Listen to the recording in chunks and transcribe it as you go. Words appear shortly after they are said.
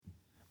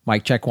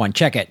Mic check one.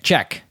 Check it.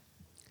 Check.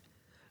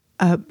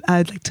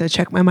 I'd like to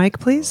check my mic,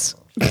 please.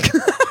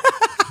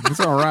 It's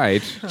all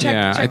right.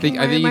 I think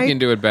you can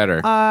do it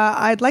better.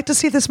 I'd like to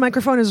see if this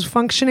microphone is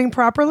functioning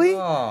properly.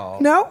 Oh,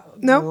 No.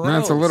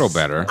 That's a little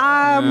better.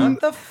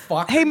 What the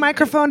fuck? Hey,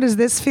 microphone, does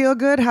this feel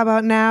good? How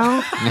about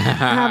now?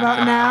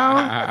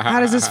 How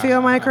does this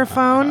feel,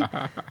 microphone?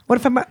 What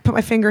if I put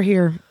my finger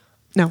here?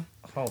 No.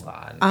 Hold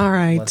on. All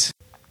right.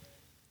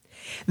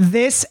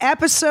 This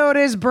episode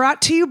is brought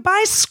to you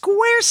by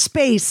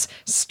Squarespace.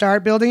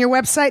 Start building your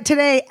website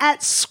today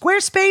at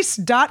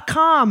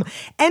squarespace.com.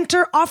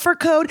 Enter offer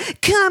code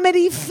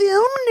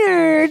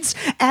ComedyFilmNerds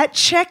at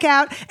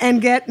checkout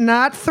and get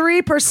not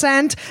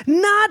 3%,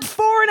 not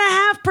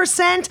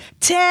 4.5%,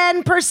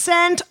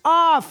 10%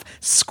 off.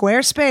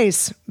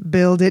 Squarespace.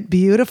 Build it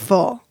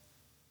beautiful.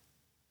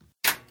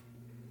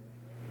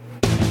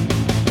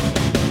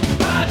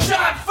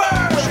 Shot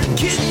first,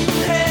 kitten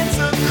heads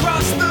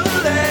across the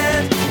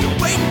land. You're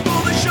waiting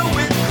for the show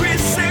with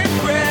Chris and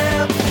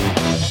Graham.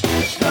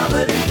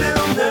 Comedy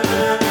Film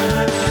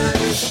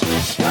Nerds,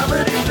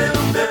 Comedy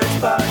Film Nerds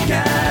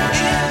podcast.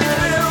 Indie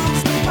films,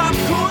 the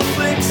popcorn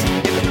flicks. If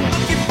you're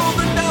looking for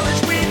the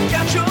knowledge, we've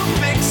got your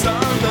fix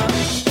on the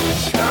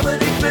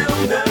Comedy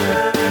Film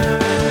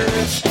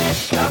Nerds,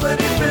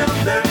 Comedy Film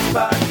Nerds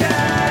podcast.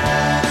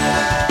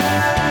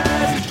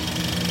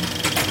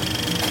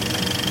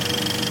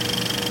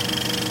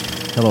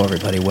 Hello,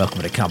 everybody.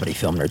 Welcome to Comedy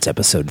Film Nerds,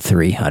 episode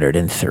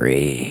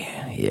 303.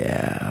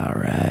 Yeah, all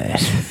right.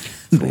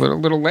 It's a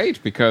little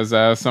late because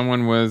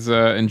someone was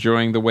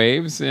enjoying the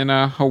waves in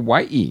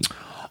Hawaii.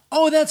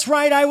 Oh, that's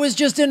right. I was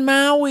just in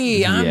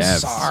Maui. I'm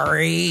Yes.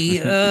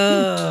 sorry.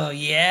 Oh,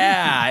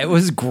 yeah. It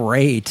was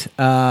great.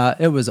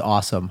 It was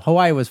awesome.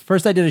 Hawaii was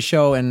first. I did a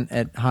show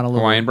at Honolulu.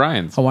 Hawaiian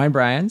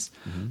Brian's.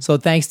 So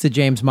thanks to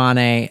James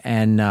Monet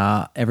and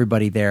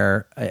everybody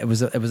there. It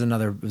was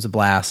a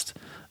blast.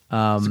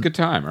 It's a good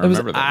time. I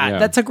remember that. Yeah.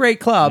 That's a great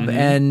club.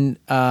 And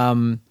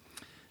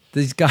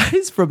these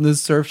guys from the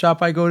surf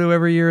shop I go to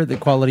every year, the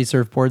Quality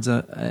Surfboards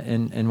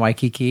in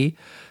Waikiki,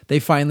 they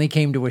finally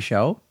came to a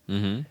show.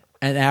 Mm-hmm.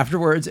 And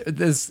afterwards,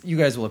 you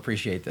guys will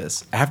appreciate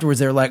this. Afterwards,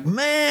 they're like,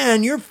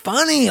 "Man, you're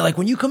funny. Like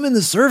when you come in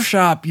the surf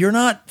shop, you're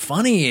not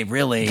funny,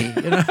 really."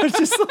 You know, it's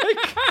just like,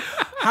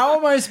 how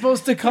am I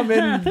supposed to come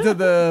into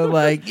the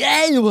let's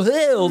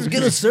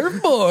get a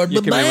surfboard?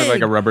 You came in with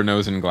like a rubber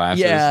nose and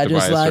glasses. Yeah, to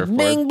just buy a like surfboard.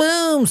 bing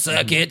boom,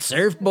 suck it,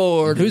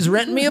 surfboard. Who's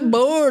renting me a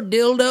board,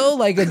 dildo?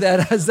 Like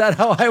that? Is that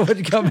how I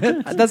would come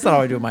in? That's not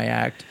how I do my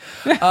act.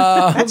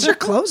 That's your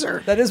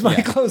closer. That is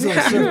my close on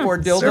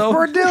surfboard dildo.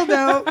 Surfboard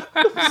dildo.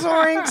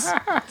 Zoinks.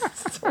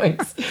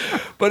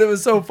 But it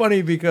was so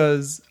funny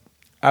because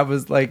I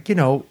was like,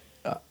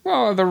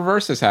 Well, the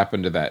reverse has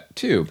happened to that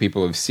too.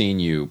 People have seen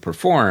you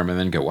perform and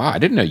then go, "Wow, I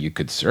didn't know you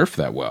could surf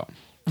that well."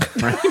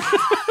 Right?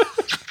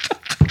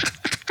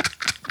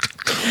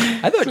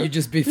 I thought you'd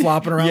just be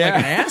flopping around like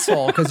an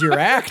asshole because your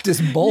act is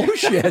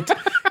bullshit.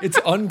 It's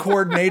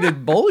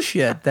uncoordinated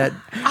bullshit. That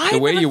The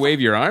way you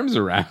wave your arms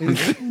around, I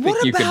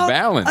think you can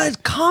balance. A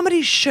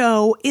comedy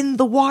show in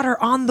the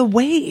water on the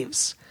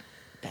waves?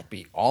 That'd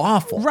be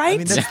awful, Right? I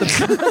mean, that's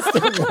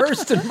the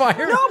worst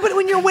environment. No, but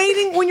when you're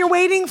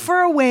waiting for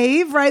a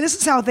wave, right? This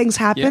is how things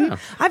happen. Yeah.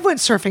 I've went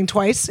surfing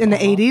twice in the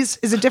 80s.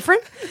 Is it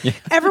different? Yeah.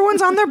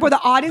 Everyone's on their board. The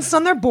audience is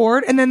on their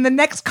board, and then the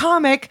next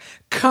comic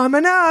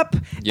coming up,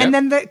 Yep. and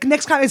then the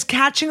next comic is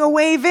catching a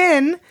wave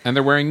in, And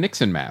they're wearing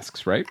Nixon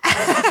masks, right?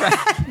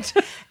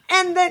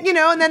 and then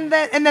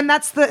and then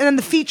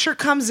the feature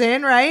comes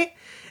in, right?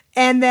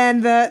 And then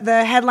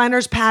the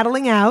headliner's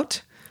paddling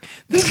out.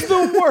 This is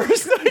the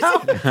worst. No,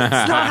 that's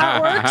not how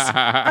it works.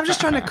 I'm just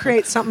trying to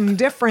create something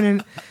different.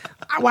 And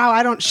wow,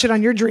 I don't shit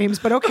on your dreams,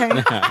 but okay.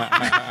 Wow.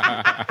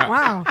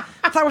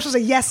 I thought we were supposed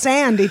to yes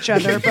and each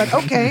other, but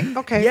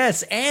okay.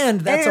 Yes, and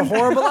that's a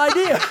horrible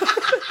idea.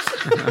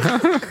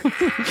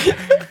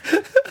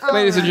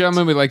 Ladies and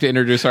gentlemen, we'd like to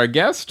introduce our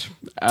guest.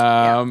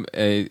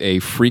 A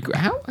frequent.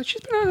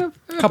 She's been on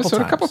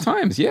a couple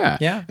times.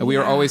 Yeah. And we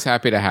are always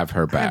happy to have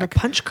her I have a back.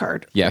 punch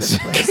card. Yes.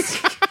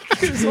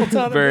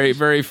 Very,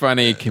 very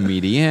funny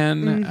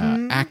comedian,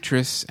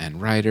 actress,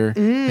 and writer. It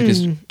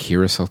is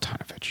Kira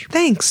Soltanovich.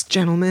 Thanks,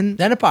 gentlemen.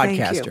 And a Thank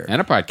you. podcaster. And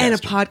a podcaster. And a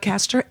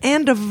podcaster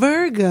and a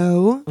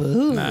Virgo.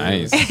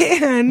 Nice.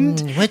 And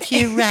What's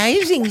your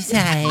rising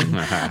sign?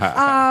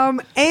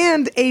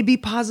 and a B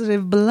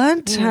positive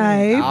blood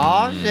type.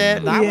 Oh,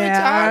 shit. Now we're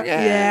talking.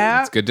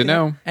 Yeah. It's good to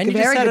know. And you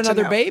Very just had good to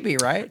another know. baby,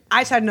 right?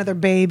 I just had another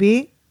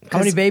baby. How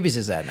many babies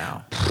is that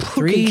now?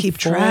 Who can keep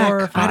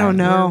track? I don't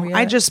know.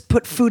 I just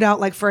put food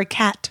out like for a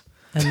cat.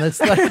 And that's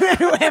like,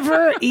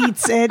 Whoever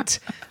eats it,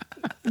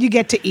 you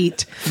get to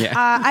eat. Yeah.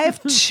 I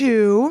have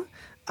two,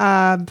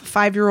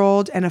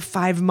 5-year-old and a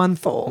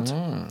 5-month-old.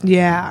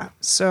 Yeah.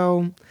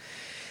 So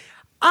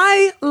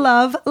I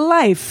love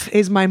life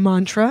is my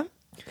mantra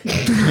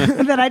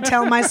that I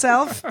tell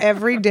myself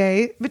every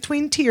day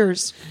between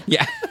tears.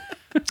 Yeah.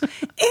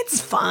 It's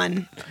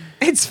fun.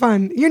 It's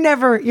fun. It's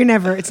never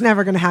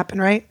going to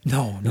happen, right?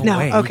 no No,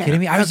 way. okay. Are you kidding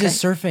me? I was Okay.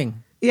 just surfing.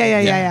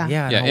 Yeah.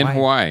 Yeah, in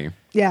Hawaii.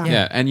 Yeah.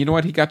 Yeah, and you know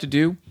what he got to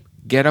do?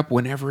 get up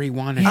whenever he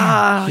wanted.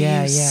 Oh,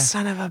 you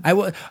son of a...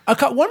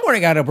 One morning I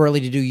got up early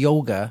to do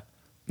yoga,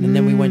 and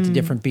then we went to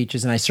different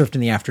beaches, and I surfed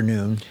in the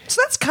afternoon.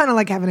 So that's kind of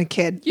like having a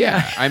kid.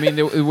 Yeah. I mean,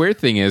 the weird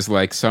thing is,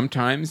 like,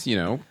 sometimes,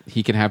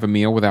 he can have a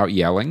meal without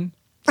yelling.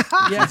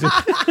 Yeah.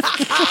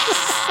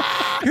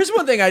 Here's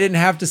one thing I didn't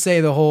have to say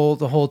the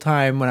whole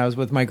time when I was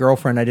with my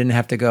girlfriend. I didn't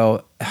have to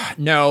go,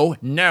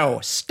 no,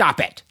 stop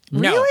it.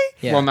 No. Really?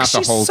 Yeah. Well, not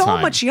the whole She's so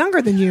time. much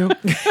younger than you.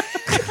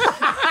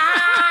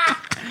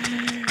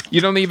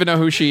 You don't even know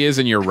who she is,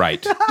 and you're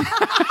right. That's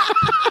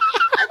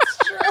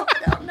true.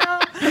 I don't know.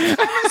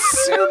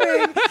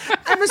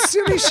 I'm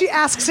assuming she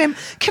asks him,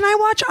 can I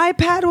watch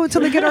iPad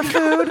until we get our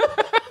food?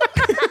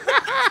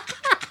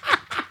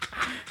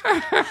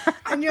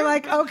 And you're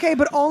like, okay,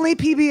 but only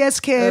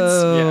PBS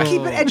Kids.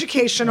 Keep it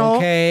educational.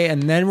 Okay,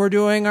 and then we're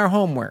doing our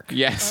homework.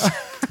 Yes.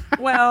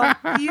 Well,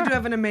 you do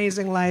have an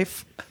amazing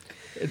life.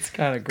 It's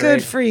kind of great.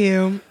 Good for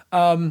you.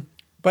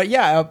 But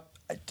yeah,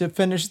 to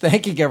finish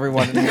thanking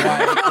everyone in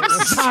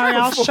the Sorry,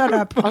 I'll shut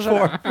up.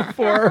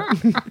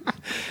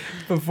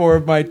 before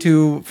my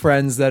two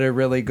friends that are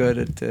really good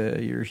at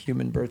your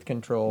human birth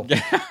control.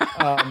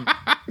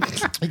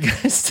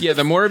 Yeah,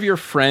 the more of your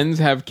friends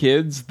have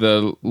kids,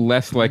 the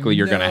less likely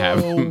you're going to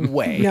have them. No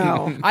way.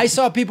 No. I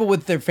saw people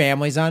with their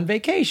families on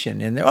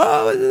vacation, and they're,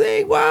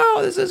 wow,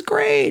 this is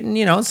great.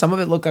 And, some of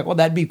it looked like, well,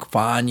 that'd be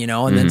fun,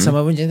 and then some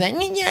of it just like,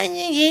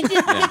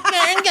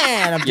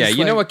 Yeah,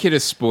 you know a kid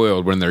is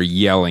spoiled when they're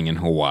yelling in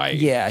Hawaii.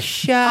 Yeah,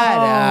 shut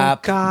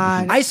up.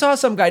 God. I saw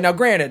some guy. Now,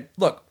 granted,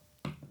 look,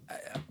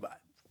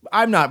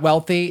 I'm not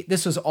wealthy.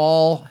 This was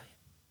all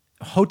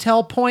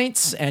hotel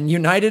points and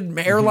United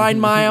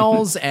Airline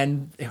miles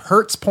and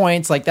Hertz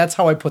points. Like, that's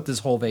how I put this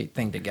whole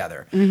thing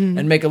together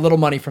and make a little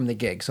money from the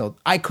gig. So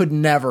I could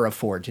never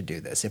afford to do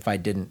this if I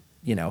didn't,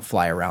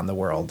 fly around the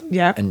world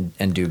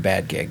and do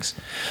bad gigs.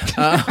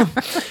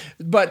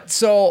 But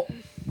so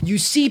you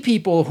see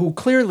people who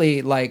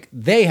clearly, like,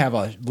 they have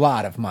a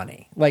lot of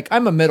money. Like,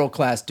 I'm a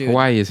middle-class dude.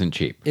 Hawaii isn't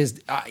cheap.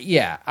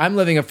 I'm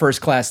living a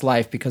first-class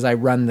life because I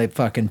run the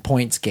fucking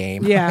points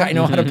game. Yeah. I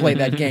know how to play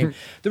that game.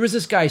 There was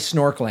this guy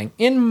snorkeling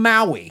in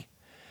Maui,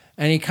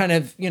 and he kind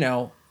of,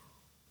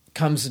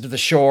 comes to the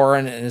shore,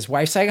 and his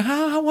wife's like,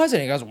 how was it?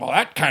 And he goes, well,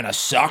 that kind of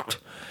sucked.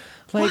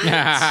 Like, what?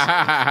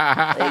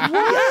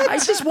 I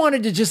just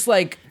wanted to just,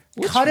 like,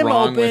 cut him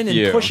open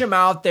and push him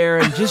out there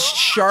and just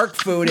shark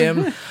food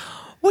him.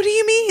 What do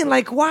you mean?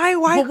 Like, why?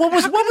 What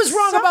was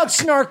wrong about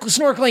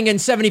snorkeling in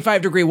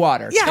 75-degree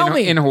water? Yeah. Tell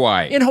me. In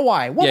Hawaii. In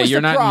Hawaii. What was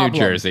you're the not problem? in New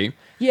Jersey.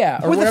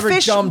 Yeah, or Were the whatever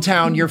fish- dumb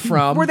town you're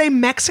from. Were they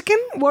Mexican?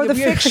 Were the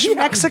fish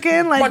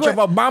Mexican? Like, bunch of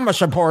Obama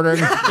supporters.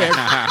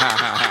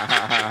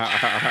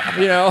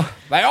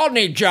 They all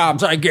need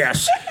jobs, I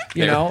guess.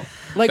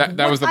 Like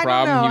that was the I don't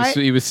problem.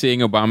 know. He was seeing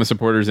Obama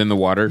supporters in the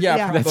water.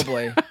 Yeah,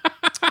 probably.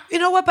 You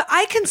know what? But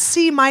I can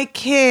see my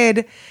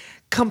kid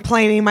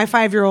complaining, my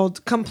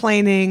 5-year-old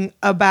complaining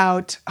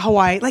about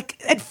Hawaii. Like,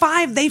 at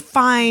 5, they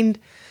find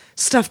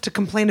stuff to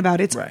complain about.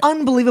 It's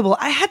unbelievable.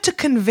 I had to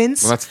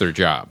convince... Well, that's their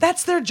job.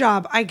 That's their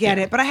job. I get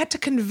it. But I had to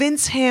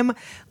convince him,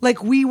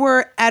 like, we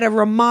were at a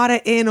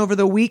Ramada Inn over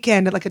the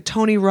weekend at, like, a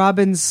Tony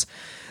Robbins...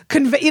 you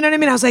know what I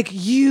mean? I was like,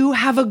 you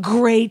have a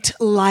great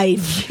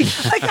life.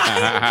 Like,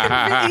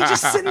 he's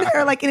just sitting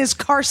there, like, in his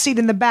car seat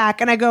in the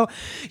back. And I go,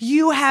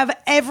 you have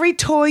every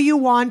toy you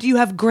want. You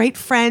have great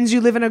friends.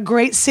 You live in a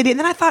great city. And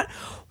then I thought,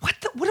 what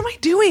am I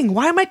doing?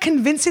 Why am I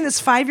convincing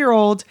this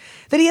 5-year-old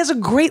that he has a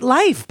great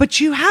life? But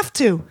you have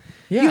to.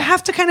 Yeah. You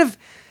have to kind of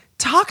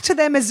talk to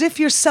them as if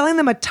you're selling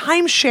them a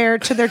timeshare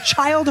to their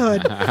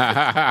childhood.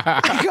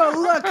 I go,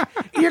 look,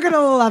 you're going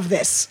to love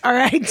this, all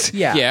right?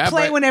 Yeah.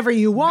 Play whenever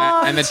you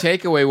want. And the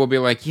takeaway will be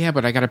like, yeah,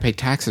 but I got to pay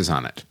taxes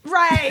on it.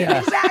 Right,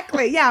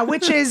 exactly. Yeah,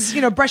 which is,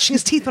 brushing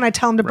his teeth when I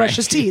tell him to brush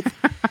his teeth.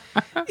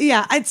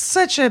 Yeah, it's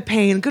such a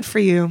pain. Good for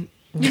you.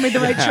 You made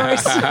the right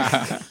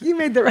choice. You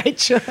made the right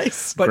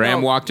choice. But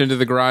Graham walked into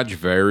the garage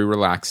very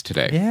relaxed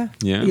today. Yeah.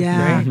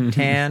 Yeah. Right.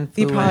 Tan.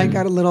 You probably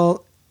got a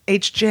little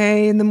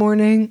HJ in the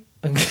morning.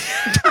 What'd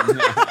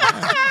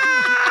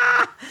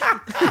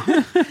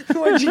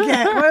you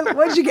get?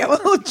 What'd you get?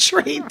 What little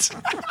treat?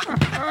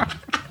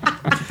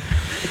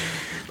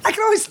 I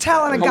can always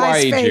tell on a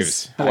guy's face.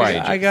 Juice. Hawaii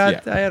juice.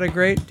 I had a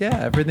great,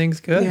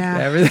 everything's good. Yeah.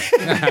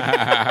 Everything.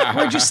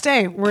 Where'd you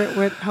stay?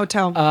 What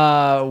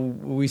hotel?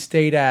 We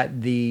stayed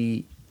at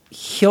the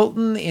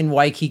Hilton in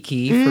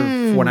Waikiki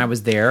for when I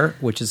was there,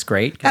 which is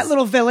great. That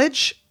little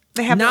village.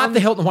 They have not the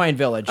Hilton Hawaiian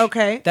Village.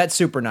 Okay. That's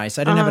super nice.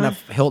 I didn't have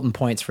enough Hilton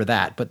points for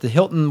that. But the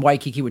Hilton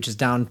Waikiki, which is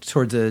down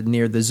towards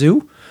near the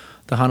zoo,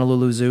 the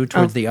Honolulu Zoo,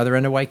 towards the other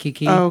end of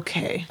Waikiki.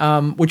 Okay.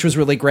 Which was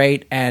really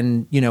great.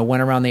 And,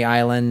 went around the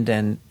island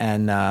and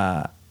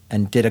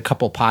did a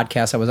couple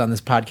podcasts. I was on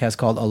this podcast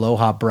called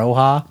Aloha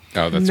Broha.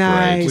 Oh, that's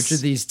Nice. great. Which are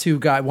these two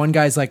guys. One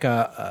guy's like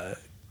does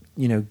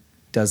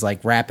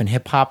like rap and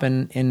hip hop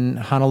in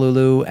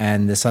Honolulu.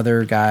 And this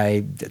other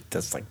guy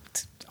does like,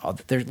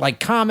 they're like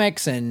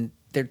comics and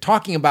they're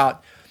talking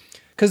about,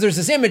 because there's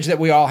this image that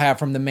we all have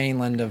from the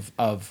mainland of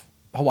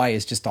Hawaii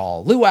is just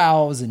all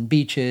luau's and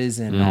beaches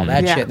and all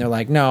that shit. And they're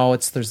like, no,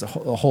 there's a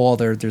whole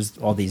other, there's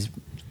all these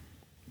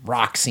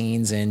rock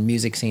scenes and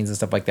music scenes and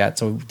stuff like that.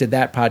 So did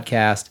that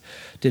podcast,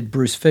 did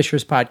Bruce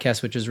Fisher's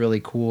podcast, which is really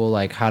cool,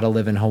 like How to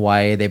Live in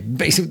Hawaii. They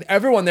basically,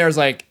 everyone there is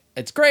like,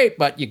 it's great,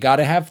 but you got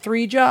to have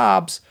 3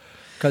 jobs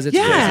because it's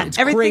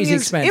everything crazy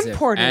is expensive.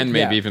 Imported. And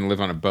maybe even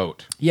live on a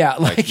boat. Yeah,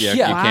 you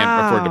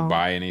can't afford to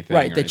buy anything.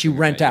 Right, that you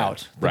rent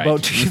out. The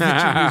boat that you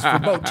use for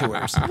boat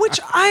tours. Which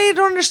I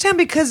don't understand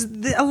because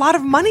a lot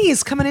of money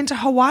is coming into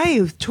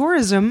Hawaii with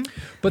tourism.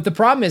 But the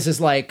problem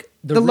is like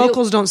the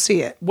locals don't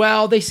see it.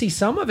 Well, they see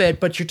some of it,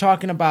 but you're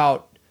talking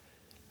about,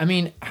 I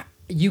mean,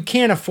 you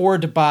can't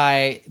afford to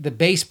buy, the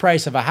base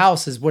price of a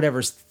house is whatever,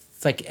 it's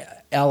like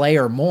LA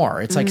or more.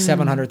 It's like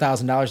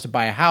 $700,000 to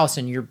buy a house,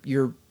 and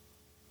you're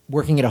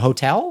working at a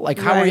hotel. Like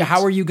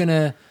how are you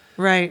gonna?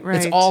 Right.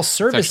 It's all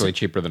service. It's actually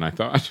cheaper than I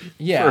thought.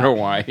 Yeah, for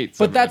Hawaii.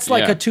 But that's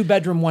like a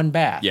 2-bedroom, 1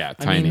 bath. Yeah, I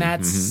tiny. mean,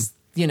 that's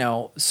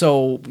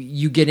so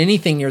you get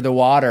anything near the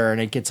water, and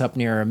it gets up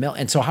near $1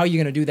 million. And so how are you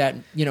going to do that?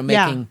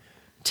 Making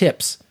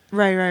tips.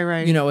 Right.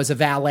 As a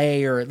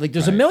valet or like,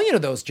 there's $1 million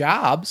of those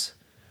jobs.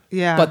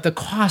 Yeah. But the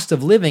cost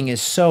of living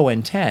is so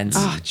intense.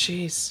 Oh,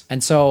 jeez.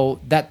 And so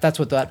that's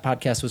what that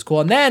podcast was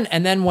cool. And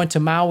then went to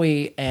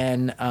Maui,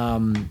 and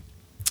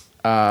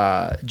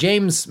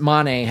James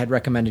Mane had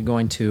recommended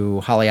going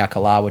to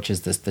Haleakala, which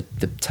is the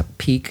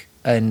peak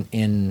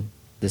in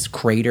this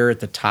crater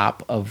at the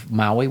top of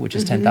Maui, which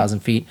is 10,000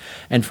 feet.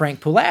 And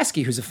Frank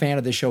Pulaski, who's a fan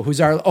of the show,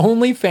 who's our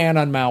only fan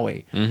on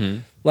Maui,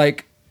 and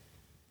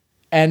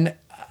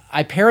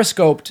I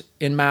periscoped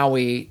in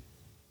Maui.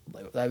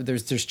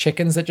 There's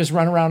chickens that just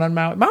run around on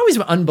Maui. Maui's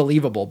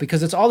unbelievable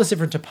because it's all this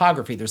different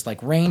topography. There's like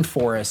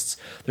rainforests.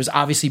 There's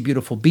obviously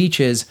beautiful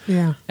beaches.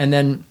 Yeah. And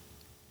then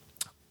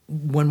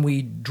when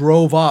we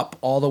drove up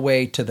all the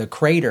way to the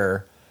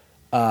crater,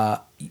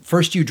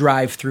 first you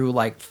drive through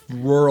like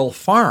rural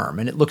farm,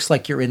 and it looks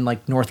like you're in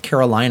like North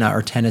Carolina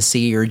or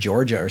Tennessee or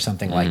Georgia or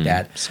something like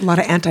that. It's a lot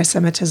of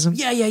anti-Semitism.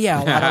 Yeah. A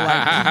lot of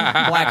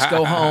like blacks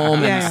go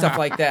home and stuff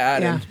like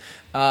that. Yeah.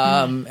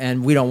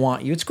 And we don't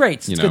want you. It's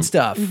great. It's good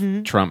stuff.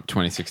 Trump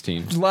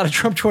 2016. There's a lot of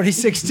Trump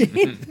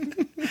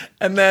 2016.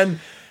 And then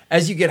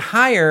as you get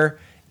higher,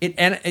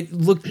 then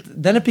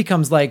it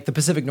becomes like the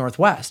Pacific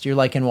Northwest. You're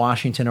like in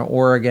Washington or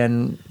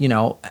Oregon,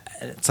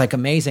 it's like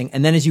amazing.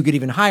 And then as you get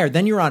even higher,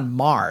 then you're on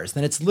Mars.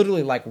 Then it's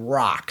literally like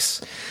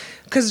rocks.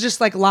 Because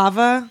just like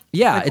lava.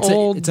 Yeah, like it's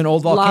an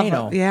old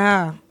volcano. Lava.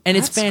 Yeah. And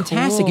it's That's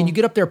fantastic. cool. And you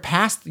get up there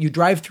you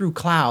drive through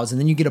clouds,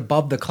 and then you get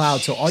above the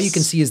clouds. So all you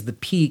can see is the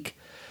peak.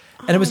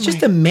 And it was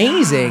just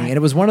amazing. God. And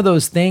it was one of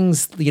those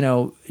things,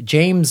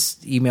 James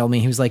emailed me.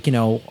 He was like,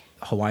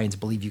 Hawaiians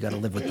believe you got to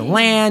live with the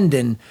land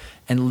and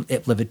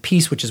live at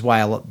peace, which is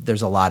why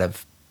there's a lot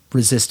of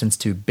resistance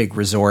to big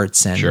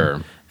resorts.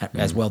 And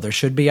as well there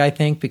should be, I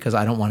think, because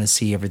I don't want to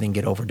see everything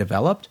get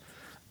overdeveloped.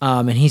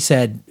 And he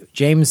said,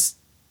 James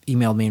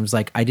emailed me and was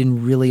like, I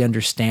didn't really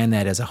understand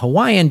that as a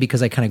Hawaiian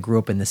because I kind of grew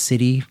up in the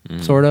city,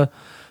 sort of,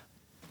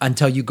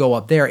 until you go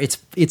up there. It's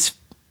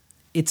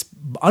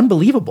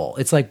unbelievable.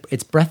 It's like,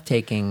 it's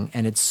breathtaking,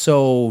 and it's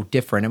so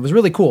different. It was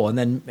really cool. And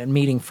then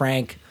meeting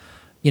Frank,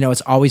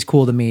 it's always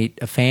cool to meet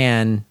a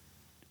fan,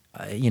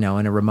 in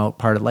a remote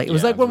part of it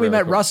was like when we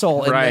met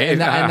Russell in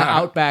the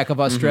outback of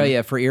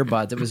Australia for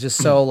earbuds. It was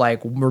just so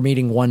like we're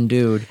meeting one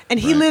dude. And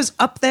he lives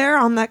up there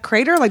on that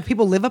crater? Like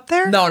people live up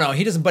there? No,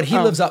 he doesn't. But he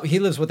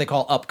lives what they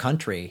call up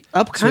country.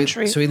 Up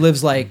country. So he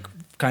lives like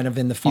kind of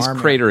in the farm.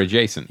 He's crater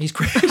adjacent. He's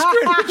crater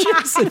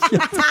adjacent.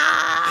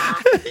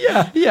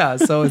 Yeah.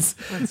 So his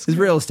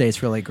real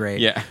estate's really great.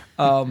 Yeah.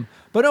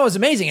 But no, it was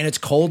amazing, and it's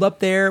cold up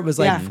there. It was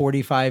like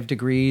 45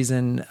 degrees,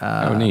 and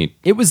neat.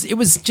 It was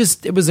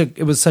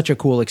such a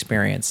cool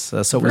experience. So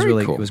it was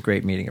really cool. It was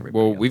great meeting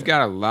everybody. Well, we've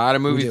got a lot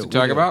of movies to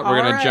talk about.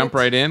 We're going to jump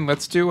right in.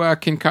 Let's do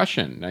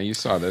Concussion. Now you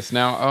saw this.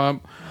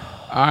 Now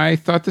I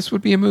thought this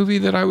would be a movie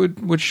that I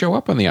would show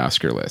up on the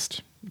Oscar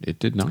list. It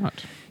did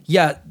not.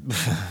 Yeah,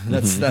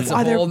 that's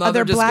a whole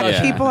nother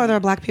discussion. Are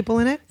there black people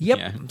in it? Yep.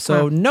 Yeah.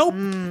 So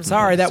nope.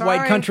 Sorry, that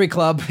White Country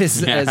Club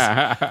is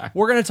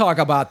we're going to talk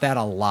about that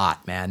a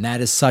lot, man. That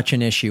is such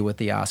an issue with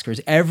the Oscars.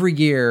 Every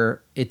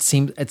year it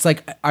seems it's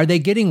like, are they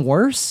getting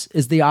worse?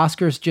 Is the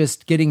Oscars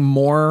just getting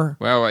more?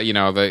 Well,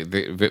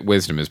 the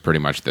wisdom is pretty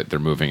much that they're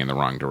moving in the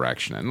wrong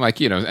direction. And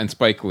and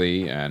Spike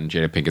Lee and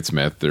Jada Pinkett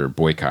Smith, they're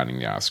boycotting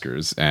the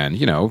Oscars.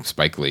 And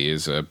Spike Lee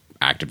is a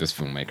activist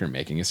filmmaker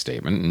making a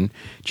statement, and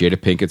Jada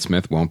Pinkett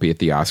Smith won't be at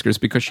the Oscars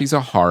because she's a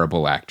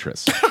horrible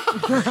actress.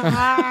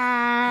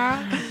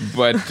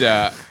 But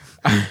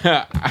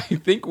I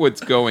think what's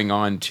going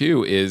on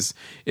too is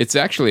it's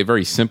actually a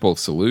very simple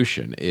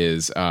solution.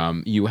 Is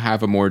you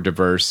have a more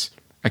diverse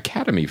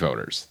Academy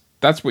voters.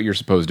 That's what you're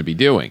supposed to be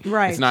doing.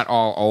 Right. It's not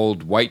all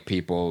old white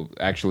people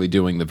actually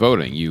doing the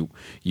voting. You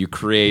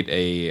create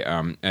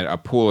a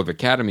pool of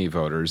Academy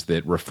voters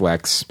that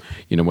reflects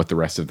what the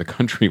rest of the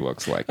country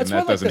looks like, That's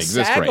and that doesn't the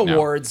exist SAG right now.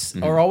 Awards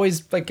are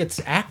always like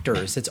it's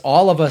actors. It's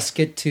all of us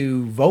get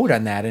to vote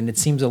on that, and it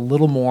seems a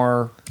little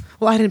more.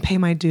 Well, I didn't pay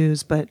my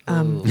dues, but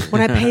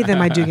when I pay them,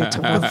 I do get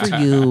to vote. For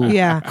you.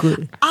 Yeah.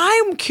 Good. I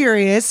I'm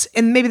curious,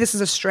 and maybe this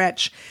is a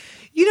stretch.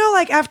 You know,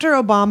 like after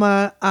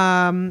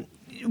Obama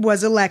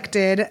was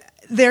elected,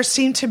 there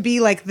seemed to be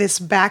like this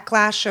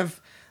backlash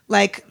of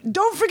like,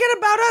 don't forget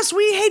about us.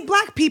 We hate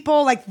black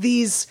people. Like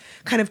these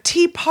kind of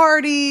Tea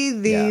Party,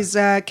 these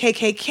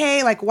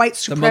KKK, like white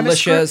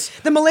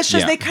supremacists. The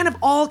militias, they kind of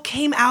all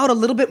came out a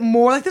little bit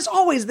more. Like they've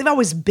always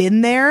been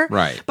there.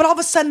 Right. But all of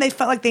a sudden they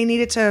felt like they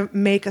needed to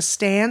make a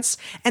stance.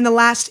 And the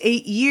last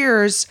 8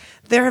 years,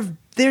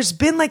 there's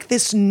been like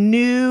this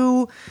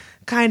new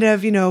kind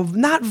of,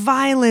 not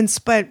violence,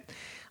 but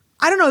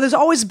I don't know. There's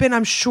always been,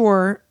 I'm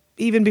sure,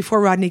 even before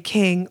Rodney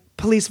King,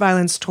 police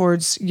violence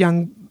towards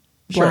young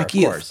black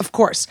youth, of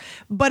course.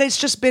 But it's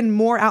just been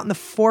more out in the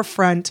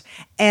forefront.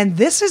 And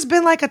this has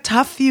been like a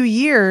tough few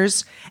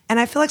years. And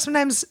I feel like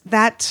sometimes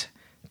that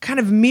kind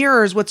of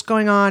mirrors what's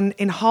going on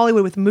in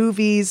Hollywood with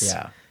movies.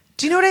 Yeah.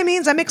 Do you know what I mean?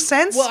 Does that make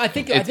sense? Well, I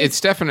think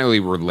it's definitely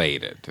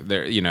related.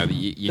 There,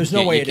 there's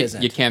no way it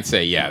isn't. You can't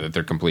say that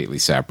they're completely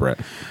separate.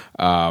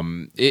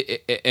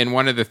 And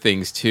one of the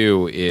things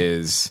too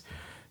is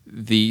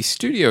the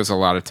studios a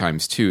lot of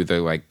times too, they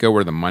like go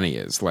where the money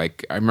is.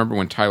 Like I remember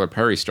when Tyler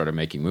Perry started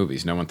making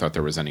movies, no one thought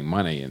there was any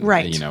money in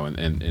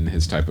in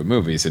his type of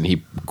movies, and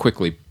he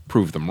quickly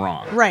proved them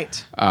wrong.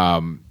 Right.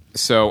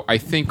 So I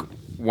think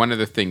one of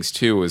the things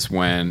too is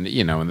when,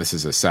 and this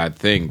is a sad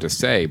thing to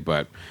say,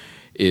 but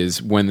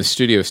is when the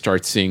studio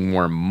starts seeing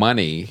more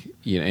money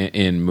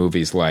in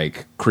movies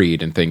like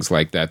Creed and things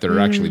like that are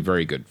actually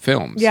very good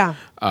films. Yeah.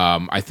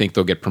 I think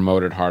they'll get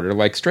promoted harder.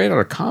 Like Straight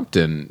Outta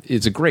Compton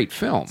is a great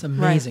film. It's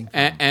amazing.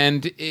 Right.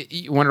 And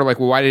you wonder, like,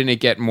 well, why didn't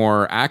it get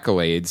more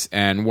accolades?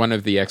 And one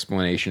of the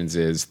explanations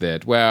is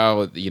that,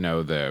 well,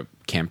 the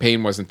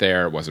campaign wasn't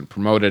there, it wasn't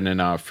promoted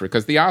enough,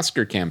 because the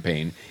Oscar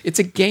campaign, it's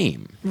a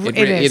game. It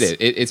is.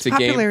 It's a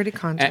popularity game.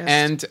 contest.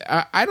 And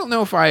I don't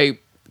know if I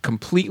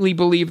completely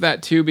believe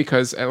that too,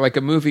 because like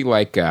a movie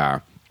like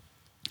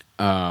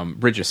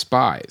Bridge of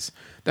Spies,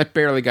 that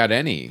barely got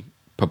any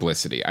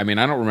publicity. I mean,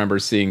 I don't remember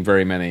seeing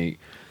very many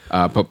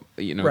promotional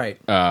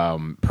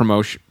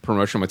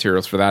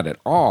materials for that at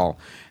all.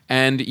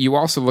 And you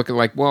also look at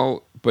like,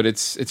 well, but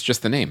it's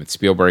just the name. It's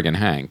Spielberg and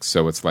Hanks,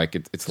 so it's like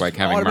it's like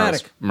having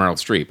Meryl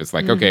Streep. It's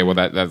like, okay, well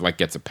that like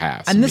gets a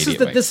pass. And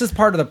this is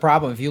part of the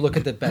problem. If you look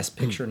at the Best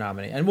Picture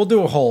nominee, and we'll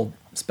do a whole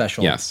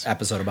special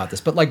episode about this,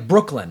 but like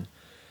Brooklyn,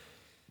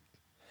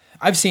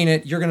 I've seen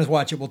it. You're going to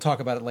watch it. We'll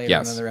talk about it later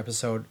in another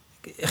episode.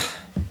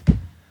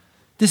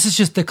 This is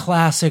just the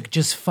classic,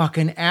 just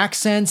fucking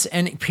accents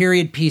and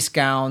period piece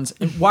gowns.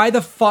 And why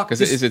the fuck?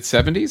 Is it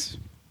 70s?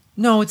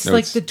 No, it's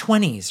like the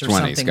 20s or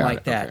something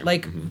like that. Okay.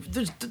 Like,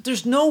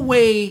 there's no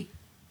way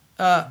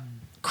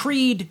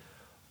Creed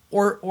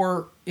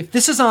or if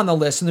this is on the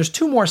list and there's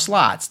 2 more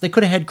slots, they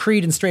could have had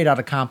Creed and Straight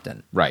Outta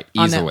Compton. Right,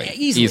 easily.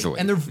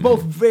 And they're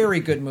both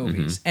very good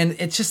movies. And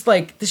it's just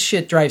like, this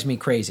shit drives me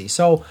crazy.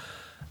 So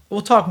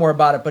we'll talk more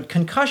about it, but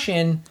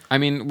Concussion... I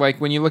mean, like,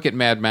 when you look at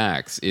Mad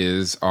Max,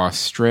 is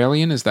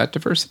Australian, is that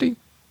diversity?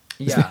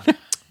 Yeah.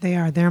 They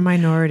are. They're a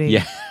minority.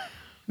 Yeah.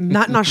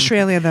 Not in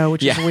Australia, though,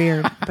 which is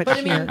weird. But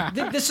I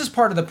mean, this is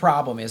part of the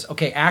problem is,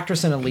 okay,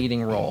 actress in a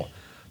leading role.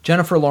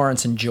 Jennifer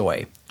Lawrence and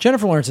Joy.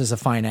 Jennifer Lawrence is a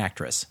fine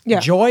actress. Yeah.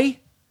 Joy?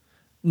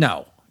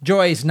 No.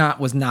 Joy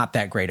was not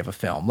that great of a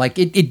film. Like,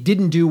 it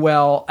didn't do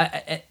well.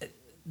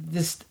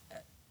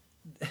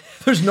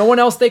 There's no one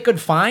else they could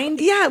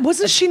find. Yeah,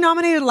 wasn't she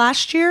nominated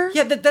last year?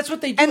 Yeah, that's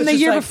what they do. And the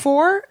year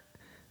before?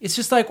 It's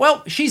just like,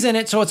 well, she's in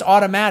it, so it's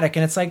automatic.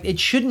 And it's like, it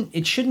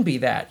shouldn't be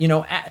that.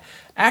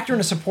 Actor in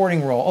a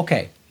supporting role.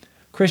 Okay.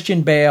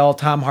 Christian Bale,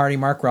 Tom Hardy,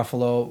 Mark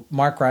Ruffalo,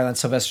 Mark Rylance,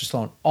 Sylvester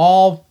Stallone.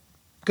 All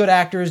good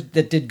actors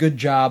that did good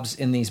jobs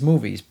in these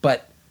movies.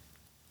 But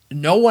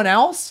no one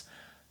else?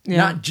 Yeah.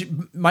 Not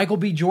Michael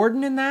B.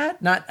 Jordan in that?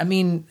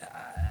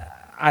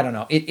 I don't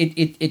know.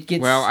 It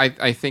gets... Well,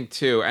 I think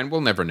too, and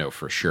we'll never know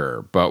for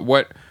sure,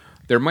 but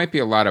there might be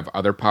a lot of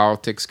other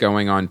politics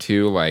going on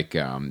too, like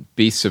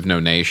Beasts of No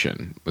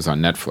Nation was on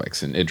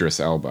Netflix, and Idris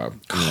Elba.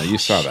 You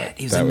saw that.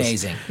 He was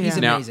amazing. He's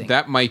amazing. Now,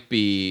 that might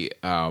be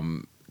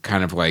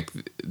kind of like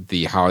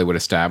the Hollywood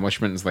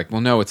establishment is like,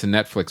 well, no, it's a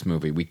Netflix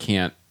movie. We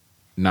can't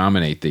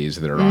nominate these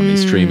that are on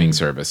these streaming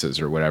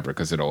services or whatever,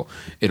 because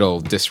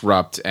it'll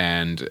disrupt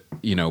and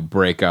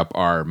break up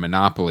our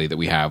monopoly that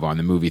we have on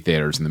the movie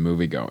theaters and the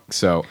movie going.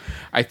 So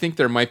I think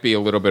there might be a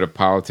little bit of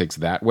politics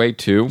that way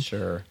too.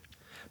 Sure.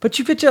 But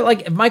you picture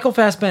like Michael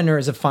Fassbender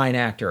is a fine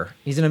actor.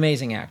 He's an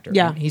amazing actor.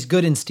 Yeah. He's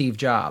good in Steve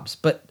Jobs.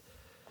 But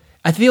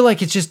I feel like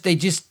they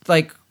just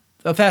like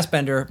a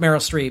Fassbender, Meryl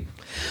Streep,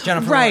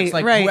 Jennifer Lawrence,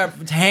 like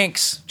whoever,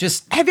 Hanks.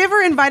 Just have you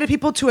ever invited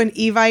people to an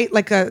Evite,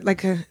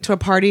 to a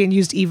party and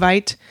used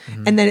Evite,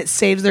 and then it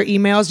saves their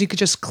emails? You could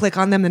just click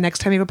on them the next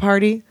time you have a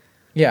party.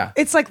 Yeah,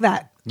 it's like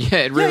that. Yeah,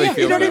 it really feels.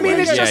 You know what I mean?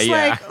 Way. It's just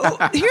like,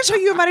 oh, here's who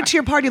you invited to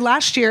your party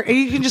last year, and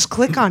you can just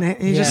click on it,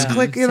 and you just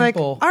click. You're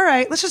simple. Like, all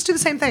right, let's just do the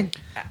same thing.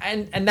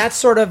 And that's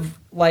sort of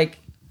like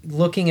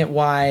looking at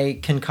why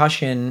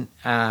Concussion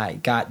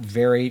got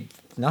very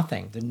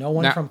nothing. No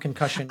one Now- from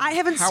Concussion. I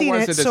haven't How seen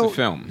was it. it as so, a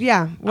film?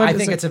 Yeah. what I is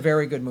think it? it's a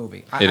very good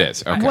movie. It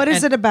is. Okay. What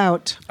is it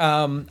about?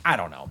 I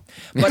don't know,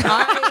 but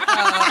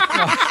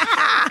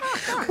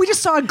We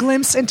just saw a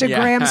glimpse into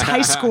Graham's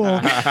high school.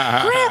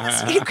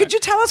 Graham, could you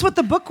tell us what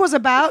the book was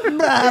about?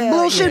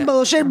 Bullshit.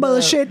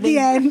 The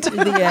end. in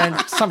the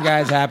end, some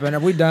guys happen. Are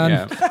we done?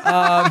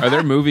 Yeah. Are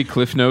there movie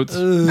cliff notes?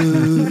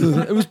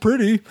 It was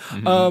pretty.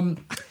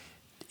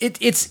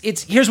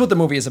 It's here's what the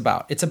movie is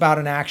about. It's about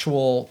an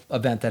actual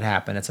event that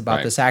happened. It's about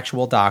Right. this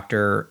actual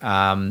doctor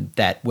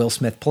that Will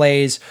Smith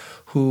plays,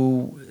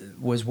 who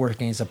was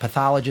working as a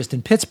pathologist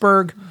in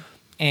Pittsburgh,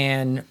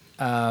 and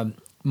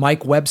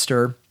Mike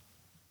Webster,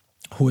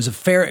 who was a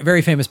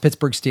very famous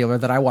Pittsburgh Steeler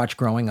that I watched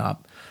growing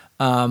up,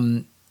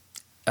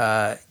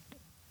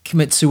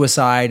 commits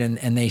suicide,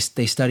 and they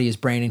study his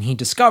brain, and he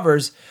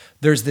discovers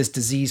there's this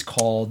disease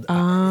called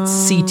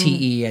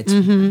CTE. It's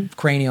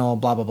cranial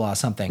blah blah blah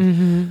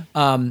something.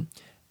 And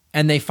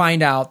they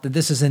find out that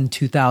this is in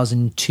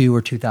 2002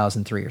 or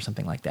 2003 or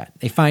something like that.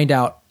 They find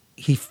out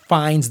he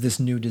finds this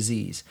new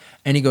disease,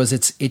 and he goes,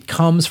 it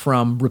comes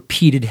from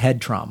repeated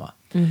head trauma.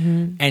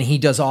 And he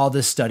does all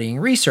this studying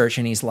research,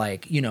 and he's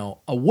like,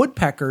 a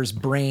woodpecker's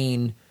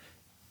brain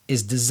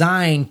is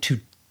designed to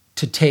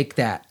take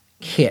that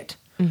hit.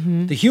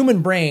 The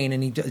human brain,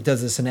 and he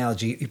does this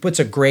analogy, he puts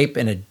a grape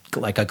in a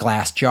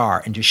glass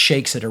jar and just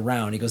shakes it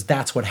around. He goes,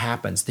 that's what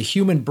happens. The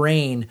human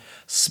brain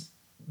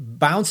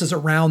bounces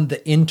around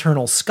the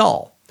internal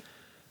skull.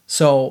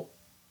 So,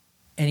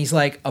 and he's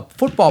like, a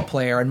football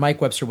player, and Mike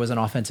Webster was an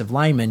offensive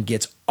lineman,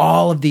 gets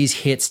all of these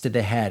hits to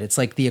the head. It's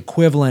like the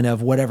equivalent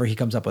of whatever he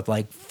comes up with,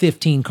 like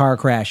 15 car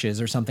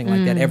crashes or something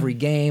like that every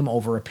game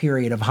over a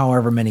period of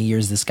however many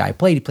years this guy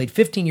played. He played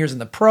 15 years in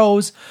the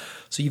pros.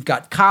 So you've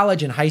got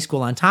college and high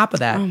school on top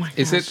of that. Oh my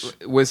gosh.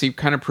 Was he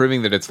kind of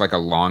proving that it's like a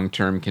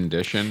long-term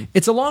condition?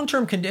 It's a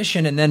long-term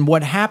condition, and then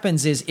what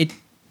happens is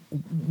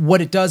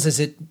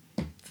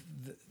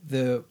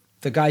the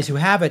guys who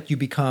have it, you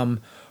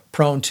become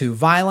prone to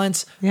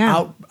violence.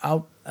 Yeah.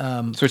 So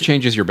it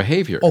changes your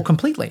behavior. Oh,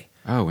 completely.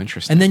 Oh,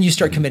 interesting. And then you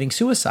start committing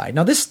suicide.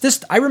 Now,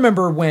 this I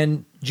remember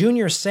when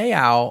Junior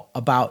Seau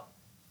about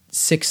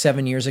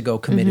 6-7 years ago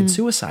committed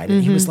suicide,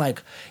 and he was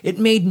like, it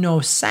made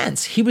no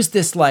sense. He was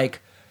this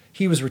like.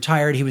 He was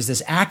retired. He was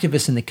this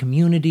activist in the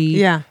community.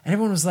 Yeah. And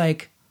everyone was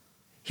like,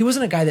 he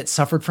wasn't a guy that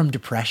suffered from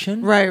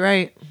depression.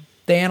 Right.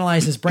 They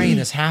analyzed his brain.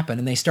 This happened,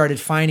 and they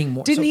started finding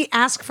more. Didn't he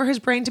ask for his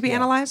brain to be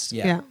analyzed?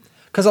 Yeah.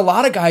 Because a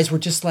lot of guys were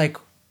just like,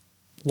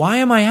 why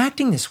am I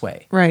acting this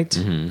way? Right.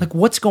 Like,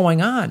 what's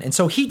going on? And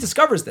so he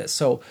discovers this.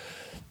 So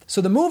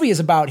the movie is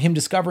about him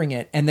discovering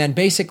it, and then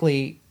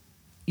basically,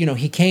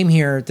 he came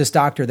here, this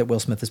doctor that Will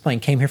Smith is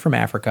playing came here from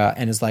Africa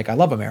and is like, I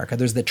love America.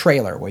 There's the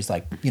trailer where he's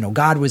like,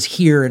 God was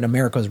here and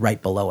America was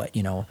right below it,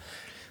 And,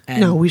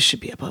 No, we should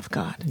be above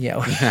God.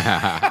 Yeah.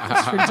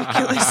 It's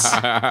ridiculous.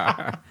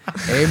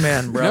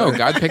 Amen, bro. No,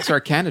 God picks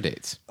our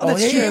candidates.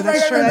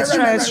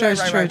 That's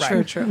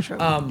true.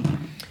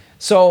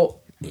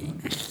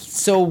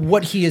 So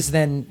what he is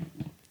then,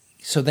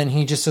 then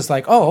he just is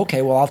like, oh,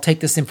 okay, well, I'll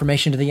take this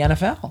information to the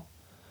NFL.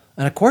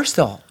 And of course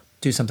they'll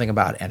do something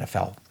about it.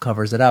 NFL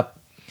covers it up.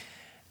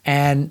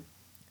 And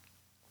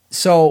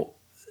so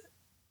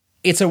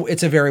it's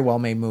a very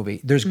well-made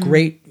movie. There's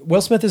great, Will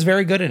Smith is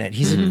very good in it.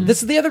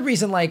 This is the other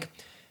reason, like,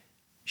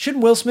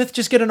 shouldn't Will Smith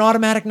just get an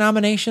automatic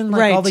nomination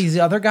like all these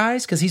other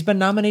guys? Because he's been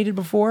nominated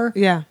before.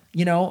 Yeah.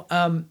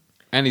 And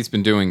he's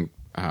been doing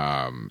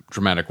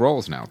dramatic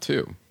roles now,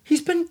 too.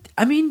 He's been,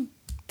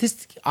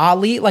 this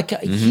Ali, like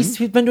he's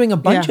been doing a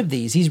bunch of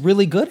these. He's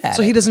really good at it.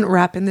 So he doesn't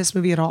rap in this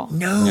movie at all.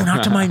 No,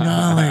 not to my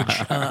knowledge.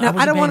 Now,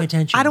 I don't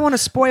want to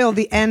spoil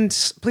the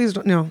end. Please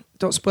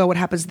don't spoil what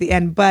happens at the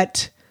end.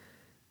 But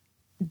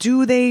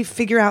do they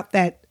figure out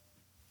that?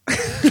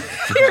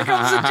 Here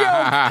comes a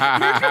joke.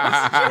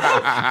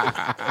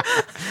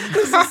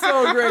 This is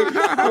so great.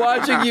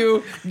 Watching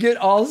you get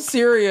all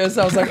serious,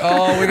 I was like,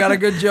 oh, we got a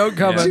good joke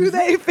coming. Do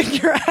they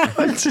figure out?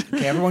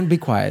 Okay, everyone be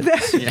quiet.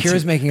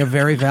 Kira's making a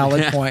very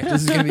valid point.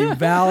 This is going to be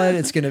valid.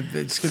 It's going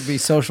to be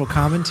social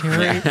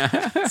commentary.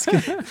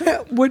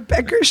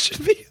 Woodpecker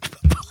should be.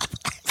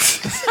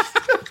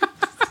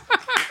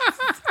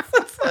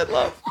 I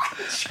love.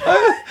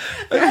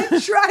 I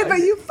tried, but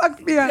you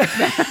fucked me up.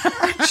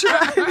 I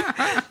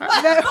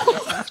tried.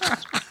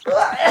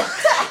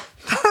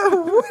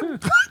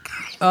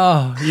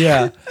 Oh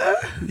yeah,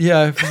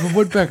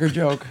 woodpecker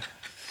joke.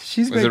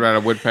 Was it about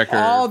a woodpecker?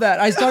 All that.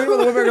 I was talking about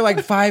the woodpecker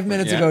like 5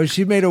 minutes ago.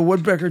 She made a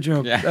woodpecker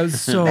joke. Yeah. That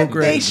was so They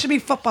great. should be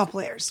football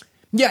players.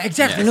 Yeah,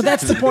 exactly. No,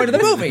 that's the point of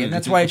the movie, and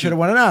that's why it should have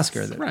won an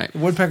Oscar. Right.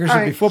 Woodpecker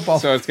should be football.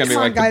 So it's going to be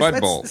Come like on, the guys,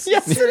 Bud Bowl. let's-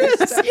 Yes,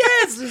 it is.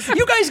 Yes,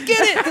 you guys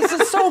get it. This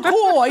is so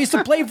cool. I used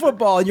to play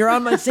football, and you're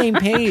on my same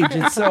page.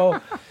 It's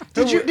so.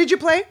 Did you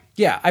play?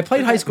 Yeah, I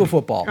played high school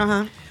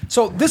football.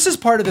 So this is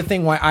part of the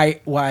thing why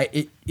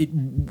it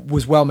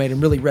was well made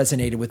and really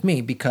resonated with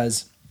me,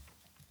 because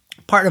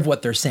part of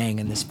what they're saying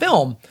in this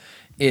film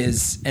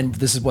is, and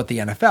this is what the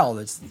NFL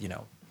is,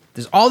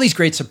 there's all these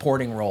great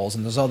supporting roles,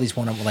 and there's all these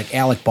like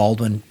Alec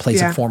Baldwin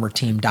plays a former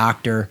team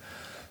doctor.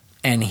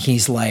 and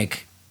he's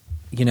like,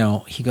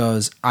 he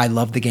goes, I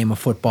love the game of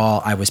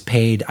football. I was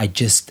paid. I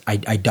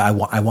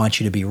want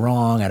you to be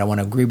wrong. I don't want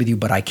to agree with you,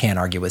 but I can't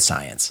argue with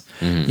science.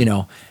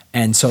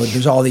 And so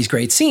there's all these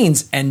great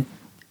scenes, and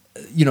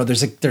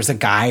there's a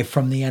guy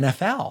from the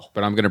NFL.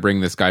 But I'm going to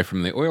bring this guy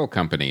from the oil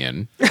company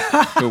in,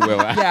 who will,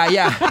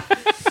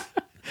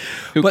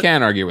 who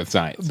can argue with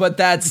science. But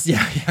that's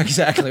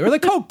exactly. Or the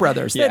Koch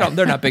brothers.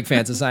 They're not big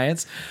fans of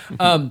science.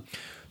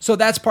 So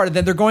that's part of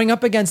that. They're going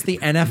up against the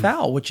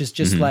NFL, which is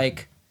just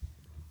like,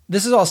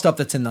 this is all stuff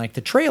that's in like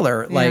the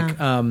trailer. Like,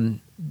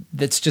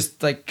 that's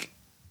just like,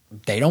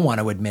 they don't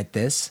want to admit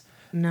this.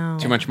 No.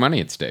 Too much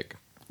money at stake.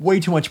 Way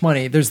too much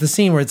money. There's the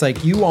scene where it's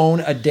like, you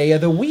own a day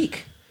of the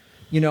week.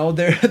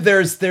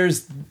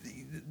 There's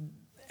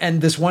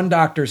and this one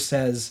doctor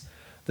says,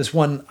 this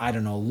one, I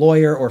don't know,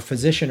 lawyer or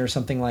physician or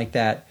something like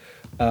that,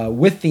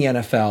 with the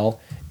NFL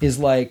is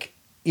like,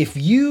 if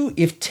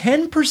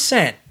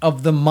 10%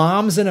 of the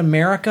moms in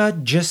America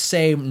just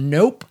say,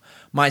 nope,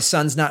 my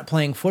son's not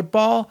playing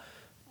football,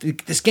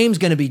 this game's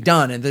going to be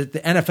done and the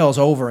NFL's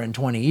over in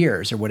 20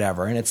 years or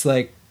whatever. And it's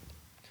like,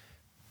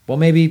 well,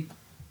 maybe,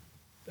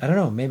 I don't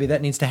know, maybe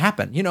that needs to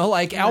happen.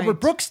 Like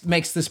Albert Brooks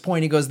makes this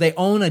point. He goes, they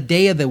own a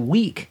day of the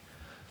week.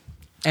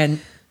 And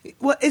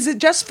well, is it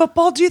just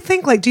football, do you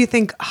think? Like, do you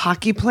think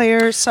hockey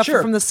players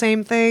suffer from the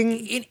same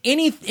thing?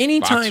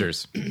 Anytime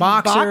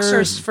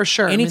Boxers for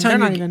sure.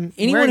 Anytime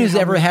anyone who's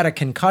ever had a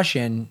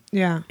concussion,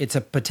 Yeah. it's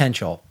a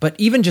potential. But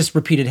even just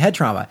repeated head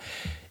trauma,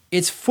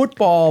 it's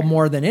football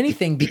more than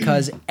anything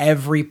because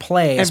every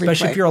play,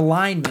 especially if you're a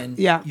lineman,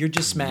 you're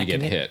just smacking you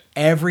get it hit.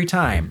 every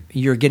time.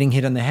 You're getting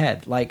hit on the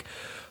head. Like,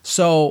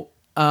 so,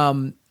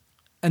 and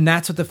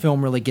that's what the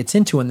film really gets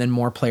into. And then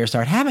more players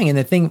start having. And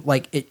the thing,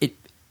 like, it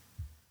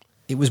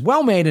was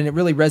well made and it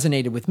really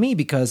resonated with me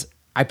because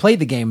I played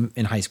the game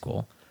in high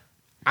school.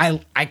 I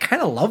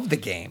kind of love the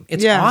game.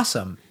 It's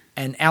awesome.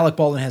 And Alec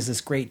Baldwin has this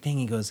great thing.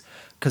 He goes,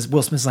 because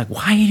Will Smith's like,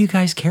 why do you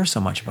guys care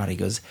so much about it? He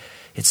goes,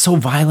 it's so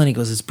violent. He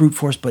goes, it's brute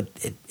force, but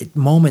at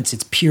moments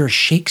it's pure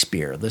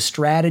Shakespeare, the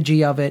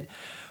strategy of it.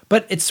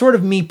 But it's sort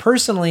of me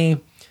personally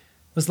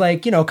was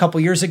like, a couple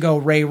years ago,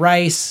 Ray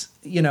Rice,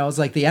 it's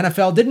like the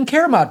NFL didn't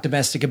care about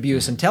domestic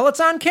abuse until it's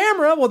on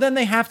camera. Well, then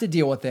they have to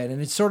deal with it.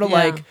 And it's sort of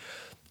like,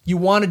 you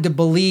wanted to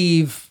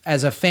believe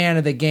as a fan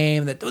of the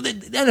game that the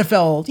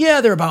NFL,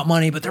 they're about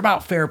money, but they're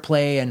about fair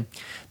play. And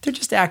they're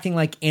just acting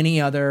like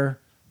any other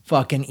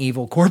fucking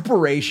evil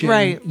corporation,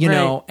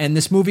 know? And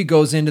this movie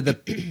goes into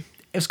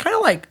it was kind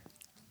of like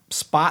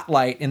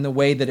Spotlight in the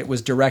way that it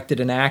was directed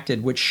and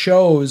acted, which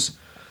shows,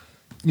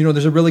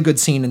 there's a really good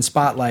scene in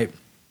Spotlight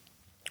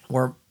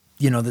where,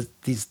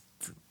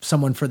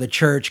 someone for the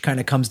church kind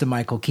of comes to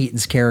Michael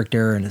Keaton's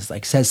character and is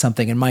like, says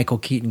something, and Michael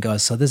Keaton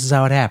goes, so this is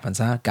how it happens,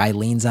 huh? Guy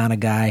leans on a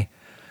guy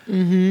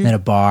at a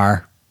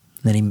bar,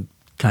 then he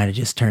kind of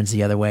just turns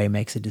the other way,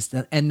 makes a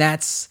distance. And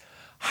that's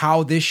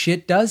how this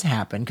shit does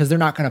happen, because they're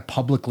not going to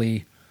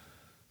publicly,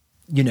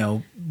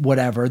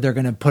 whatever. They're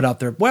going to put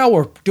out their,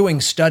 we're doing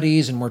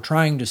studies and we're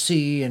trying to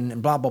see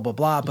and blah, blah, blah,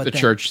 blah. But the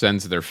church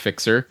sends their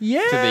fixer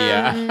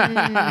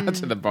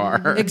to the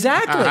bar.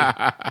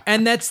 Exactly.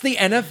 And that's the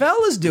NFL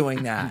is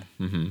doing that.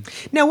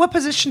 Now, what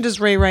position does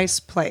Ray Rice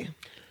play?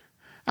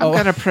 I'm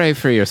going to pray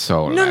for your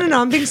soul. No,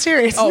 I'm being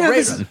serious.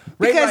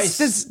 Ray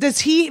Rice. Does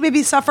he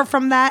maybe suffer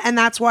from that, and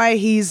that's why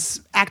he's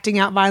acting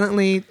out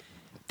violently?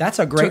 That's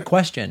a great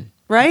question.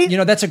 Right?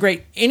 That's a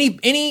great,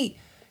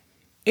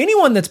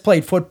 anyone that's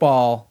played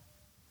football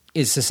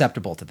is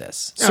susceptible to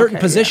this. Certain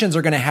positions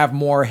are going to have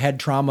more head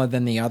trauma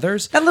than the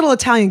others. That little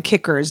Italian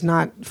kicker is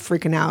not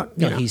freaking out.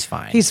 No, he's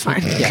fine. He's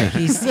fine.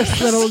 He's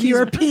this little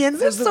Europeans.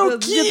 They're so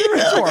cute.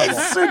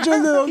 He's Such a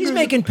little. He's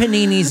making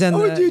paninis and.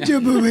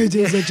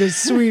 Such a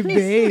sweet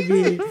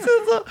baby.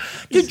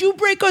 Did you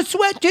break a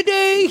sweat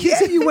today?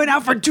 Yeah, you went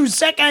out for 2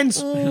 seconds.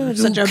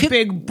 Such a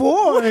big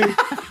boy.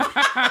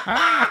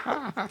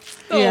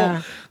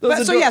 Yeah.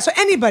 So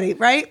anybody,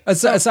 right?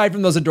 Aside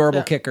from those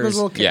adorable kickers, those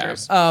little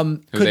kickers,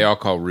 who they all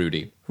call Rudy.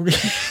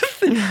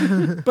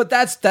 But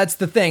that's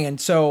the thing.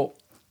 And so,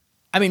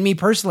 I mean, me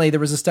personally, there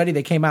was a study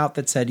that came out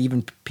that said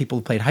even people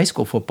who played high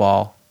school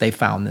football, they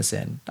found this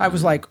in. I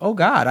was like, oh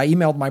God, I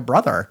emailed my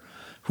brother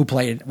who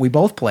played, we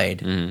both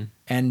played.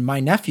 And my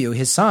nephew,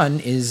 his son,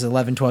 is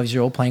 11,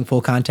 12-year-old playing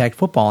full contact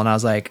football. And I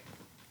was like,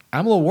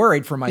 I'm a little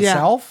worried for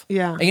myself.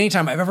 Yeah. Like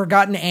anytime I've ever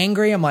gotten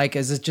angry, I'm like,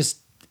 is it just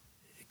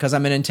because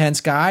I'm an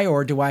intense guy,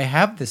 or do I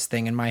have this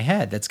thing in my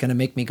head that's going to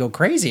make me go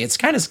crazy? It's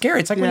kind of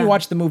scary. It's like when you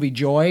watch the movie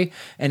Joy,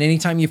 and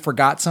anytime you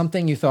forgot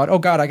something, you thought, oh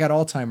God, I got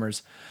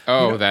Alzheimer's.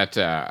 Oh,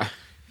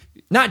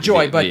 not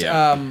Joy, but shit,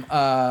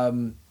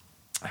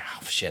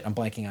 I'm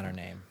blanking on her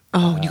name.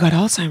 Oh, you got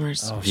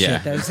Alzheimer's. Oh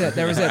shit,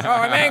 that was it. Oh,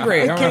 I'm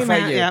angry. I want to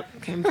fight you.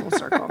 Yep, came full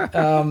circle.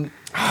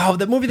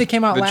 The movie that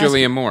came out last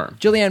Julianne Moore.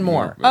 Julianne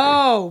Moore.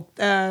 Oh,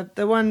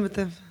 the one with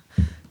the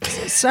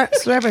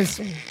celebrities.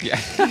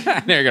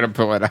 Yeah, they're gonna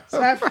pull it up.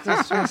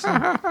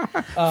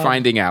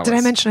 Finding Alice. Did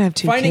I mention I have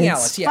two Finding kids?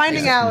 Alice. Yeah,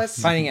 Finding Alice.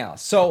 Finding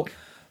Alice. So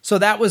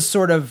that was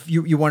sort of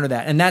you wonder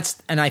that,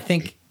 and I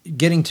think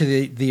getting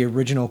to the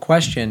original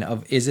question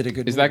of is it a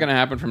good Is movie? that going to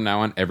happen from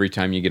now on? Every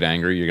time you get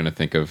angry, you're going to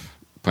think of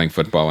playing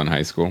football in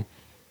high school?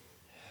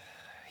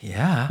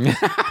 Yeah.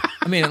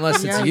 I mean,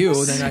 unless it's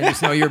you, then I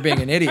just know you're being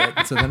an idiot.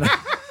 So then,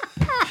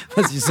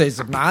 unless you say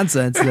some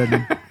nonsense,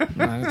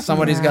 then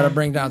somebody's got to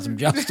bring down some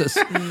justice.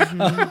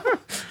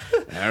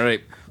 All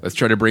right, let's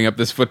try to bring up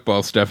this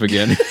football stuff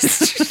again.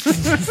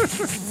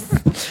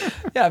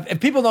 Yeah, if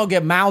people don't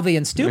get mouthy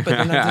and stupid,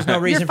 then there's no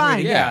reason You're for you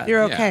fine. to Yeah.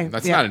 You're okay.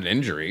 That's Yeah. not an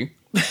injury.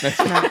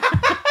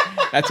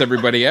 That's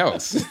everybody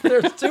else.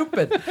 They're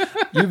stupid.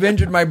 You've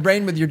injured my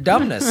brain with your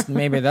dumbness.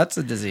 Maybe that's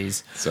a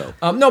disease. So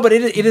no, but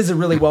it is a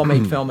really well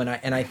made film, and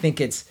I think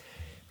it's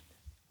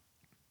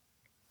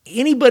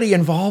anybody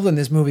involved in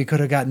this movie could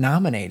have got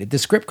nominated. The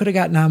script could have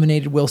got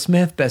nominated. Will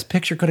Smith, Best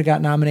Picture, could have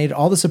got nominated.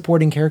 All the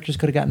supporting characters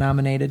could have got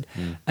nominated.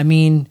 I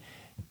mean,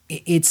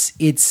 it's.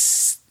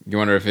 you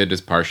wonder if it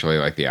is partially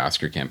like the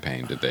Oscar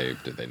campaign. Did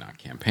they not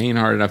campaign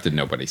hard enough? Did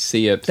nobody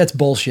see it? That's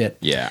bullshit.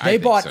 Yeah, I they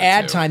think bought so,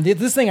 ad too. time.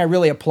 This thing I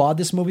really applaud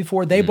this movie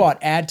for. They bought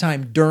ad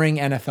time during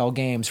NFL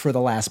games for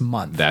the last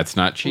month. That's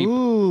not cheap.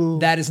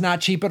 That is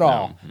not cheap at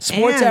all.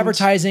 Sports And-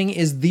 advertising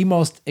is the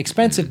most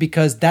expensive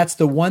because that's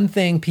the one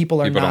thing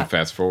people People not. don't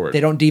fast forward. They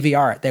don't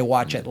DVR it. They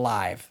watch it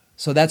live.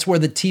 So that's where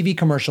the TV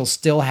commercial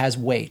still has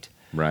weight.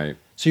 Right.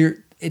 So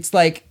it's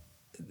like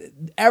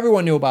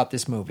everyone knew about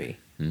this movie,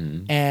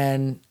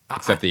 and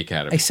Except the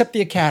Academy. except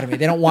the Academy.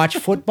 They don't watch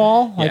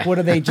football. Like, Yeah. what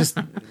do they just?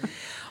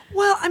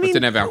 Well, I mean,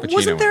 didn't have Al Pacino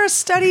wasn't there in a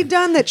study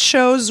done that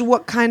shows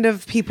what kind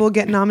of people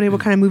get nominated,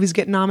 what kind of movies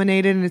get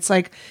nominated? And it's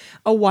like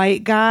a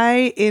white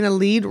guy in a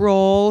lead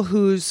role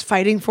who's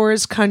fighting for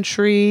his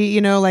country,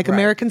 you know, like Right.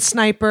 American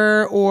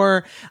Sniper,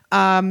 or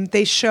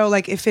they show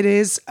like if it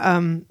is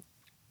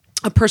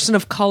a person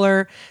of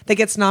color that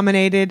gets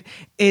nominated,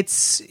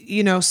 it's,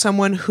 you know,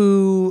 someone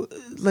who,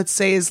 let's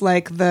say, is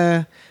like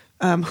the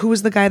who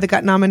was the guy that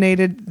got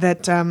nominated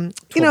that 12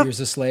 you know, Years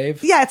a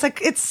Slave. yeah, it's like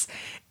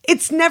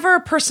it's never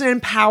a person in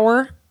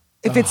power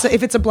if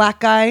it's a black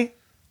guy.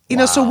 You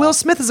know, so Will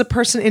Smith is a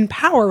person in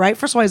power, right?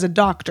 First of all, he's a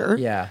doctor.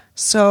 Yeah.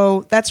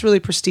 So that's really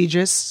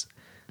prestigious.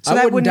 So I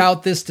that wouldn't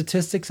doubt the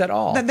statistics at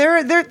all. that they're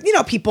you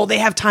know, people, they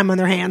have time on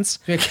their hands.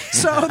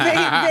 So they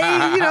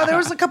you know, there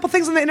was a couple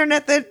things on the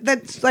internet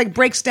that like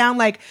breaks down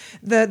like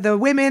the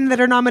women that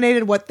are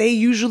nominated, what they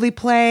usually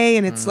play,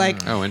 and it's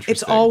like Oh, it's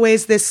interesting.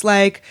 always this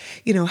like,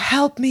 you know,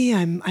 help me,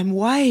 I'm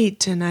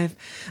white and I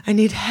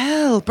need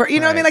help, or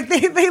you know what I mean,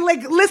 Right. like they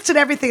like listed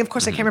everything. Of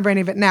course I can't remember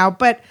any of it now,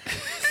 but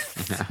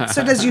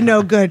so does you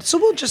know good. So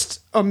we'll just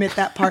omit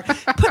that part.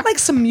 Put like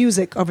some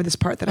music over this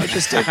part that I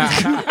just did.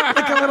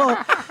 Like a little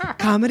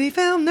comedy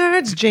film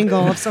nerds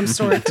jingle of some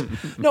sort.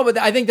 No, but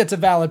I think that's a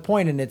valid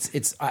point, and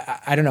it's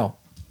I don't know.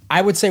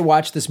 I would say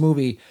watch this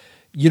movie.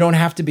 You don't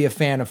have to be a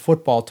fan of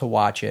football to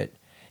watch it.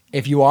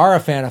 If you are a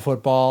fan of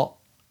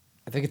football,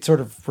 I think it's sort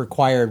of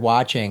required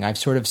watching. I've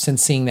sort of,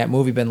 since seeing that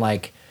movie, been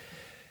like,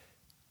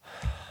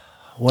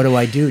 what do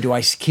I do? Do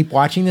I keep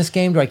watching this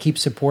game? Do I keep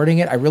supporting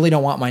it? I really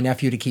don't want my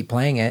nephew to keep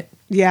playing it.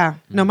 Yeah.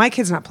 No, my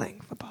kid's not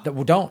playing football.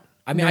 Well, don't.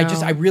 I mean, No.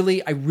 I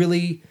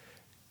really,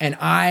 and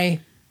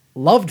I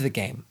loved the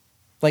game.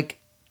 Like,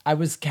 I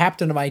was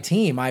captain of my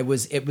team. It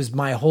was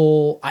my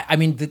whole, I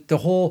mean, the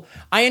whole,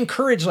 I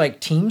encourage like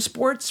team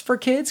sports for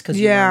kids because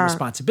you learn Yeah.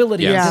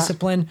 responsibility and Yeah.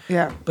 discipline.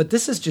 Yeah. But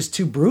this is just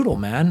too brutal,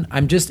 man. I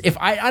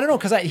don't know,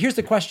 because here's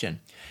the question.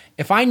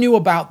 If I knew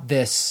about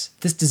this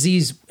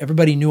disease,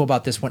 everybody knew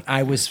about this when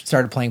I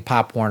started playing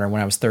Pop Warner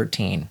when I was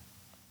 13.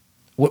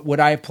 Would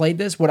I have played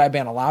this? Would I have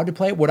been allowed to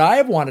play it? Would I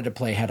have wanted to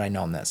play had I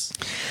known this?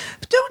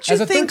 But don't you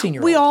As a think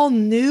 13-year-old. we all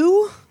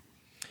knew?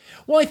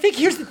 Well, I think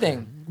here's the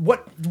thing.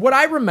 What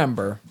I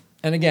remember,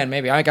 and again,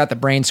 maybe I got the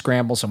brain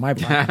scramble, so I'm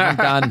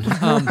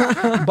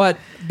done. But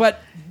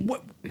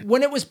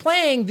when it was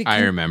playing, I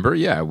remember,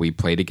 we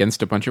played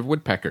against a bunch of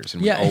woodpeckers,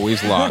 and Yeah. we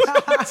always lost.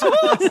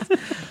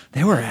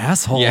 they were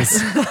assholes.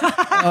 Yes.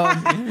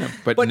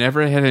 But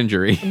never had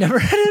injury. Never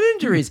had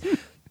injuries.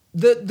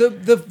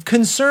 The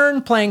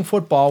concern playing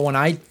football when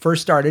I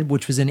first started,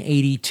 which was in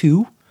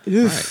 '82.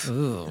 Ooh,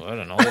 what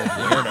an old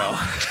weirdo.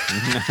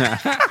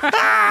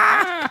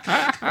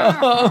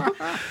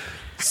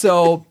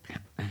 So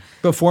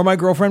before my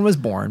girlfriend was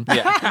born,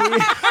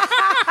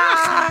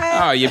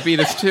 Oh, you beat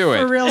us to For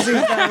it.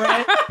 realsies, though,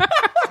 right?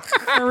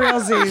 For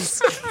realsies.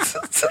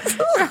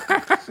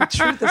 The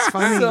truth is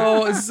funny.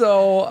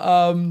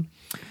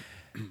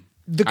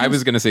 I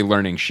was going to say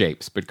learning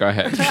shapes, but go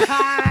ahead.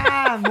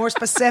 More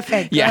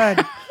specific.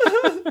 Yeah.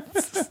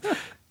 Good.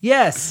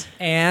 yes,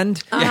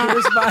 and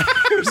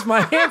here's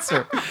my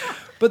answer.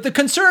 But the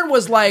concern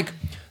was like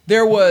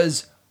there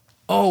was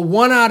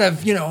one out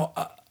of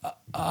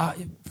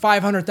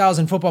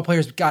 500,000 football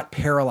players got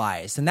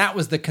paralyzed, and that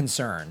was the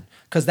concern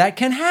because that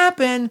can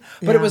happen.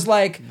 But it was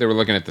like They were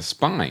looking at the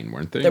spine,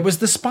 weren't they? there was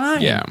the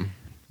spine. Yeah.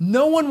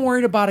 No one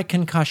worried about a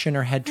concussion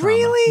or head trauma.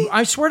 Really?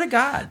 I swear to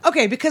God.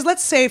 Okay, because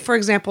let's say, for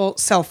example,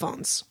 cell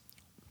phones.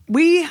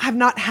 We have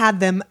not had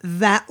them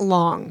that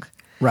long.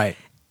 Right.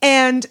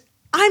 And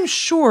I'm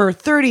sure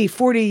 30,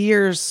 40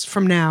 years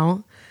from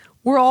now,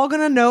 we're all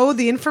going to know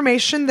the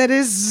information that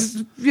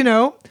is,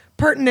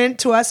 pertinent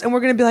to us. And we're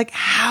going to be like,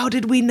 how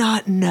did we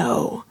not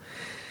know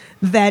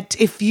that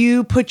if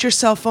you put your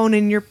cell phone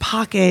in your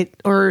pocket,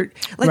 or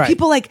Right.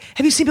 people have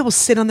you seen people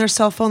sit on their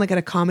cell phone like at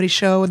a comedy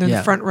show and they're in Yeah.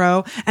 the front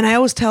row? And I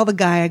always tell the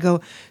guy, I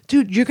go,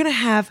 dude, you're going to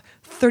have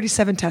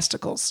 37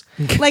 testicles.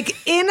 Like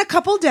in a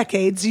couple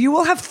decades, you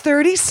will have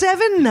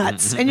 37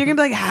 nuts. And you're going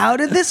to be like, how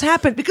did this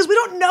happen? Because we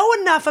don't know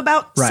enough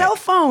about Right. cell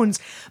phones,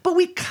 but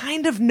we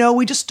kind of know.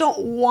 We just don't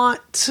want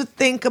to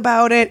think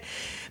about it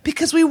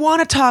because we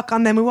want to talk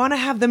on them. We want to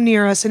have them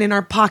near us and in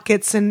our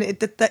pockets and,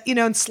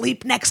 and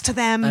sleep next to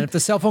them. And if the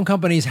cell phone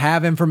companies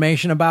have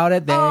information about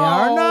it, they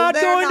are not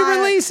they're going to not.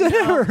 release it.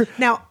 No.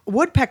 Now,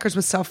 woodpeckers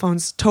with cell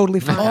phones, totally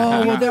fine.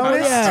 Oh,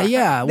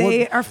 yeah.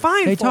 They are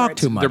fine They for talk it.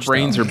 too much. Their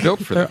brains though. are built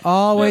for They're that.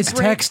 always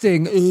Their brain-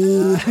 texting.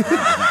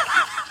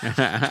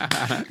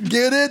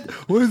 Get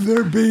it? With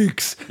their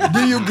beaks.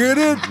 Do you get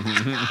it?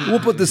 We'll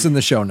put this in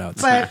the show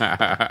notes. But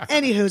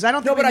anywho's, I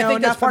don't think No, but we I know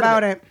think that's enough part of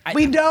about it. it.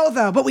 We know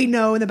though, but we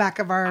know in the back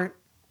of our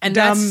And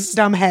dumb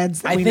that's-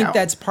 heads. That I we think know.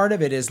 that's part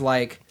of it is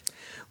like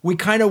we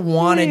kind of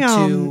wanted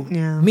to.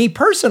 Yeah. Me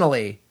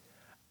personally,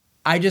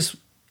 you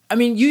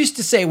used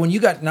to say when you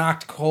got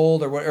knocked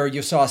cold or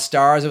you saw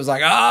stars, it was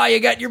like, you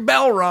got your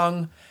bell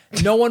rung.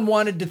 No one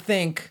wanted to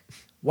think,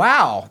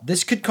 wow,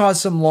 this could cause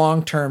some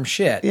long-term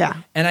shit. Yeah.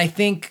 And I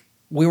think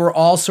we were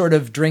all sort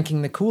of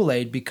drinking the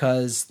Kool-Aid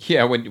because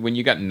Yeah, when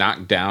you got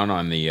knocked down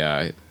on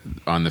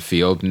the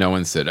field, no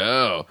one said,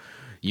 "Oh,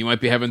 you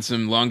might be having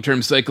some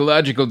long-term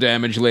psychological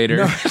damage later."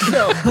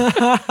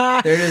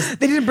 there it is.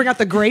 they didn't bring out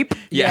the grape.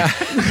 Yeah.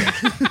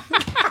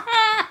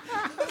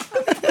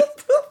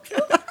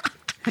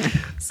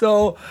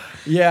 So,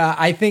 yeah,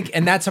 I think,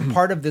 and that's a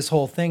part of this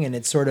whole thing. And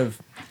it's sort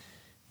of,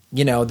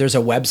 there's a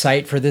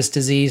website for this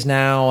disease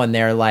now, and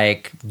they're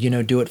like,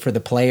 do it for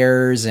the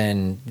players.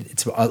 And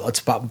it's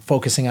about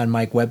focusing on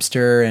Mike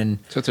Webster. And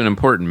So it's an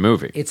important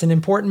movie. it's an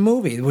important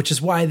movie, which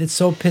is why it's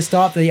so pissed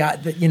off.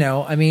 Not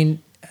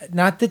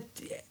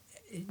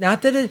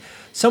that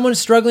someone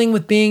struggling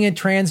with being a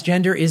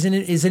transgender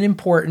isn't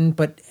important,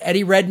 but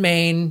Eddie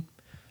Redmayne,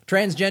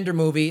 transgender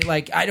movie,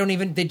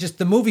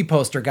 the movie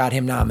poster got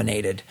him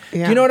nominated.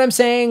 Yeah. Do you know what I'm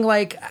saying?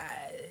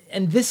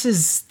 And this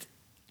is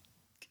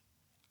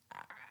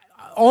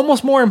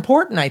almost more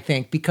important, I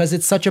think, because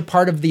it's such a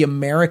part of the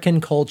American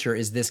culture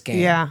is this game.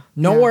 Yeah.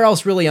 Nowhere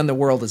else really in the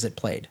world is it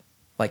played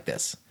like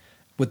this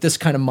with this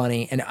kind of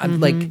money. And I'm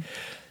like,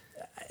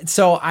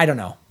 so I don't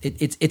know.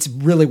 It's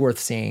really worth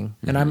seeing.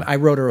 And I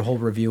wrote a whole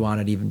review on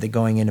it, even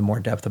going into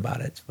more depth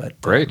about it. But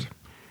Great.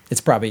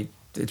 it's probably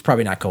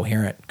not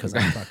coherent because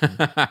I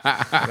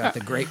got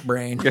the great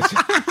brain.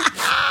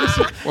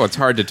 Well, it's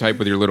hard to type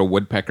with your little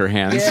woodpecker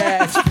hands.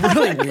 Yeah, it's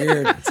really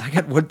weird. I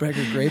got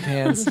woodpecker grape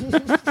hands.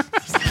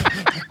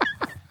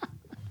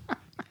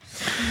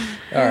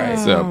 All right.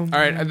 So, all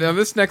right. Now,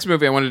 this next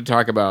movie I wanted to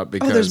talk about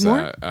because there's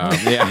more?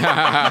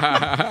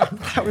 yeah,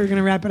 Thought we were going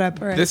to wrap it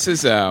up. All right. this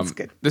is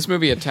good. this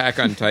movie Attack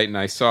on Titan.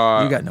 I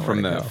saw You got nowhere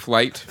from to the go.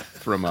 flight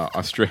from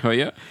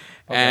Australia,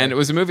 and it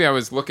was a movie I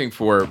was looking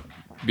for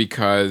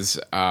because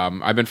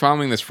I've been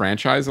following this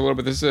franchise a little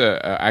bit. This is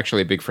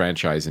actually a big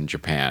franchise in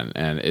Japan,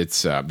 and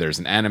it's there's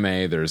an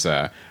anime, there's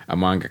a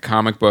manga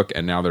comic book,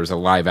 and now there's a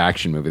live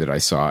action movie that I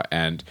saw.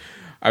 And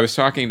I was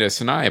talking to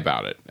Sanai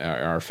about it,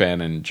 our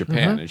fan in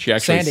Japan, and she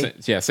actually,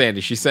 Sandy.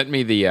 Sandy, she sent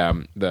me the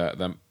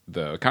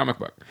comic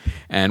book.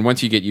 And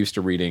once you get used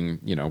to reading,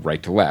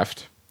 right to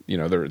left,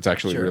 it's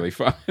actually really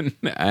fun.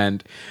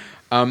 And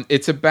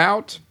it's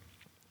about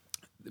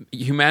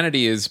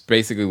humanity is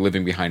basically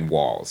living behind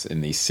walls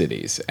in these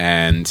cities,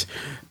 and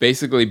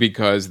basically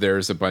because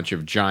there's a bunch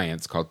of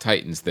giants called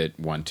Titans that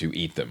want to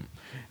eat them.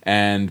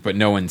 But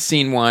no one's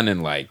seen one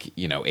in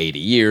 80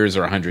 years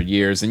or 100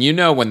 years. And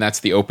when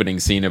that's the opening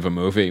scene of a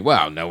movie,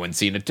 well, no one's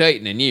seen a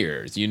Titan in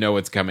years.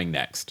 What's coming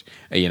next.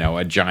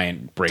 A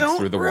giant breaks Don't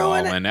through the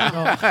wall ruin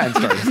it.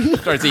 and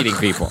starts eating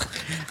people.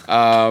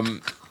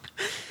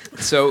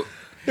 So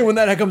And when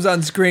that comes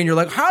on screen, you're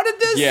like, how did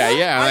this?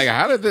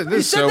 how did this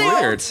is so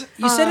weird.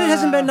 You said it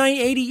hasn't been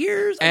 80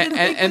 years.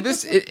 And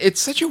this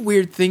it's such a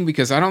weird thing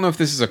because I don't know if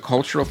this is a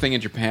cultural thing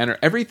in Japan or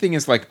everything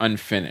is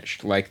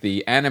unfinished.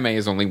 The anime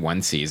is only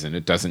one season.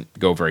 It doesn't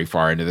go very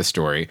far into the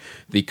story.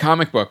 The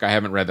comic book I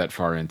haven't read that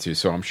far into,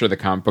 so I'm sure the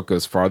comic book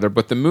goes farther,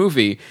 but the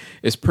movie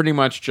is pretty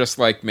much just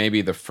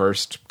maybe the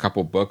first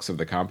couple books of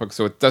the comic book,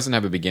 so it doesn't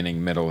have a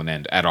beginning, middle, and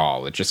end at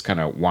all. It just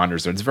kind of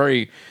wanders there. It's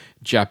very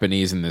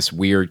Japanese in this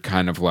weird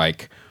kind of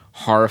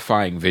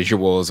horrifying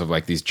visuals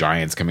of these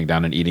giants coming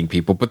down and eating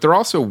people, but they're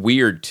also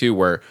weird too,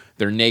 where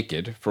they're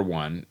naked for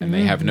one and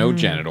they have no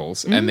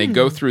genitals and they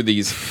go through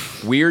these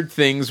weird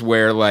things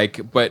where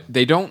but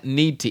they don't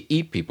need to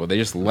eat people, they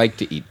just like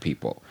to eat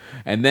people.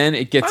 And then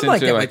it gets I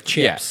like into it with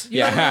chips.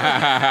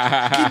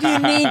 Yeah. Do you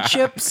need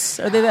chips?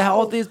 Are they the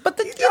healthiest? But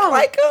you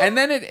like them. And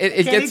then it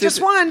Can't gets eat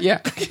just one. Yeah.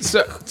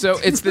 So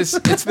it's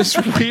this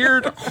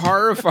weird,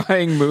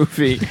 horrifying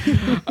movie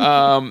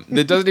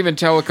that doesn't even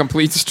tell a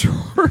complete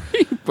story.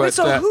 But Wait,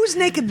 so who's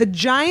naked? The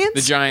giants?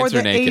 the giants or the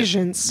are naked.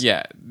 Asians?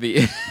 Yeah.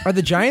 Are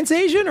the giants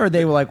Asian or are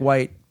they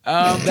white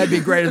That'd be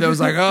great if it was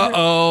like,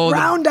 the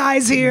Round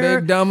eyes here.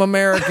 big dumb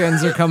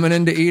Americans are coming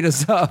in to eat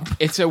us up.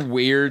 It's a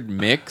weird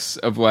mix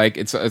of like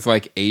it's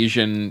like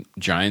Asian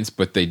giants,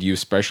 but they'd use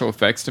special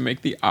effects to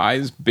make the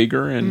eyes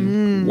bigger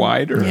and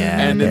wider. Yeah,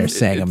 and they're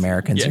saying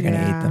Americans are going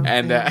to eat them.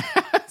 And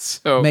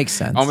so Makes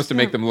sense. almost to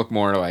make them look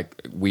more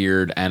like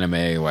weird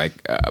anime,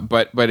 like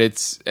but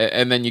it's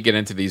and then you get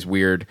into these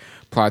weird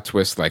plot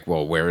twists, like,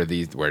 well, where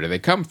do they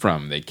come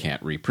from? They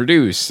can't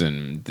reproduce,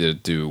 and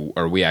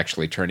are we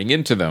actually turning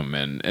into them?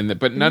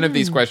 But none of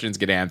these questions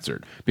get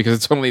answered because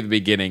it's only the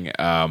beginning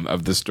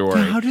of the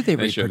story. How do they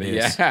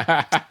reproduce?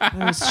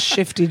 Those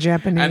shifty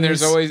Japanese. And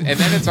there's always, and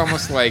then it's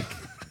almost like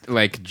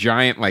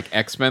giant, like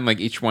X-Men, like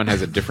each one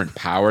has a different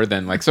power.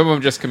 Then like some of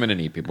them just come in and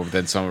eat people, but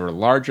then some are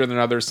larger than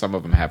others. Some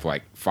of them have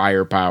like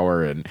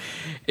firepower, and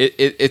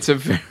it's a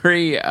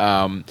very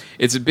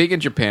it's big in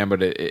Japan,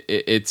 but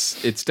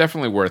it's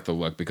definitely worth a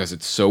look because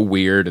it's so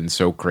weird and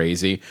so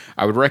crazy.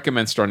 I would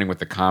recommend starting with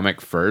the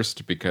comic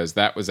first because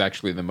that was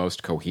actually the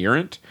most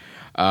coherent.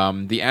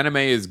 The anime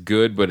is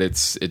good, but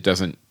it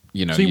doesn't.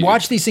 So you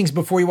watch these things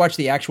before you watch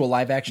the actual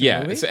live action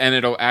movie? Yeah, and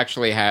it'll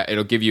actually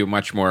it'll give you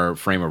much more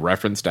frame of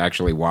reference to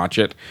actually watch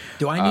it.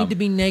 Do I need to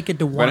be naked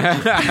to watch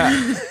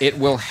it? It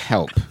will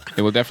help.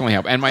 It will definitely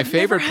help. And my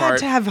favorite Never part had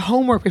to have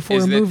homework before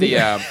is a that movie.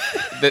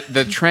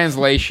 the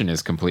translation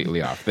is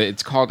completely off.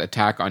 It's called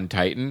Attack on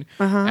Titan,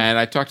 and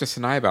I talked to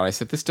Sanai about it. I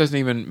said, this doesn't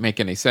even make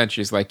any sense.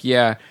 She's like,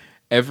 yeah,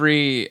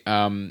 every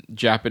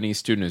Japanese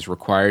student is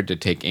required to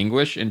take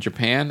English in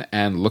Japan,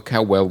 and look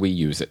how well we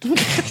use it.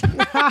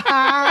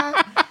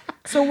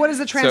 So what is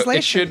the translation? So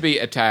it should be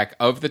Attack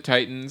of the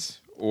Titans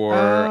or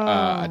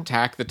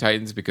Attack the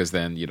Titans, because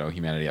then,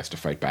 humanity has to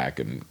fight back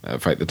and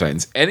fight the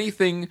Titans.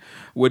 Anything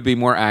would be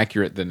more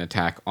accurate than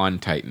Attack on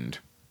Titan.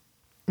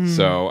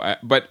 So,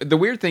 but the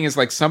weird thing is,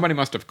 like, somebody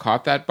must have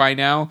caught that by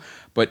now,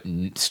 but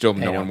still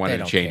no one wanted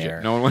to change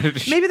it. No one wanted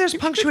to. Maybe there's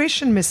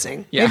punctuation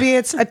missing. Yeah. Maybe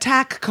it's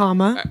attack,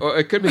 comma. Well,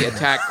 it could be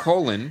Attack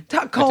colon.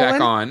 Attack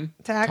on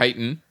Attack.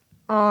 Titan.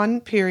 On,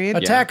 period.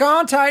 Attack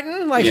on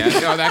Titan? Like, Yeah,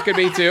 no, that could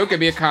be too. It could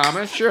be a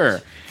comma. Sure.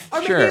 Or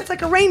maybe Sure. it's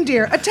like a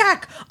reindeer.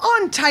 Attack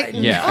on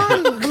Titan. Yeah.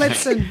 On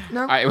Blitzen.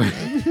 No?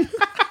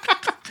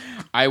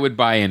 I would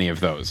buy any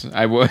of those.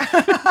 I would.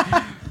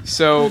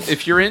 So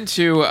if you're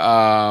into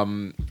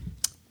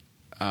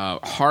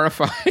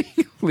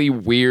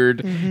horrifyingly weird,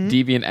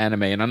 deviant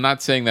anime, and I'm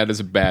not saying that is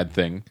a bad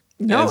thing.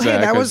 No, hey,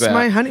 that was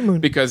my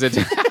honeymoon. Because it's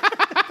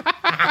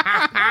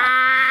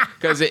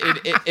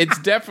it's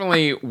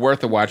definitely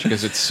worth a watch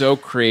because it's so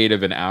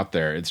creative and out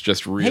there. It's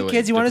just really. hey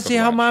kids, you want to difficult see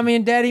how watch. mommy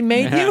and daddy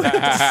made you?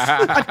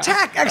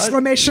 Attack!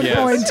 Exclamation Yes.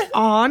 point.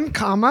 On,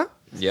 comma.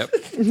 Yep.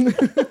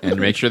 And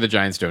make sure the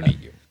giants don't eat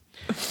you.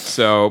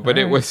 So, but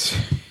it was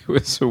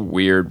a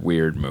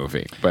weird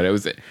movie. But it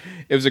was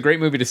a great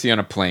movie to see on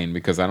a plane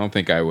because I don't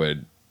think I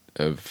would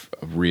have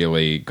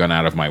really gone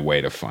out of my way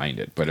to find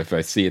it. But if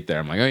I see it there,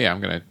 I'm like, oh yeah, I'm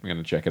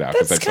gonna check it out.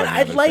 'cause That's I've seen kind of,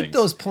 I other like things.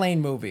 those plane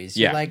movies.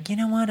 Yeah. You're like, you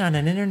know what? On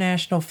an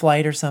international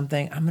flight or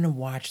something, I'm going to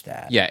watch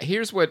that. Yeah,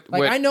 here's what.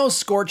 I know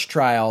Scorch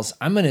Trials.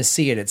 I'm going to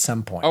see it at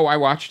some point. Oh, I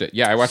watched it.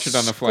 Yeah, I watched it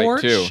on the flight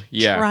Scorch too.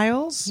 Yeah,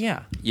 Trials?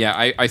 Yeah.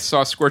 yeah. I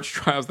saw Scorch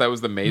Trials. That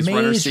was the Maze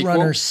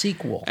Runner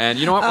sequel. And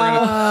you know what?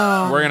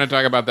 We're gonna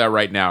talk about that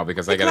right now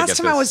because I gotta Last get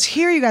time this. I was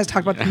here, you guys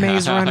talked about the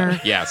Maze Runner.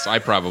 Yes, I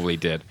probably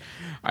did.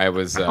 I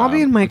was. I'll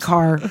be in my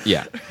car.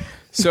 Yeah.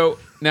 So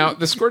now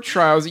the Scorch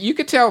Trials, you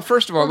could tell.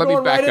 First of all, let me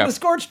going back right up. into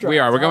Scorch Trials. We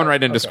are. We're going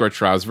right into Okay. Scorch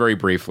Trials very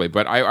briefly,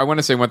 but I want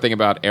to say one thing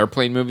about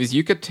airplane movies.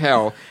 You could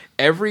tell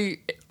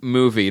every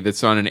movie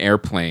that's on an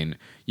airplane.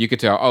 You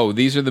could tell. Oh,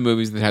 these are the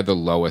movies that had the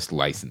lowest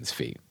license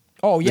fee.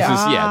 Oh,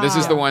 yeah. This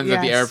is the ones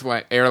that the Yes.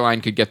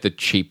 airline could get the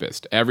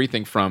cheapest.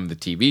 Everything from the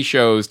TV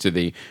shows to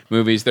the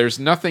movies. There's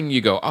nothing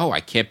you go, oh, I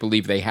can't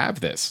believe they have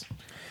this.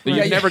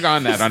 You've never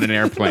gone that on an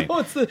airplane.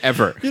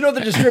 Ever.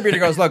 The distributor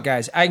goes, look,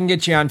 guys, I can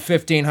get you on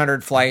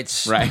 1,500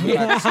 flights. Right.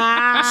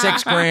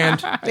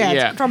 $6,000. Yeah,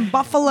 Yeah. from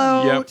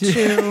Buffalo Yep.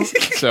 to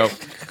So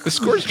the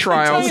Scorch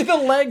Trials. Tell you the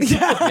legs.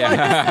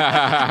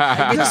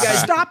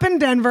 just stop in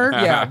Denver.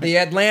 Yeah, the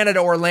Atlanta to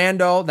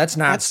Orlando. That's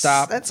not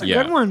stop. That's a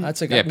Yeah. good one.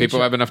 That's a good Yeah,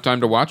 people have enough time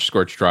to watch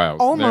Scorch Trials.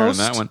 They're on Almost.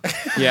 that one.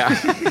 Yeah.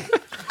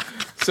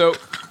 So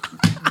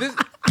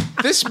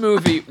this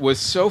movie was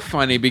so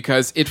funny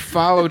because it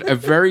followed a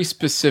very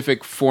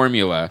specific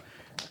formula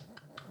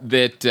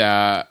that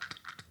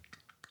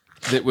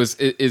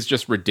is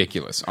just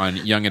ridiculous on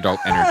young adult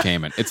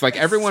entertainment. It's like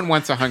everyone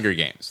wants a Hunger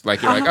Games.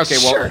 Like you're like, okay,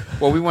 sure.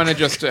 well, we want to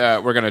just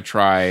we're gonna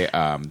try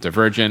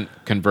Divergent,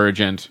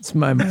 Convergent, It's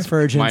my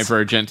virgin.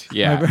 Divergent,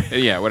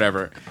 yeah,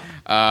 whatever.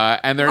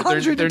 And they're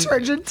Laundry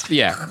detergent.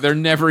 Yeah, they're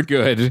never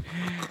good.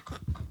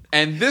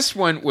 And this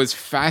one was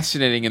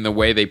fascinating in the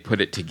way they put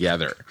it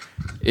together.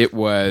 It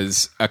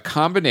was a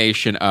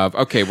combination of,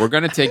 okay, we're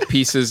going to take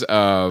pieces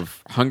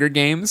of Hunger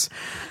Games,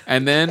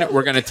 and then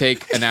we're going to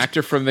take an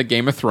actor from the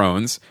Game of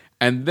Thrones,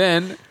 and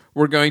then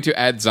we're going to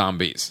add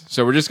zombies.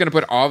 So we're just going to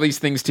put all these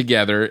things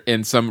together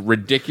in some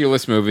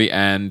ridiculous movie,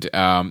 and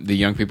the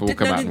young people will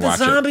come out and watch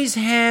the zombies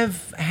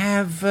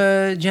have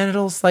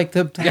genitals like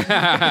the...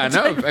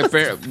 No,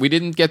 we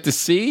didn't get to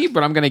see,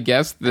 but I'm going to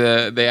guess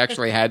they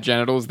actually had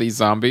genitals, these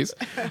zombies.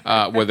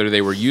 Whether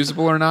they were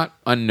usable or not,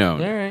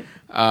 unknown. All right.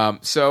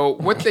 So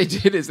what they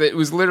did is that it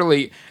was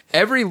literally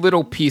every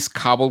little piece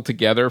cobbled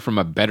together from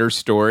a better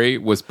story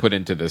was put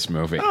into this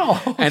movie.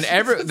 And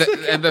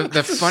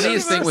the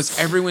funniest thing was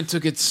everyone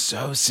took it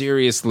so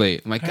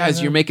seriously. I'm like,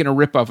 guys, you're making a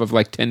ripoff of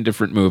like 10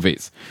 different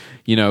movies.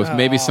 You know,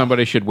 maybe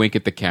somebody should wink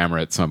at the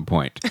camera at some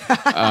point.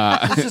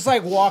 It's just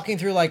like walking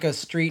through like a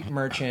street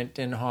merchant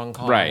in Hong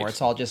Kong, Right. where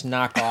it's all just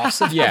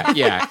knockoffs.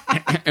 Yeah.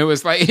 It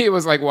was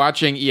like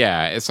watching,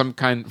 some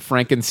kind of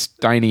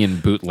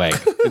Frankensteinian bootleg.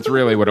 It's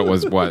really what it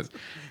was.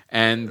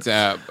 And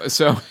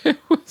so it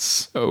was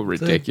so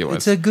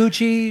ridiculous. It's a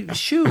Gucci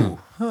shoe.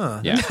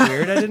 Huh. Yeah. That's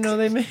weird. I didn't know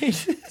they made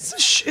it.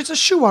 It's a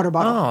shoe water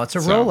bottle. Oh, it's a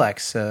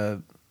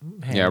Rolex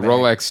handbag.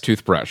 Rolex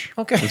toothbrush.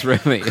 Okay.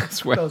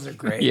 It's what, Those are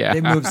great. Yeah.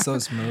 They move so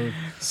smooth.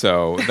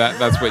 So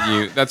that's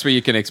what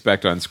you can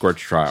expect on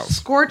Scorch Trials.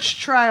 Scorch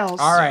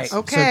Trials. All right.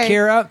 Okay. So,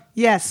 Kira,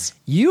 Yes.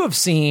 you have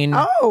seen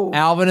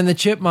Alvin and the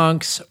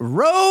Chipmunks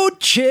Road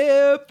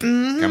Chip.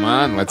 Come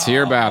on, let's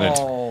hear about it.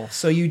 Oh,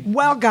 so you...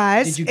 Well,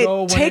 guys, Did you go it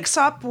when takes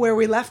up where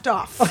we left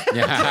off.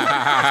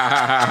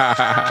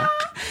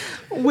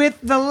 With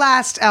the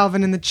last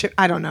Alvin and the Chip.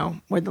 I don't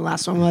know where the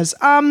last one was.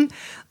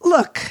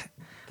 Look.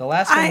 The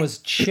last one was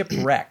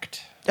Chipwrecked.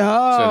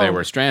 So they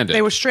were stranded.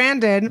 They were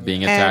stranded.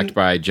 being attacked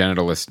by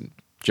genitalist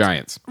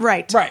giants.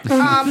 Right. Right.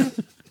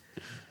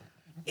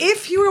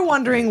 If you were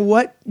wondering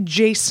what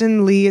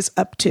Jason Lee is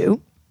up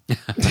to,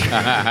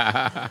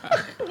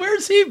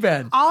 Where's he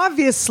been?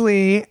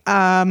 obviously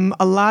a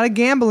lot of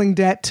gambling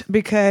debt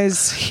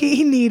because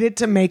he needed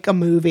to make a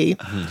movie.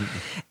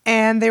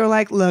 And they were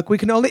like, look,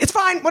 it's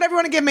fine, whatever you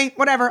want to give me,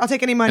 whatever, I'll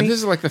take any money. And this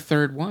is like the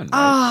third one. Right?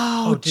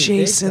 Oh, dude,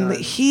 Jason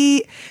they've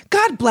Lee.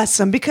 God bless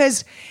him,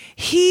 because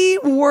he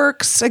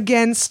works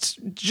against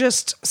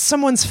just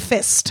someone's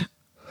fist.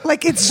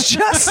 Like, it's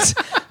just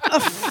a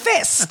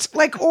fist.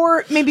 Like,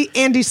 or maybe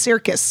Andy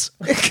Serkis.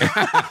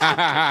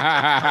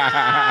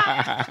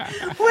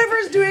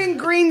 Whoever's doing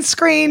green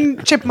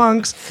screen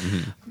Chipmunks.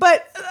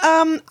 But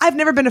I've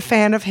never been a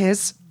fan of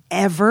his,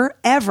 ever.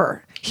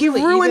 He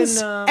Really? ruins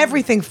Even,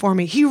 everything for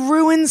me. He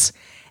ruins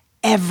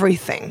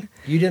everything.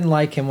 You didn't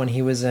like him when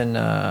he was in,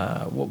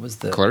 what was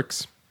the...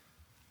 Clerks?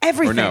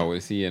 Everything. Or no,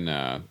 was he in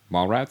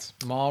Mallrats?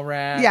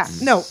 Mallrats? Yeah,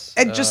 no.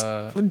 And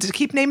just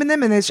keep naming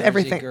them, and it's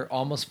everything.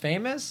 Almost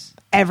Famous?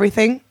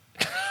 Everything.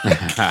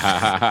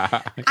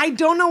 I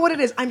don't know what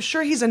it is. I'm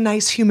sure he's a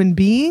nice human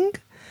being,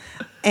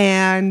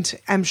 and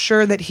I'm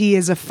sure that he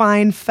is a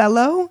fine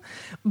fellow.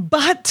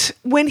 But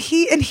when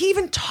he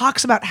even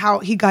talks about how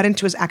he got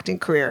into his acting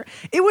career,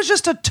 it was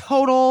just a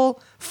total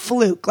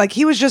fluke. Like,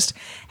 he was just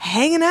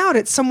hanging out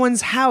at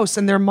someone's house,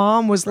 and their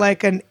mom was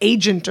like an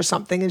agent or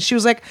something, and she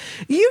was like,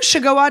 you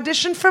should go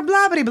audition for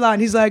blah blah blah,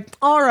 and he's like,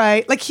 all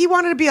right. Like, he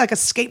wanted to be like a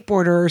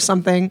skateboarder or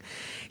something.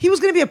 He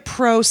was going to be a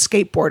pro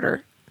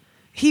skateboarder.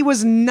 He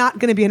was not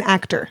going to be an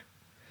actor.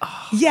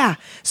 Yeah.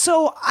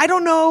 So I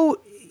don't know.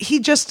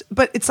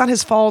 But it's not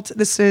his fault.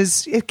 This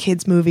is a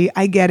kid's movie.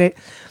 I get it.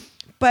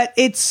 But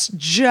it's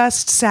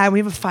just sad when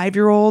you have a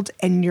 5-year-old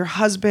and your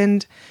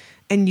husband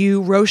and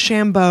you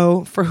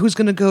Rochambeau for who's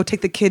going to go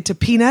take the kid to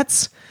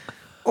Peanuts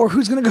or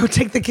who's going to go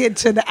take the kid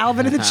to the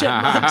Alvin and the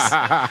Chipmunks.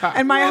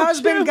 And my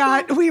husband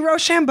we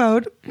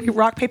Rochambeau'd. We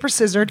rock, paper,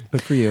 scissored.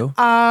 Good for you.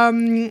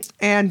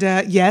 And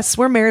yes,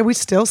 we're married. We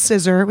still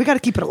scissor. We got to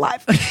keep it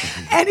alive.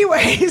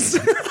 Anyways.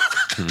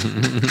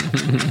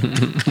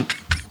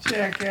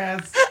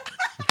 Jackass.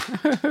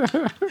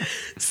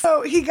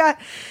 So he got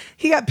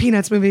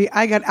Peanuts movie.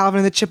 I got Alvin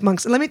and the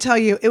Chipmunks. And let me tell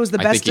you, it was the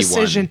best think he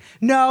won. decision.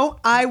 No,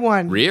 I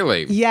won.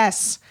 Really?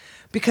 Yes.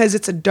 Because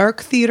it's a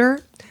dark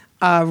theater,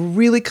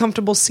 really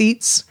comfortable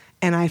seats,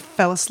 and I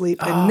fell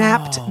asleep and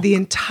napped the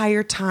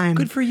entire time.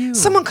 Good for you.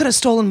 Someone could have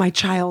stolen my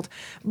child,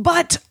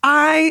 but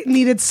I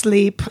needed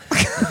sleep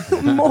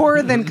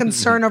more than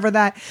concern over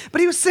that.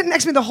 But he was sitting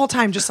next to me the whole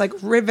time, just like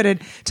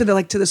riveted to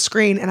the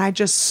screen, and I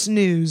just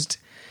snoozed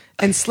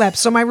and slept.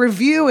 So my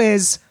review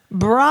is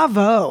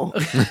bravo.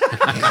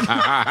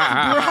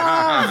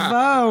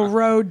 Bravo,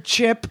 Road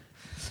Chip.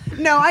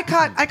 No, I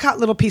caught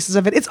little pieces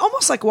of it. It's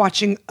almost like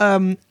watching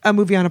a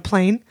movie on a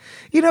plane.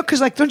 You know,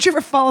 because like, don't you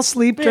ever fall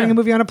asleep during a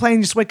movie on a plane?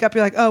 You just wake up,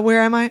 you're like, oh,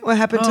 where am I? What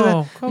happened to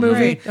the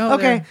movie? Great. Oh,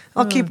 okay, there.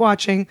 I'll keep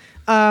watching.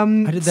 I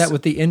did that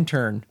with The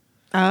Intern.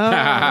 Oh,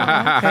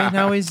 okay,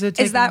 now he's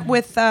is that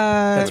with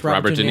That's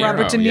Robert De Niro.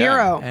 Robert De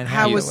Niro? Yeah. And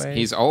How he's- was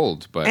He's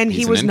old, but and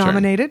he's he was an intern.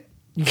 nominated?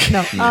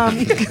 No.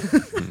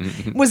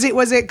 Was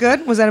it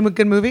good? Was that a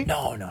good movie?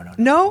 No.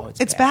 No,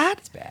 it's bad?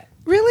 It's bad.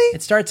 Really?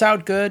 It starts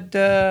out good.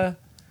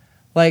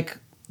 Like,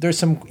 there's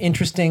some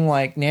interesting,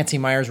 like, Nancy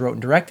Meyers wrote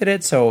and directed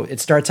it, so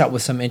it starts out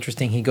with some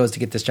interesting, he goes to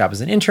get this job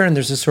as an intern.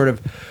 There's this sort of,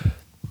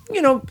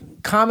 you know,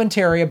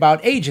 commentary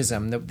about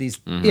ageism.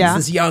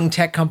 This young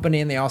tech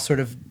company, and they all sort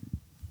of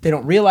they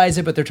don't realize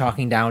it, but they're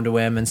talking down to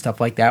him and stuff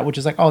like that, which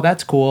is like, oh,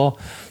 that's cool.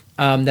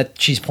 That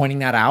she's pointing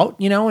that out,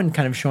 and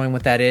kind of showing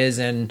what that is.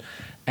 And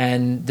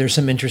there's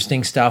some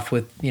interesting stuff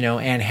with,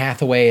 Anne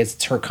Hathaway.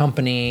 It's her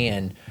company,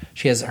 and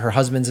her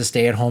husband's a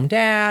stay-at-home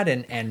dad,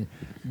 and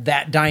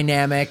that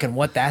dynamic and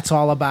what that's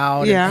all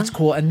about. Yeah. And it's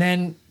cool. And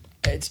then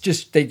it's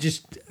just,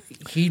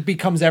 he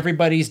becomes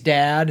everybody's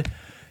dad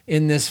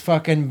in this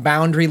fucking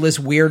boundaryless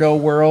weirdo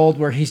world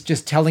where he's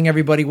just telling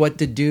everybody what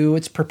to do.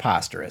 It's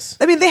preposterous.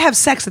 I mean, they have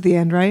sex at the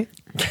end, right?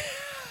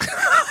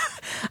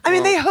 I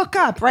mean, they hook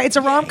up, right? It's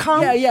a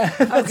rom-com? Yeah.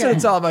 That's what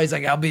it's all about. He's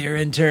like, I'll be your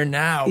intern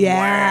now.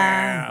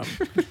 Yeah. Wow.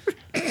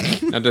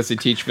 Now, does he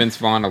teach Vince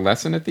Vaughn a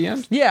lesson at the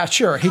end? Yeah,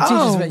 sure. He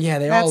teaches them. Yeah,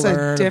 they all that's a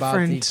learn about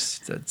different-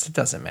 these. It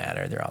doesn't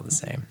matter. They're all the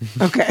same.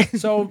 Okay.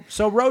 So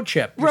Road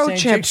Chip. You're Road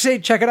saying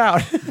Chip. check it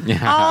out.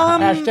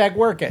 Hashtag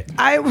work it.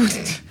 I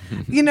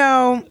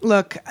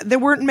look, there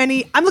weren't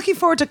many. I'm looking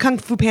forward to Kung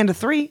Fu Panda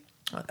 3.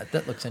 Oh,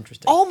 that looks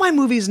interesting. All my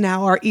movies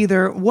now are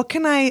either what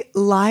can I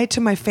lie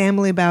to my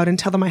family about and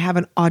tell them I have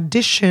an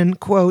audition,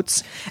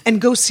 quotes, and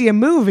go see a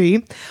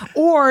movie,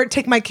 or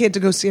take my kid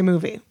to go see a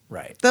movie.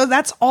 Right. So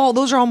that's all.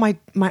 Those are all my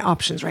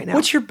options right now.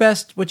 What's your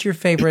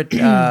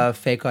favorite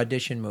fake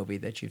audition movie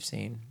that you've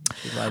seen?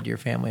 That you lied to your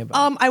family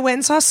about? I went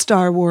and saw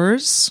Star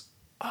Wars.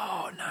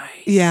 Oh, nice.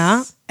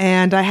 Yeah,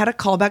 and I had a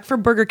callback for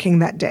Burger King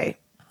that day.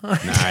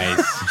 Nice.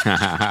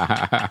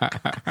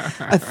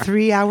 A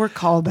 3-hour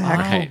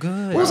callback. Oh,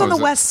 good. It was on the Was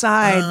it- west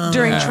side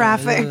during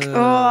traffic. There's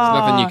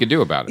nothing you could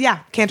do about it. Yeah,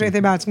 can't do anything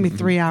about it. It's going to be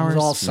 3 It was hours.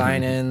 all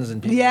sign-ins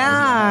and people.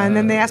 Yeah, and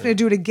then they asked me to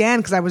do it again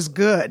because I was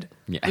good.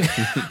 Yeah.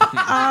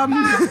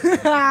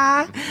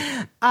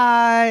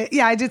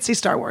 Yeah, I did see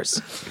Star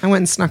Wars. I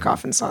went and snuck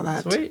off and saw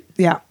that. Sweet.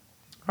 Yeah.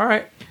 All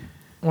right.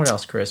 What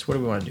else, Chris? What do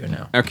we want to do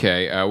now?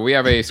 Okay, we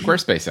have a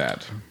Squarespace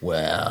ad.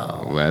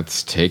 Well,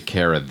 Let's take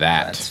care of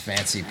that. let's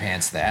fancy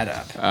pants that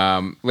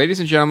up.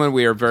 Ladies and gentlemen,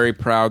 we are very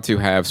proud to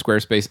have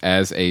Squarespace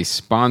as a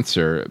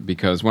sponsor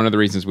because one of the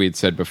reasons we had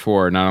said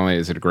before, not only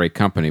is it a great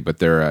company, but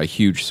they're a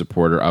huge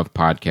supporter of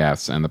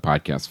podcasts and the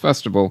Podcast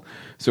Festival.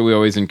 So we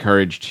always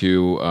encourage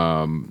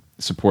to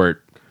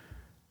support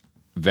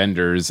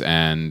vendors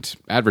and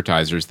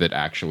advertisers that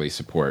actually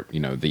support,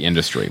 the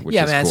industry, which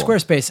Yeah, is man. cool.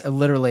 Squarespace,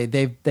 literally,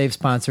 they've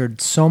sponsored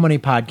so many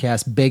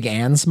podcasts, big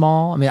and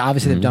small. I mean,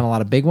 obviously they've done a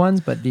lot of big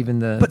ones, but even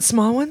the But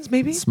small ones,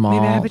 maybe? Small.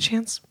 Maybe I have a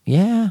chance.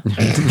 yeah,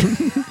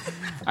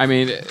 I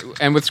mean,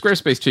 and with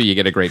Squarespace, too, you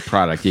get a great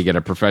product. You get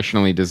a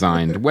professionally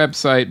designed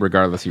website,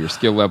 regardless of your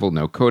skill level,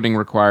 no coding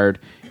required.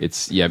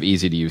 You have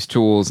easy-to-use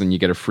tools, and you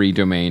get a free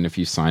domain if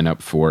you sign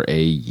up for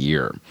a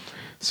year.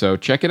 So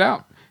check it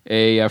out.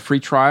 A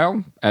free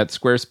trial at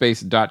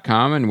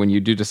squarespace.com, and when you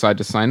do decide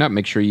to sign up,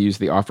 make sure you use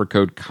the offer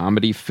code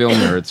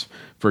ComedyFilmNerds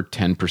for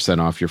 10%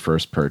 off your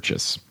first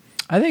purchase.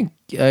 I think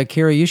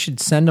Kira, you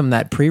should send them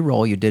that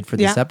pre-roll you did for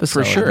this Yeah,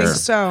 episode. for sure. I think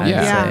so, And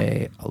yeah.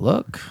 say,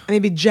 look,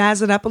 Maybe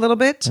jazz it up a little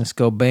bit. let's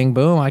go bang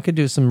boom. I could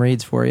do some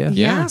reads for you.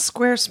 Yeah,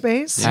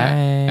 Squarespace.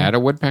 Add a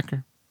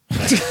woodpecker.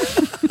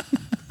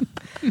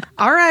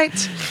 All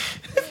right.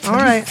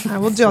 I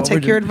will do. I'll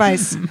take your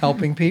advice.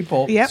 Helping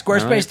people. Yep.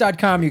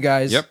 Squarespace.com, you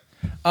guys. Yep.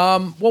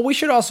 Well, we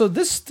should also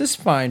this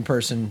fine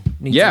person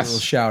needs Yes. a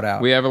little shout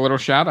out. We have a little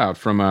shout out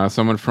from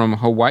someone from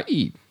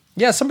Hawaii.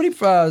 Yeah, somebody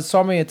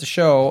saw me at the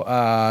show,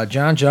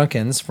 John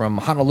Junkins from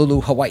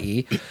Honolulu,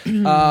 Hawaii.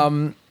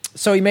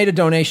 So he made a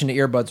donation to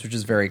Earbuds, which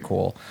is very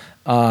cool.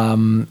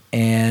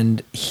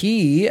 And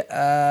he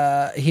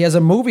has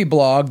a movie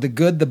blog, The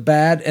Good, the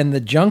Bad, and the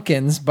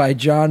Junkins by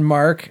John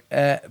Mark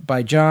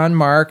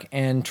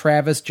and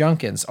Travis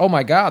Junkins. Oh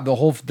my God, the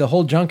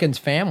whole Junkins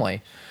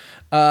family.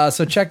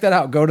 So check that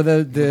out. Go to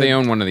the They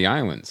own one of the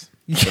islands,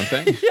 don't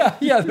they?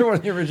 yeah, they're one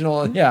of the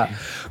original. Yeah,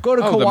 go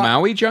to Oh, the Kauai.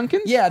 Maui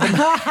Junkins? Yeah.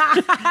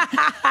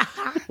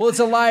 Well, it's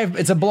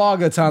a blog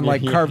that's on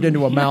carved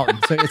into a mountain.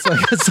 So it's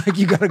like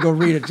you got to go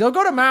read it. So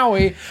go to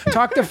Maui,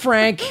 talk to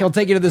Frank. He'll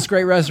take you to this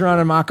great restaurant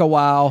in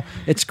Makawao.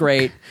 It's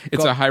great.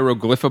 It's a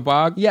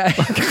hieroglyphobog? Yeah.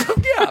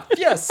 Yeah.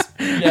 Yes.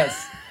 I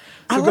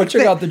So go like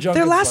check that out the Junkins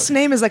Their last blog.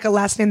 name is like a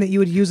last name that you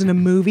would use in a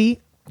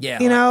movie. Yeah.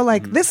 You know,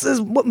 like this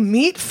is what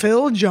meet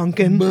Phil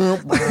Junkin.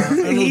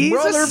 He's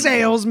brother- a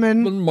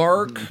salesman,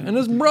 Mark and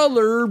his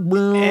brother.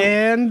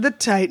 and the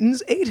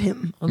Titans ate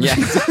him. Yeah.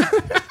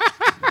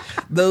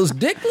 Those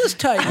dickless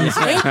Titans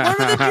ain't one of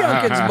the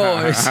Junkins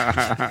boys.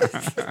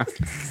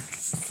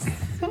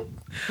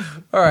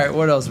 All right,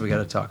 what else we got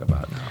to talk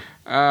about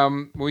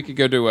now? We could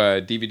go to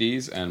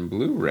DVDs and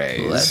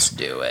Blu-rays. Let's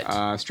do it.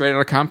 Straight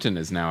Outta Compton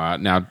is now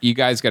out. Now, you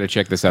guys got to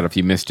check this out if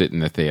you missed it in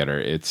the theater.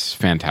 It's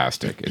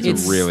fantastic.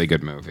 It's a really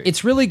good movie.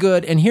 It's really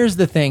good. And here's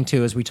the thing,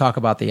 too, as we talk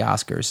about the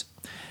Oscars.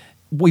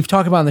 We've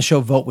talked about on the show,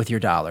 vote with your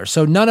dollar.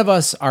 So none of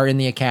us are in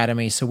the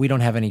Academy, so we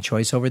don't have any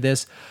choice over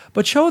this.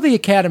 But show the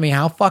Academy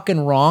how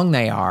fucking wrong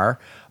they are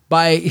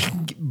by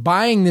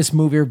buying this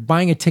movie or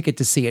buying a ticket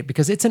to see it,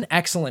 because it's an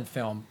excellent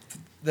film.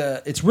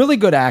 It's really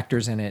good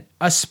actors in it,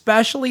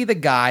 especially the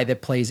guy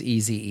that plays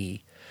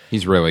Eazy-E.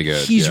 He's really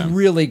good. He's yeah.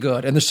 really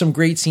good, and there's some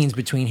great scenes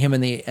between him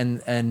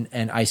and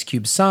and Ice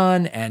Cube's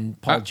son and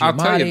Paul Giamatti. I'll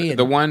tell you, and-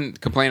 the one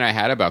complaint I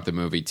had about the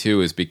movie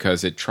too is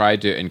because it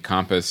tried to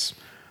encompass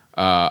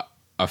a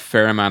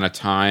fair amount of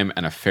time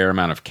and a fair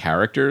amount of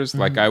characters.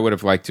 Like I would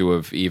have liked to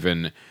have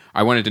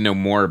I wanted to know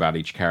more about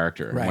each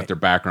character and Right. what their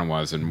background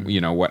was and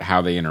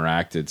how they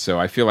interacted. So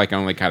I feel like I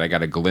only kind of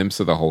got a glimpse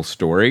of the whole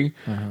story,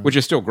 which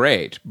is still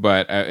great,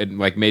 but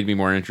it made me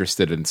more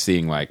interested in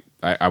seeing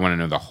I want to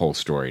know the whole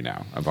story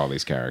now of all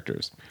these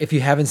characters. If you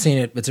haven't seen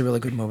it, it's a really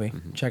good movie.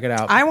 Check it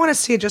out. I want to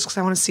see it just because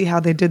I want to see how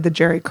they did the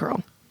Jerry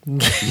curl.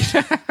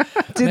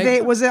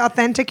 Was it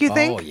authentic, you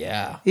think? Oh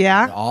yeah,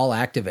 Yeah? all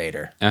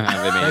activator. They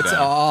made It's it.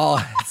 all.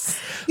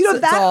 You know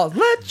it's that- all,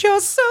 let your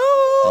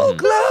soul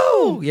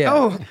glow. Yeah.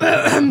 Oh,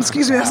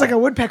 excuse me. That's like a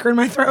woodpecker in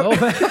my throat.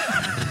 Oh,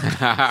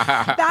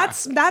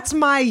 That's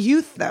my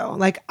youth, though.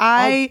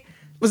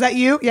 Was that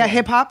you? Yeah,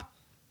 hip hop.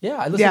 yeah.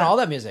 I listen Yeah. to all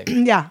that music.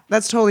 Yeah,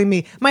 that's totally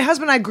me. My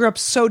husband and I grew up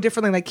so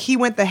differently. Like he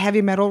went the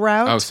heavy metal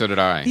route. Oh, so did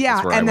I. Yeah,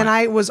 That's where and then went.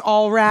 I was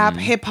all rap,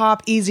 hip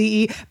hop,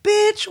 Eazy-E.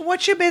 Bitch,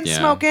 what you been Yeah.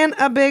 smoking?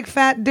 A big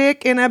fat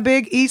dick in a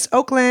big East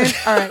Oakland.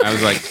 All right. I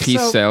was like, peace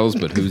So- sells,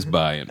 but who's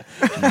buying?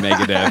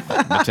 Megadeth,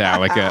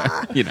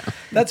 Metallica,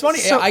 That's funny.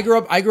 So- I grew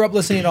up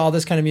listening to all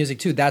this kind of music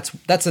too.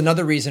 That's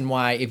another reason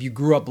why if you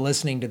grew up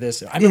listening to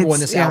this, I remember when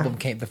this yeah. album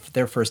came,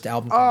 their first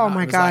album. Came Oh out,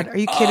 my it was God. like, Are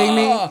you kidding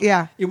me? "Oh!"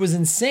 Yeah. It was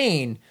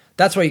insane.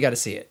 That's why you got to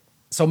see it.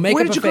 So make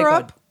Where up did a you fake grow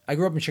one. up? I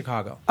grew up in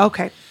Chicago,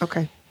 Okay.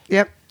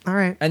 Yep. All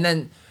right. and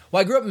then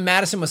I grew up in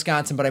Madison,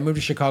 Wisconsin, but I moved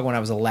to Chicago when I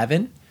was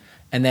 11,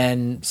 and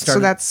then started.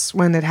 So that's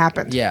when it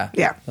happened. yeah,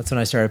 Yeah. That's when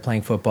I started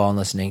playing football and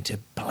listening to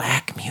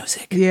black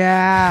music.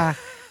 Yeah.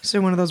 So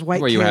one of those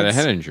white Well, kids. you had a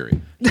head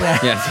injury. Yeah.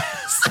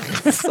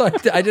 It's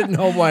like, I didn't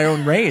know my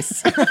own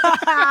race.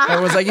 I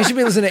was like, you should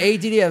be listening to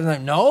ADD. I was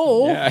like,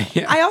 no,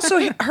 I also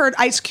heard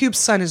Ice Cube's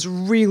son is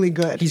really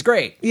good. he's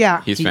great.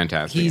 yeah. He's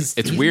fantastic. he's-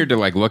 it's he's- weird to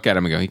look at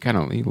him and go,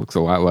 he looks a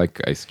lot like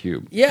Ice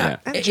Cube. Yeah,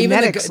 And Even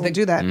genetics will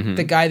do that.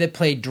 The guy that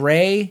played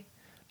Dre,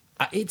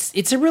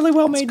 it's a really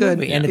well made good.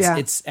 movie, and Yeah.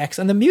 it's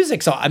excellent. And the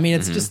music's all. I mean,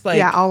 it's just like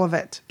Yeah, all of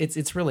it.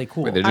 it's really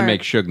cool. They didn't All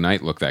make right. Suge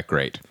Knight look that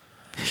great.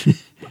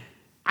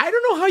 I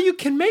don't know how you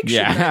can make Suge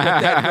Yeah. Knight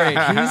look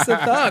that great. He's a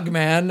thug,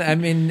 man. I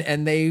mean,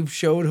 and they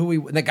showed who he.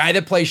 The guy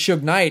that plays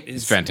Suge Knight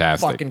is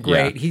Fantastic, fucking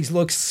great. yeah. He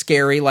looks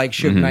scary like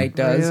Suge Knight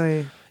does.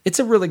 Really? It's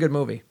a really good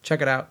movie.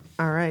 Check it out.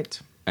 All right.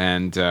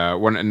 And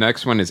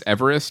next one is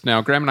Everest.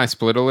 Now, Graham and I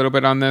split a little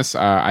bit on this.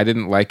 I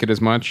didn't like it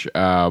as much,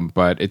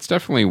 but it's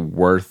definitely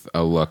worth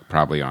a look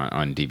probably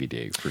on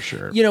DVD for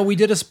sure. You know, we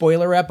did a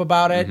spoiler rep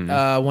about it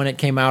when it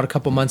came out a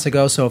couple months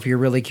ago. So if you're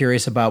really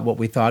curious about what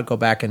we thought, go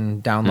back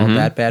and download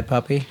that bad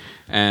puppy.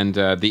 And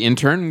The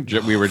Intern,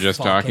 we were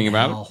just talking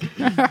about.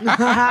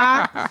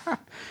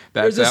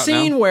 There's a out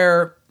scene now.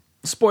 where,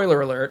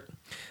 spoiler alert,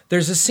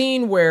 there's a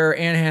scene where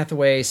Anne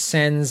Hathaway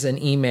sends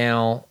an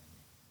email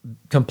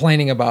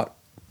complaining about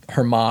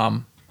her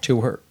mom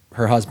to her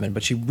husband,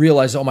 but she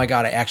realized, oh my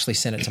God, I actually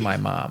sent it to my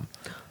mom.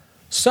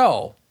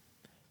 So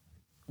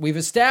we've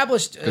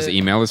established Because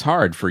email is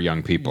hard for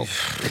young people.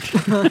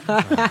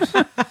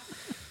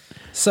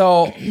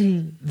 So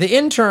the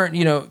intern,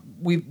 you know,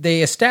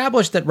 they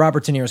established that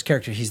Robert De Niro's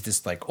character, he's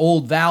this like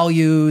old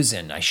values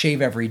and I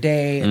shave every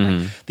day.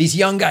 And like, these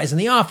young guys in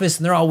the office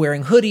and they're all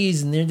wearing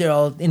hoodies and they're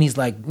all, and he's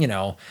like, you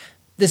know,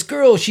 this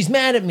girl, she's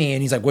mad at me.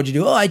 And he's like, what'd you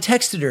do? Oh, I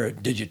texted her.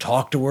 Did you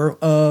talk to her?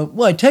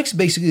 Well, I texted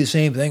basically the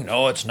same thing.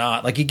 No, it's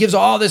not. Like he gives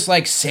all this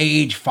like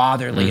sage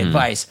fatherly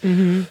advice.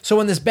 So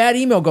when this bad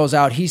email goes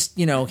out, he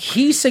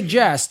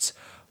suggests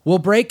we'll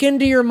break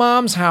into your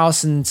mom's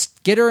house and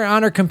get her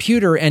on her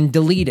computer and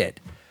delete it.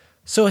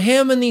 So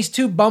him and these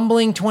two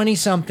bumbling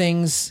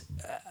 20-somethings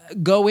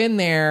go in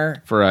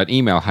there. For an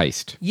email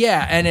heist.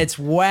 Yeah, and it's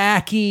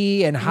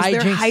wacky and Was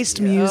there hijinks. heist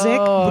music?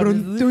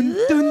 Dun, dun,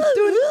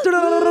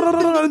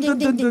 dun, dun,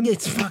 dun, dun.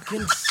 It's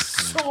fucking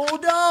so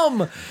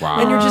dumb. Wow.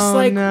 And you're just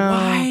like, no.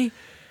 why?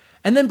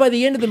 And then by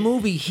the end of the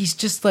movie, he's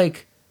just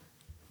like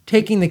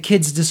taking the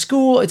kids to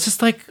school. It's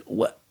just like,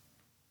 what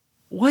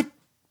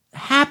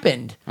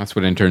happened? That's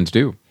what interns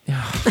do.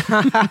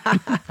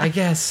 I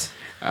guess.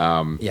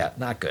 Yeah,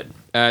 not good.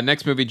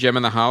 Next movie, Gem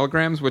and the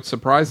Holograms. What's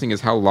surprising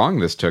is how long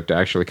this took to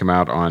actually come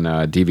out on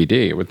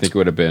DVD. I would think it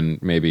would have been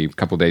maybe a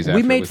couple days after.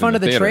 We it made was fun in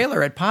of the theater.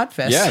 trailer at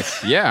Podfest.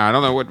 Yes, yeah. I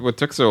don't know what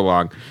took so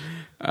long.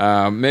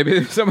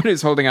 Maybe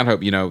somebody's holding out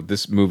hope. You know,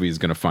 this movie is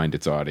going to find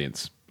its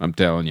audience. I'm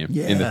telling you,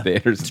 in the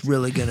theaters. It's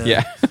really gonna.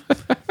 Yeah,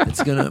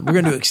 We're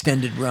gonna do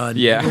extended run.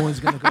 Yeah. Everyone's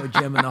gonna go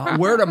Gem and the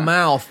word of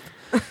mouth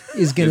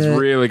is gonna. it's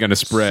really going to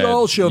spread.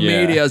 Social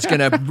Yeah. media is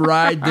gonna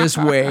ride this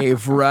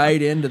wave right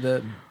into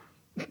the.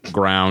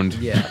 ground.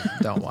 Yeah,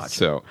 don't watch.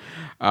 So,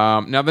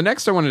 now the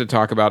next I wanted to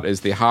talk about is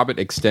the Hobbit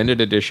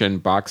Extended Edition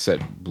box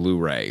set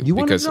Blu-ray. You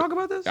wanted to because talk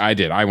about this? I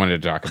did. I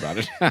wanted to talk about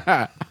it.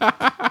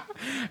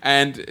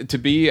 And to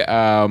be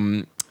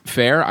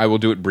fair, I will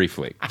do it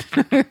briefly.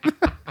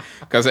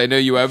 Because I know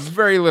you have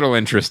very little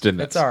interest in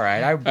this. It's all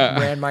right. I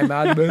ran my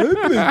mouth. Yeah,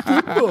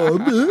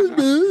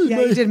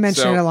 you did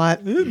mention So- it a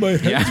lot.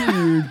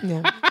 Yeah.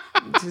 Yeah.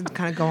 It did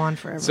kind of go on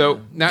forever.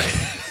 So now,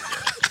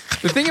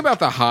 The thing about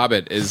The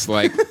Hobbit is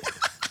like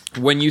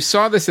when you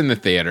saw this in the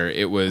theater,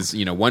 it was,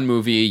 one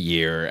movie a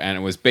year, and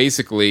it was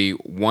basically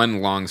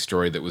one long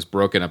story that was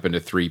broken up into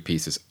 3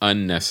 pieces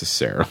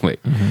unnecessarily.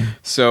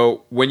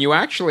 So when you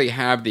actually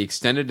have the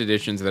extended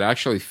editions that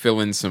actually fill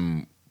in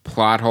some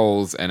plot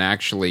holes and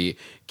actually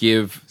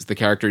give the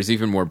characters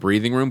even more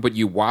breathing room, but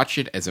you watch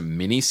it as a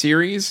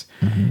mini-series,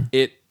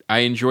 I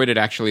enjoyed it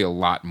actually a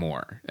lot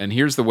more. And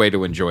here's the way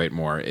to enjoy it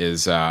more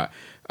is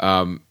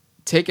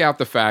take out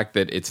the fact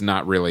that it's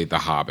not really The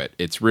Hobbit.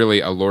 It's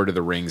really a Lord of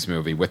the Rings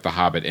movie with The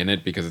Hobbit in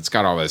it because it's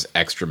got all this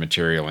extra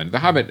material in it. The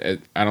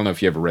Hobbit, I don't know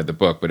if you ever read the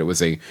book, but it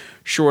was a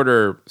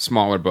shorter,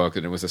 smaller book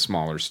and it was a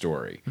smaller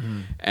story.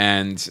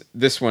 And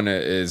this one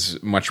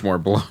is much more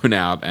blown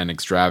out and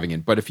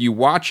extravagant. But if you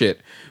watch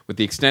it with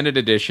the extended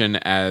edition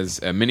as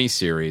a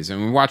miniseries,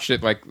 and we watched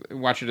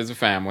it as a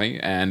family,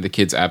 and the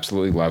kids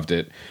absolutely loved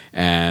it.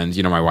 And,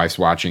 my wife's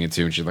watching it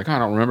too, and she's like, oh, I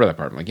don't remember that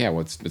part. I'm like, yeah,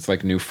 well, it's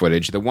like new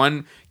footage. The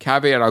one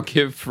caveat I'll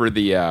give for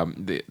the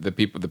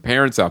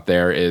parents out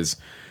there is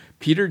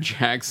Peter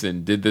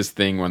Jackson did this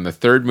thing on the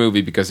third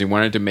movie because he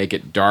wanted to make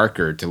it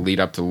darker to lead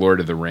up to Lord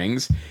of the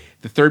Rings.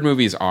 The third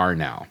movies are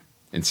now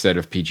instead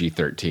of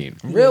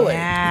PG-13. Really?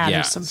 Yeah,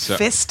 there's some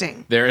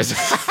fisting. There is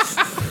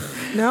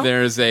No?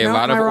 There's a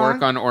lot of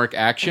orc on orc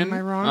action. Am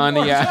I wrong? On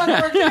the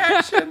Orc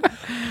action.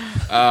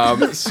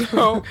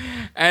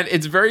 and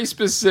it's very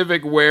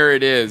specific where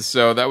it is.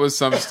 So that was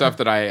some stuff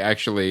that I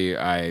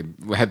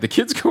had the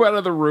kids go out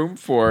of the room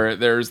for.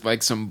 There's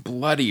like some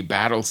bloody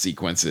battle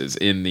sequences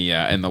in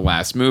the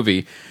last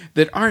movie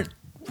that aren't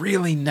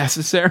really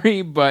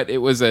necessary, but it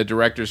was a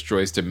director's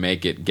choice to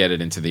get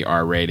it into the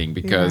R rating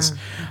because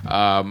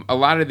a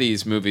lot of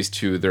these movies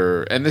too,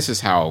 and this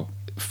is how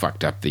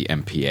fucked up the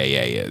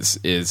MPAA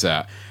is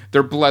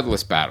they're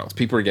bloodless battles.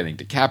 People are getting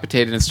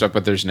decapitated and stuff,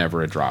 but there's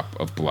never a drop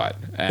of blood.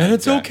 And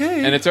it's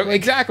okay. And it's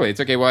exactly. It's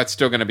okay. Well, it's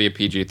still going to be a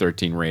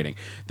PG-13 rating.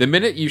 The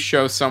minute you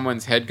show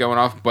someone's head going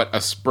off, but a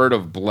spurt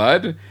of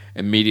blood,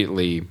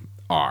 immediately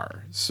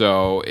R.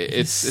 So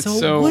it's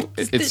so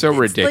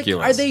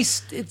ridiculous. Are they?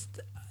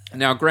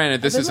 Now,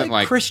 granted, this isn't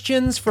like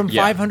Christians from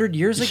 500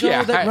 years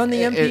ago that run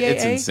the MPAA.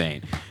 It's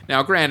insane.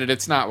 Now, granted,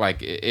 it's not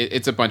like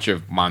it's a bunch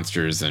of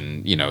monsters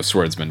and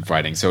swordsmen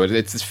fighting. So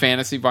it's this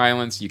fantasy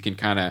violence. You can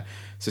kind of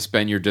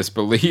suspend your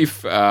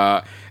disbelief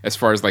as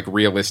far as like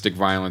realistic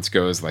violence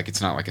goes. Like it's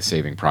not like a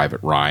Saving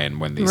Private Ryan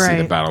when they see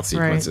the battle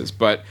sequences.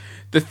 But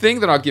the thing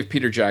that I'll give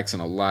Peter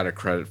Jackson a lot of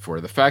credit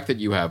for, the fact that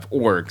you have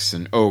orcs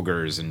and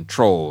ogres and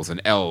trolls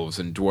and elves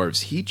and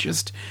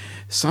dwarves,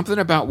 something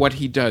about what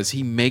he does,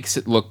 he makes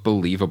it look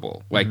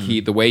believable. Like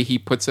the way he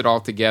puts it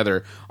all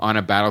together on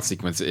a battle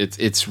sequence,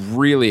 it's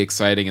really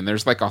exciting. And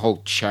there's like a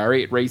whole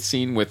chariot race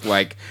scene with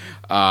like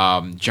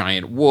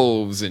giant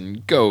wolves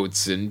and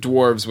goats and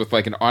dwarves with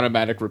like an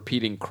automatic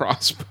repeating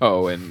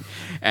crossbow and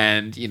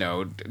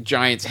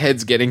giants'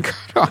 heads getting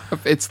cut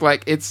off.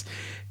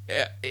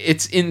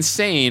 It's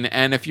insane,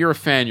 and if you're a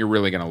fan, you're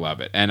really going to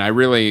love it. And I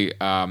really,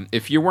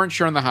 if you weren't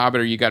sure on The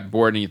Hobbit or you got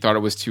bored and you thought it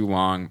was too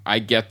long, I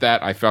get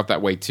that. I felt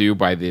that way too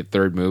by the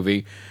third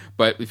movie.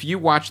 But if you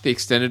watch the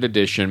extended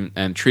edition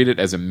and treat it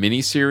as a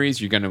mini-series,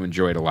 you're going to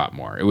enjoy it a lot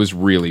more. It was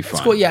really fun.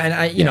 It's cool, yeah.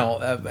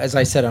 And as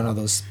I said on all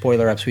those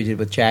spoiler ups we did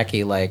with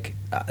Jackie, like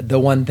the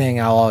one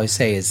thing I'll always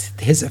say is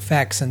his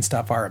effects and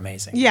stuff are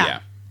amazing. Yeah.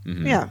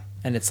 Mm-hmm.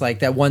 And it's like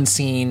that one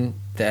scene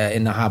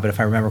in The Hobbit, if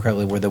I remember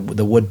correctly, where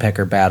the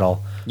Woodpecker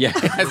battle. Yeah.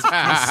 It's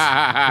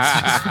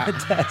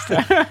fantastic.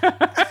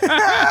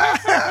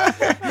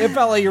 It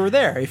felt like you were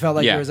there. It felt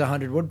like there was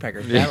 100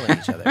 woodpeckers battling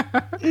each other.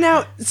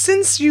 Now,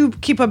 since you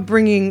keep up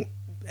bringing...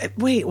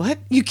 Wait, what?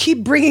 You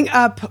keep bringing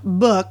up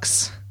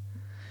books.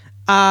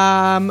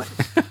 Whoa,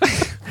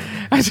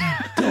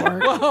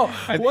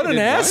 what an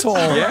asshole.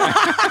 Yeah.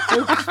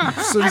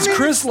 Since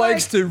Chris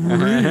likes to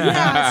read.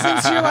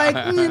 Yeah, since you're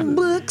like,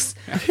 books.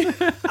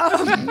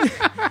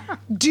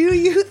 Do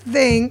you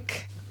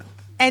think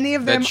any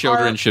of them that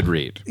children should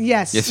read?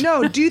 Yes.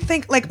 No, do you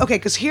think, okay,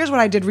 because here's what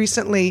I did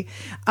recently.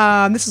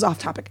 This is off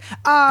topic.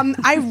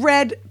 I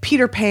read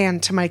Peter Pan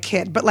to my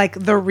kid, but like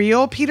the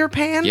real Peter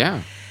Pan.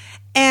 Yeah.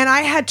 And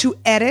I had to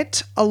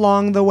edit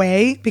along the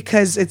way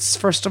because it's,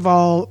 first of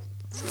all,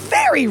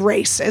 very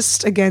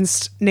racist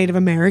against Native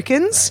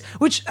Americans,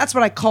 which that's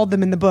what I called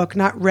them in the book,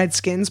 not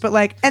Redskins, but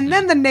and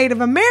then the Native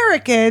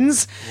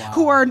Americans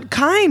who are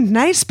kind,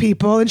 nice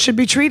people and should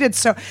be treated.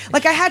 So I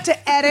had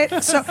to edit.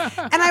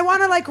 And I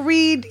want to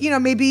read,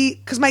 maybe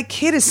because my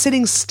kid is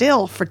sitting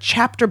still for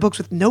chapter books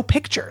with no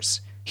pictures.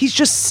 He's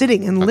just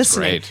sitting and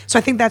listening. Great. So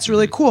I think that's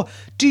really cool.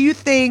 Do you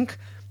think...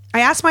 I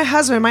asked my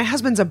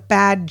husband's a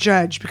bad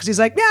judge because he's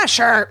like, yeah,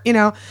 sure,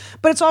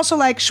 But it's also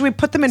like, should we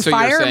put them in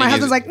fire? And my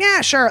husband's like,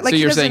 yeah, sure. So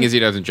you're saying he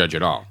doesn't judge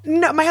at all?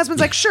 No, my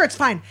husband's like, sure, it's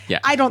fine. Yeah.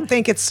 I don't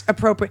think it's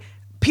appropriate.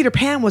 Peter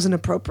Pan wasn't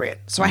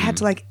appropriate, so I had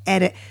to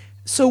edit.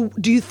 So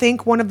do you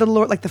think one of the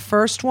the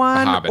first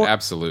one? The Hobbit,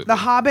 absolutely. The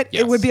Hobbit,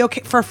 yes. It would be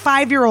okay for a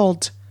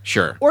 5-year-old.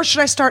 Sure. Or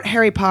should I start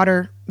Harry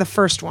Potter, the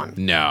first one?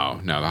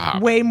 No, The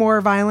Hobbit. Way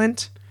more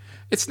violent?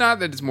 It's not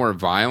that it's more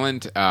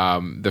violent.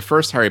 The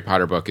first Harry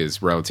Potter book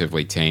is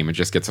relatively tame. It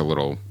just gets a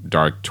little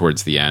dark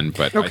towards the end.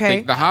 But I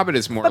think The Hobbit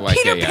is more But like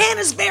Peter Pan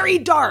is very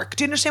dark.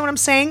 Do you understand what I'm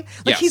saying?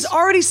 Like, Yes. he's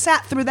already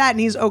sat through that and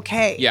he's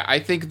okay. Yeah, I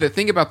think the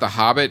thing about The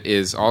Hobbit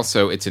is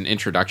also it's an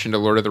introduction to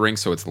Lord of the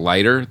Rings, so it's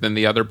lighter than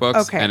the other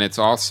books. Okay. And it's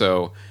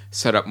also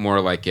set up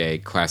more like a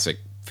classic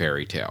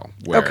fairy tale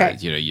where Okay.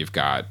 you've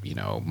got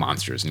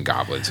monsters and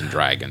goblins and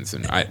dragons,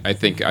 and I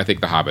think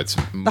The Hobbit's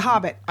The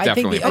Hobbit. I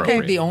think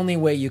appropriate. the only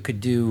way you could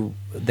do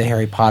the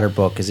Harry Potter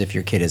book is if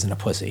your kid isn't a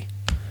pussy.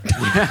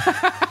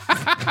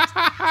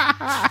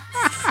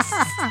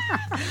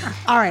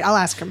 All right, I'll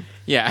ask him.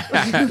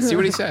 Yeah, see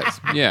what he says.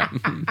 Yeah,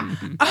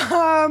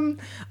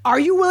 Are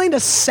you willing to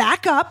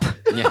sack up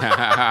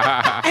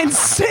yeah. and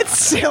sit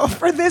still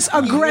for this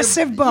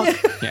aggressive book?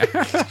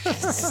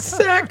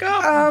 Sack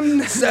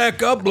up.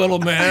 Sack up, little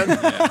man.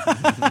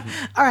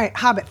 All right,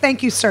 Hobbit.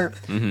 Thank you, sir.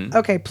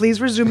 Okay, please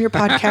resume your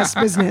podcast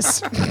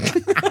business.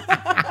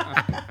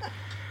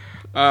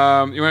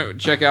 You want to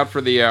check out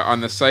for the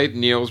on the site.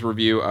 Neil's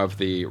review of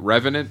The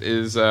Revenant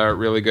is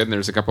really good, and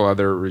there's a couple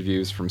other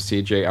reviews from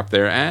CJ up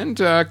there. And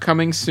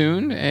coming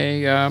soon,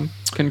 a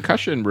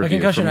Concussion review.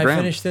 Concussion. From I Graham.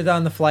 finished it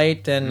on the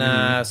flight,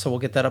 and so we'll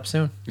get that up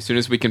soon. As soon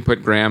as we can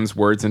put Graham's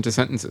words into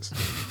sentences.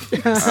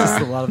 It's just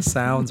a lot of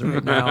sounds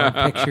right now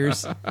and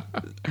pictures.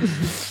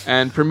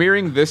 And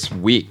premiering this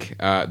week,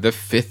 The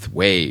Fifth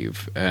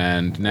Wave.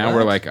 And now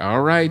we're like,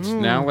 all right,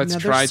 now let's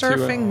Another try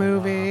surfing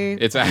movie.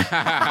 It's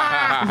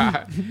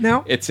a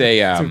No? it's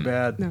a Too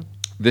bad. No.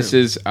 this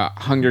is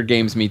Hunger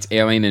Games meets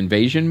Alien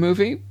Invasion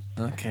movie.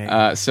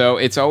 Okay. So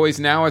it's always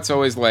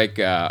like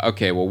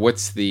okay, well,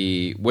 what's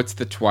the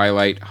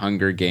Twilight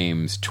Hunger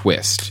Games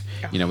twist?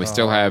 We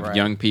still have right.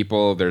 young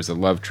people. There's a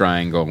love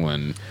triangle,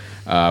 and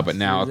but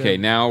now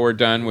now we're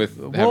done with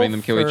having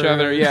them kill each or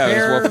other. Yeah, there's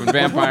bear. wolf and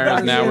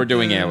vampires. Now Is we're it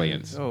doing the-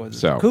 aliens. Oh, is it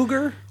so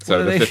cougar? So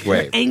What the are they? fifth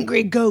wave.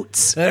 Angry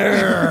goats.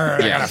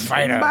 Yeah,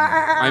 Fight him.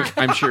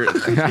 I'm sure.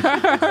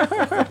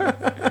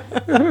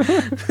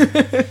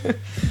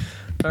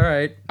 All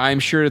right. I'm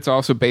sure it's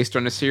also based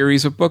on a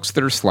series of books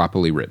that are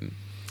sloppily written.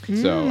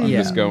 So I'm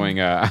Yeah. just going.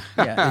 Yeah,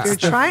 You're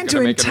trying to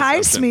gonna make an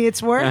entice assumption. me.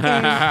 It's working.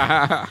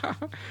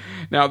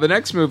 Now, the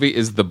next movie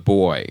is The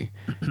Boy.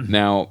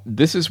 Now,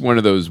 this is one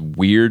of those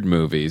weird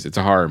movies. It's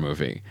a horror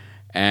movie.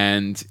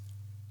 And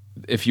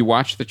if you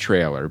watch the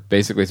trailer,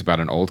 basically it's about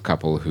an old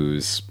couple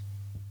whose,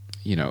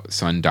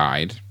 son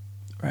died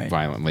right.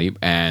 violently,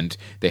 and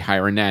they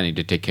hire a nanny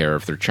to take care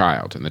of their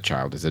child, and the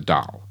child is a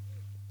doll.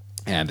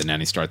 And the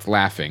nanny starts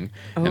laughing,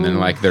 and then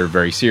they're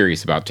very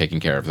serious about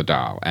taking care of the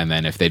doll. And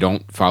then if they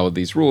don't follow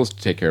these rules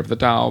to take care of the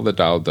doll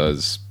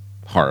does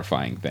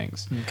horrifying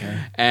things. Okay.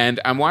 And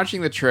I'm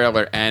watching the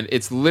trailer, and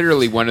it's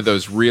literally one of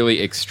those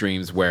really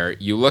extremes where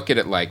you look at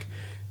it like,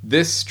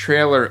 this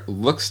trailer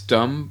looks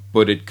dumb,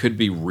 but it could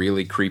be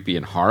really creepy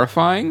and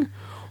horrifying,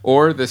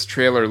 or this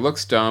trailer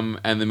looks dumb,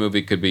 and the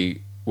movie could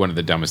be one of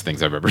the dumbest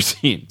things I've ever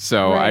seen.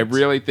 So I Right.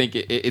 really think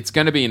it's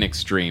going to be an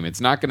extreme.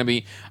 It's not going to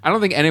be... I don't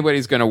think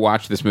anybody's going to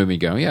watch this movie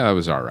and go, yeah, that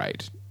was all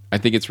right. I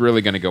think it's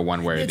really going to go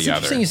one way or It's the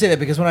interesting other. you say that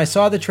because when I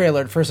saw the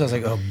trailer at first, I was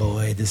like, "Oh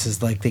boy, this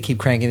is like they keep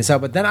cranking this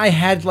out." But then I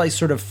had like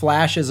sort of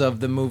flashes of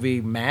the movie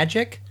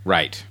Magic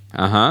Right.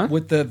 Uh-huh.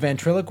 with the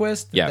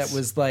ventriloquist. Yes. that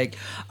was like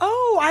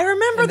Oh, I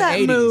remember In the that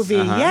 80s. movie.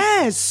 Uh-huh.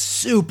 Yes.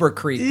 super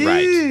creepy.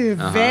 Right. Ew,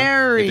 Uh-huh.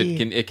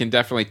 very. It can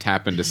definitely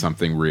tap into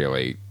something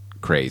really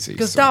crazy.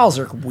 Because So- dolls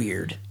are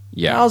weird.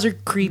 Yeah. Dolls are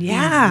creepy,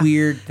 Yeah.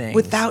 weird things.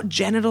 Without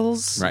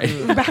genitals.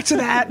 Right. Back to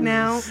that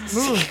now.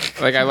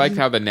 Like, I liked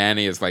how the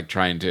nanny is like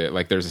trying to,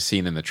 like, there's a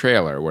scene in the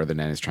trailer where the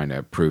nanny's trying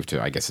to prove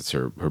to, I guess it's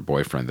her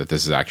boyfriend, that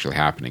this is actually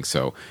happening.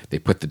 So they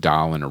put the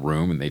doll in a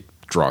room and they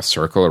draw a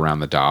circle around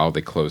the doll.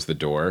 They close the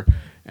door,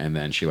 and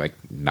then she like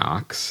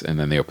knocks, and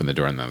then they open the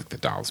door, and then like, the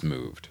doll's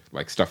moved.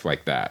 Like stuff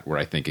like that, where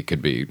I think it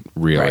could be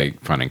really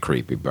Right. fun and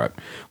creepy. But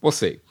we'll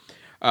see.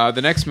 The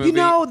next movie, You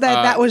know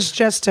that was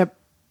just a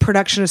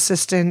production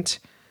assistant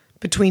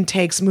between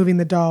takes moving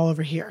the doll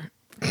over here.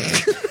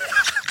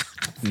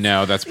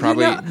 no, that's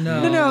probably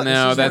No.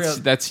 This is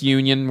real. that's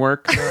union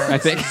work. I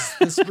think.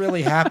 This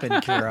really happened,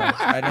 Kira.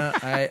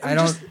 I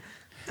don't.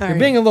 All You're right.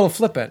 being a little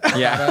flippant.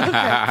 Yeah,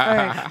 All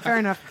right, fair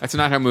enough. that's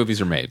not how movies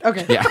are made.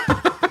 Okay. Yeah,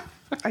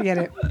 I get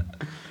it.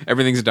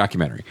 everything's a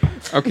documentary.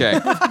 Okay.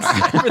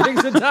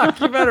 Everything's a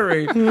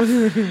documentary.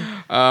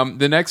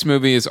 The next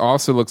movie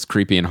also looks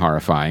creepy and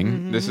horrifying.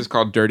 Mm-hmm. This is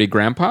called Dirty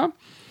Grandpa.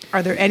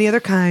 Are there any other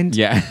kind?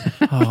 Yeah.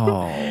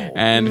 Oh,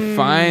 And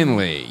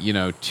finally,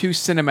 two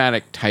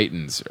cinematic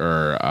titans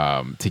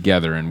are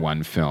together in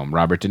one film.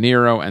 Robert De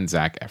Niro and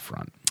Zac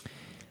Efron.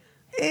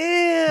 Ew.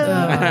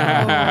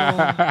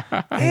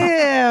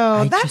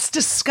 Ew. That's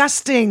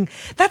disgusting.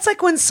 That's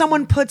like when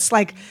someone puts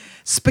like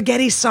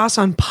spaghetti sauce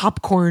on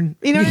popcorn.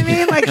 You know what I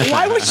mean? Like,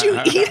 why would you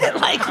eat it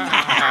like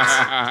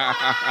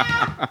that?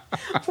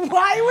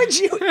 Why would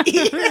you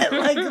eat it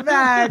like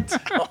that?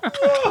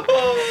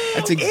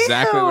 That's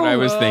exactly what I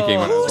was thinking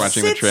when I was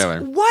watching the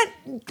trailer.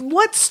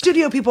 What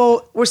studio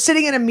people were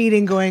sitting in a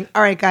meeting going,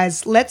 all right,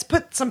 guys, let's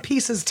put some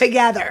pieces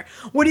together.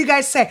 What do you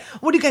guys say?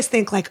 What do you guys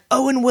think? Like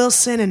Owen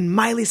Wilson and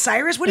Miley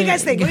Cyrus? What do you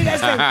guys think? What do you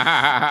guys think?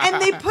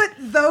 And they put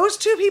those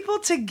two people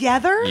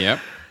together? Yep.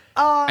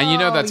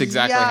 And that's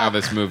exactly how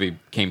this movie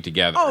came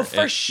together. Oh,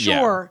 for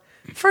sure.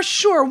 Yeah. For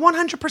sure.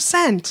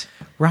 100%.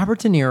 Robert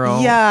De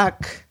Niro.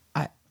 Yuck.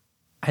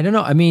 I don't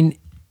know. I mean,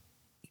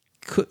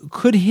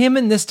 could him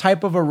in this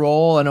type of a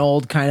role, an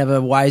old kind of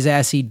a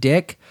wise-assy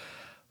dick,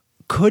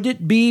 could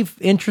it be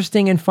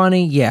interesting and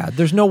funny? Yeah.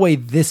 There's no way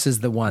this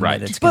is the one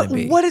that it's going to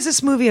be. But what is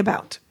this movie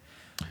about?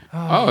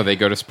 Oh, they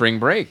go to spring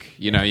break.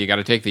 You got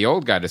to take the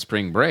old guy to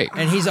spring break.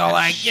 And he's all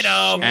like,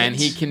 And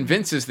he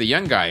convinces the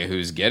young guy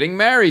who's getting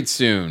married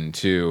soon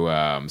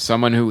to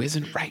someone who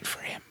isn't right for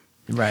him.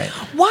 Right.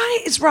 Why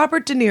is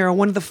Robert De Niro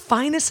one of the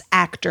finest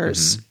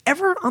actors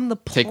ever on the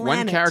planet? Take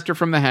one character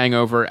from The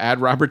Hangover,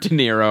 add Robert De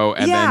Niro,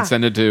 and then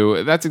send it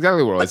to. That's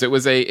exactly what it was.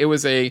 It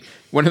was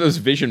one of those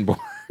vision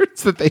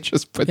boards that they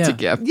just put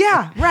together.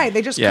 Yeah, right.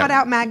 They just cut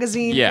out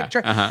magazine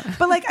picture.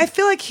 But like, I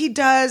feel like he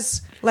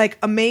does like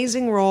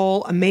amazing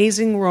role.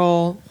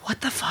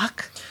 What the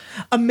fuck?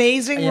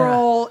 Amazing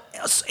role.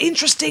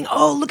 Interesting.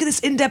 Oh, look at this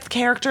in-depth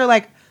character.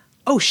 Like,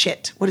 oh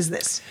shit, what is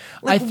this?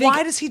 Like,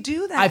 why does he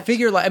do that? I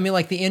figure,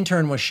 like the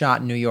Intern was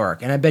shot in New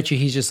York, and I bet you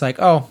he's just like,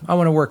 oh, I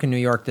want to work in New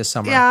York this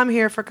summer. Yeah, I'm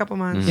here for a couple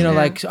months.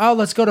 Like, oh,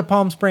 let's go to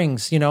Palm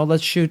Springs.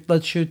 Let's shoot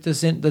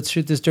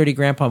this Dirty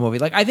Grandpa movie.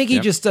 Like, I think he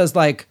just does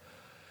like.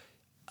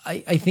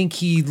 I think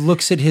he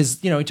looks at his,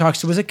 he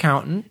talks to his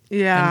accountant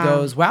and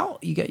goes, well,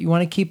 you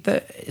want to keep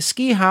the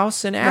ski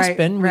house in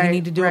Aspen. We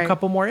need to do a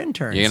couple more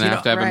interns. You're going to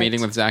have to have a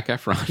meeting with Zac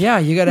Efron. Yeah,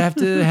 you got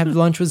to have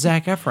lunch with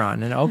Zac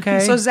Efron. And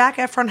okay. So Zac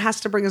Efron has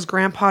to bring his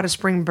grandpa to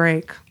spring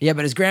break. Yeah,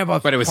 but his grandpa.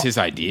 But it was his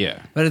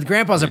idea. But his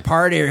grandpa's a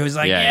partier who's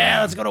like,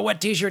 let's go to a wet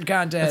t-shirt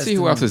contest. Let's see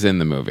who else is in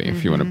the movie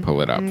if you want to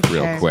pull it up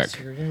real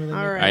quick.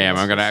 All right. I am.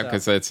 I'm going to,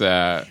 because it's...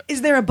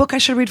 Is there a book I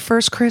should read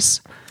first,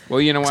 Chris? Well,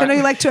 you know what? So I know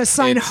you like to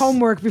assign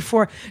homework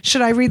before.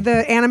 Should I read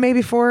the anime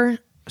before?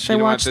 Should I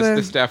watch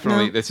this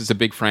definitely. No? This is a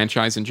big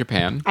franchise in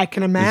Japan. I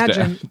can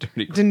imagine.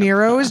 De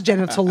Niro is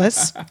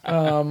genitalless.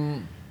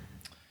 Or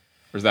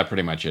is that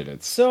pretty much it?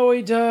 It's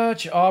Zoe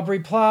Dutch,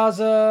 Aubrey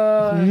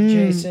Plaza,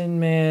 Jason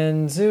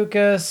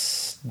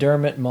Mantzoukas,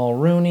 Dermot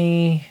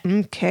Mulrooney.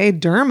 Okay,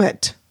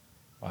 Dermot.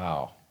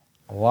 Wow.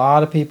 A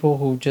lot of people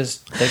who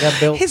they got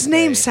built. His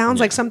name sounds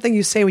like something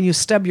you say when you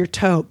stub your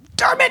toe.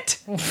 Dermot!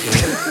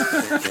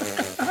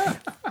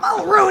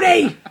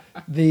 Mulrooney!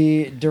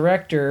 The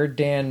director,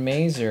 Dan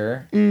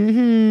Mazer.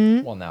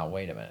 Mm-hmm. Well, now,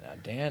 wait a minute. Now,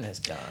 Dan has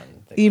done...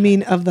 You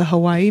mean of the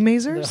Hawaii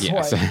Mazers?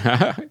 Yes.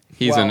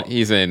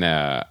 he's in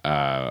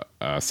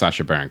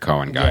Sacha Baron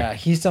Cohen guy. Yeah,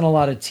 he's done a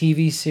lot of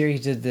TV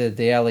series. He did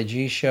the Ali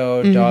G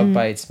show, Dog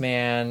Bites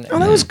Man. Oh,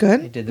 that was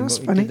good. He did that was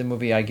funny. He did the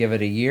movie I Give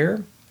It a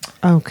Year.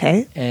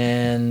 Okay.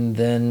 And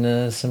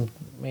then some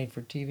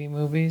made-for-TV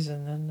movies,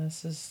 and then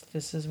this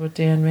is what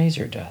Dan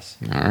Mazer does.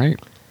 All right.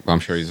 Well, I'm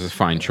sure he's a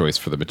fine choice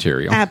for the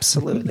material.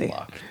 Absolutely. Good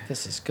luck.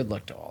 This is good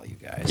luck to all you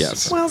guys.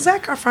 Yes. Well,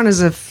 Zac Efron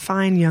is a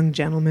fine young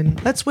gentleman.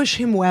 Let's wish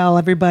him well,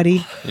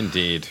 everybody.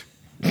 Indeed.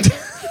 All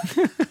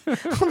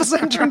of a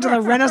sudden, turn to the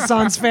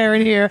Renaissance Fair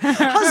in here.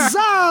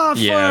 Huzzah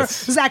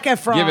for Zac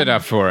Efron. Give it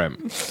up for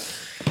him.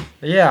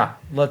 Yeah,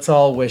 let's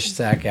all wish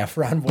Zac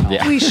Efron well.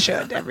 Yeah. We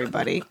should,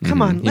 everybody.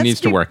 Come on. He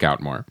needs to work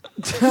out more.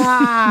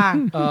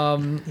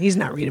 He's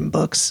not reading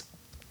books.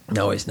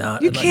 No, he's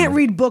not. You can't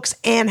read books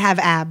and have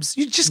abs.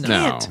 You just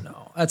can't.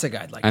 No, that's a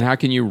guy I'd like. And how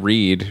can you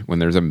read when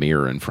there's a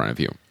mirror in front of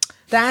you?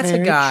 That's a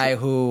guy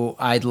who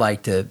I'd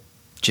like to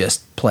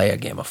just play a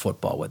game of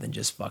football with and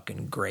just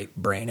fucking grape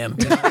brain him.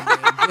 You know what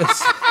I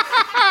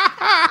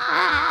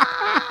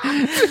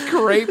mean?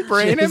 Grape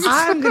brain him?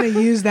 I'm going to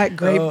use that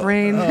grape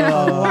brain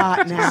a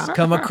lot now.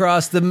 Come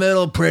across the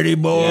middle, pretty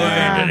boy.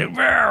 Yeah.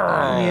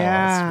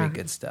 That's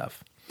good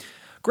stuff.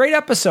 Great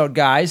episode,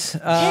 guys.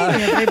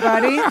 Hey,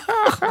 everybody.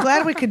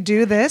 Glad we could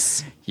do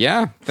this.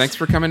 Yeah. Thanks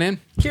for coming in.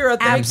 Kira,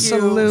 thank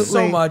you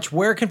so much.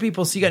 Where can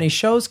people see? You got any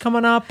shows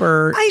coming up?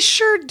 Or I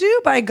sure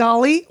do, by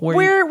golly.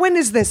 When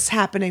is this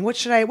happening? What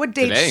date?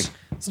 Today.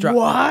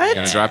 What?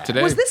 Gonna drop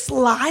today. Was this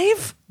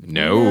live?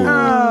 No.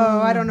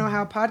 Oh, I don't know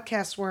how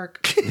podcasts work.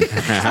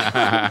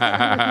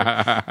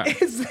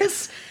 Is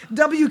this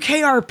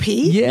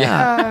WKRP?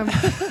 Yeah.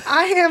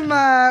 I am,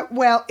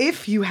 well,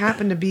 if you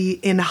happen to be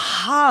in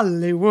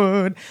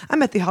Hollywood,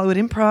 I'm at the Hollywood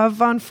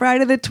Improv on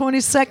Friday the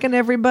 22nd,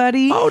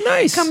 everybody. Oh,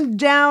 nice. Come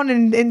down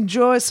and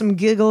enjoy some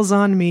giggles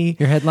on me.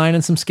 You're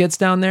headlining some skits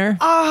down there?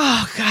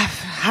 Oh, God.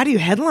 How do you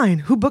headline?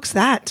 Who books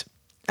that?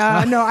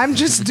 No, I'm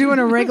just doing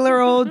a regular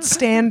old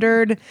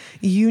standard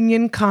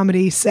union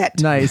comedy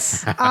set.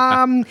 Nice.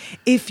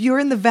 If you're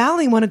in the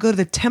Valley and want to go to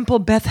the Temple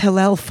Beth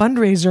Hillel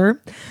fundraiser,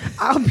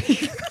 I'll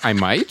be... I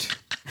might.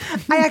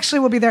 I actually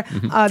will be there.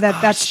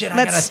 That's Shit,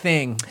 I got a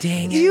thing.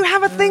 Dang it. You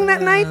have a thing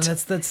that night?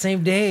 That's that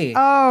same day.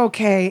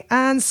 Okay.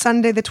 On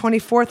Sunday, the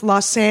 24th,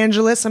 Los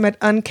Angeles, I'm at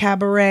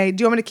Uncabaret.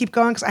 Do you want me to keep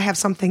going? Because I have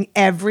something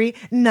every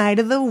night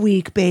of the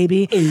week,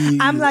 baby.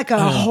 I'm like a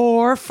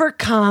whore for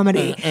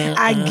comedy.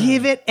 I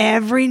give it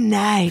every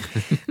night.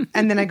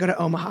 And then I go to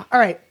Omaha. All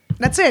right.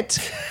 That's it.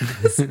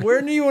 Where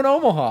are you in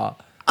Omaha?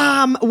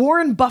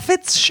 Warren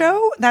Buffett's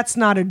show? That's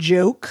not a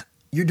joke.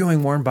 You're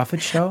doing Warren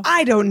Buffett's show?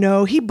 I don't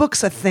know. He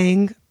books a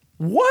thing.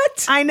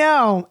 What? I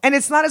know. And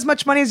it's not as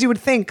much money as you would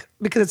think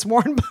because it's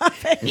Warren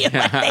Buffett. You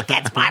would think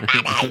it's more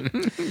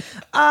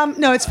money.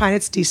 No, it's fine.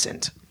 It's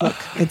decent. Look,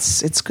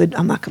 it's good.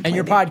 I'm not And complaining.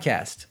 your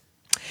podcast?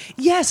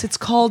 Yes, it's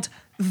called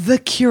The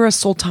Kira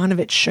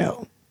Soltanovich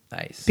Show.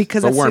 Nice.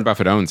 Because But that's Warren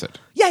Buffett owns it.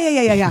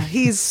 Yeah.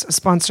 He's a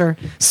sponsor.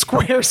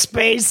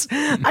 Squarespace.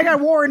 I got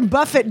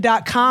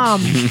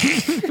WarrenBuffett.com.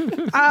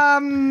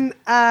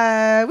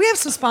 We have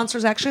some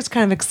sponsors, actually. It's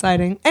kind of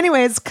exciting.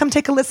 Anyways, come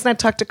take a listen. I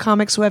talk to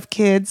comics who have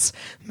kids.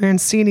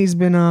 Mancini's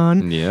been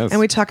on. Yes. And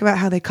we talk about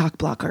how they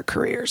cockblock our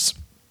careers.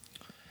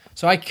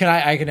 So I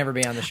can never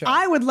be on the show.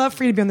 I would love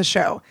for you to be on the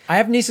show. I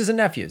have nieces and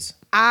nephews.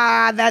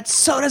 That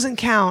so doesn't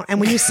count. And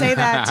when you say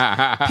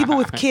that, people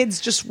with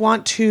kids just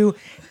want to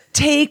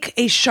take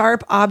a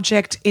sharp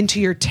object into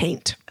your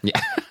taint. Yeah.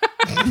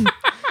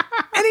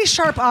 Any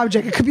sharp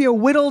object. It could be a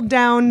whittled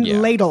down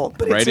ladle,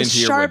 but Right it's a into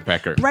your sharp,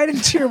 woodpecker. right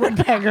into your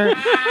woodpecker,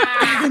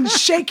 and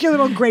shake your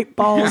little grape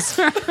balls.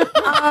 But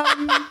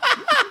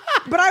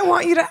I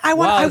want you to. I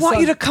want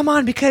you to come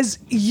on because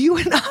you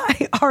and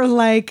I are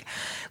like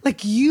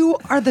you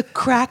are the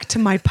crack to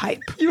my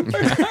pipe. You're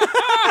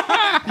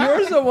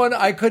the one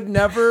I could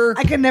never.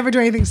 I could never do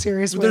anything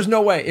serious with. There's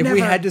no way. If we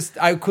Never. had to,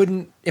 I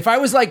couldn't. If I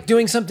was like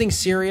doing something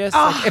serious,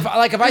 if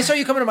I saw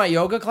you coming to my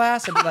yoga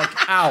class, I'd be like,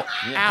 out,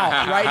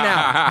 right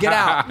now, get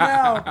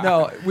out.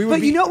 No, we would.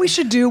 But you know what we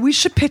should do? We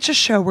should pitch a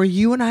show where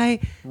you and I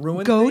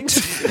Ruin go things?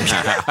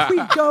 to we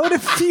go to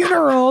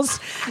funerals.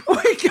 We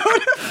go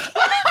to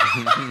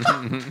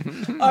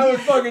I would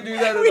fucking do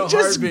that. In we a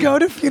just heartbeat. go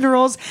to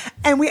funerals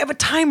and we have a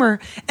timer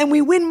and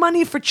we win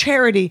money for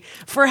charity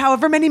for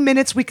however many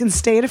minutes we can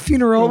stay at a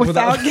funeral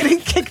without getting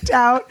kicked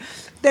out.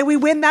 Then we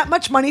win that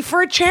much money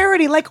for a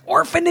charity like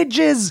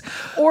orphanages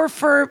or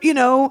for,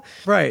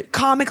 Right.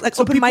 comic, like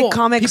So open mic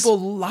comics. People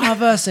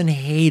love us and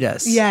hate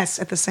us. Yes,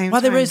 at the same Well,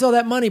 time. they raised all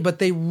that money, but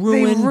they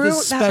ruined ruined the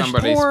that special.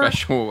 Somebody's poor-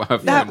 special.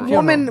 That funeral.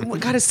 woman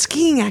got a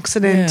skiing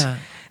accident. Yeah.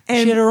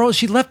 And she had her own.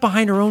 She left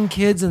behind her own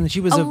kids, and she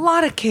was a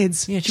lot of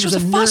kids. Yeah, she was a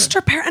foster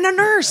parent and a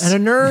nurse. and a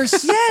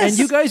nurse. Yes. And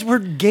you guys were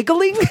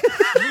giggling.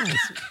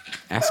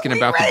 Asking we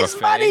about the raised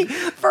buffet. money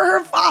for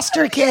her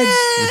foster kids.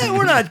 Yeah,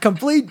 we're not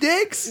complete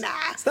dicks. Nah.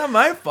 It's not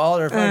my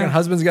fault. Her fucking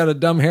husband's got a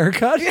dumb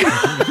haircut.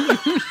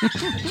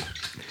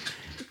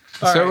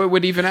 So it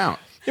would even out.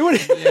 It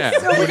would- Yeah.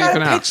 So it we would gotta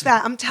even out. pitch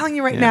that. I'm telling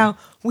you right now,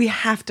 we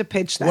have to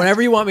pitch that.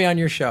 Whenever you want me on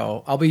your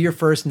show, I'll be your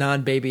first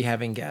non-baby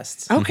having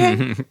guests.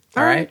 Okay.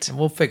 All right. And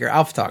we'll figure.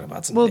 I'll talk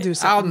about something. We'll do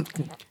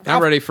something.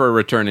 I'm ready for a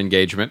return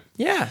engagement.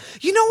 Yeah.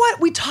 You know what?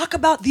 We talk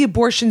about the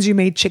abortions you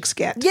made chicks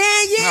get.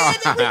 Yeah.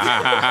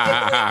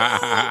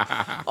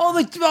 all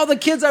the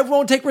kids I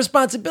won't take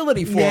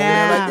responsibility for.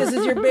 Yeah. They're like, this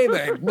is your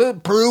baby. Well,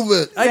 prove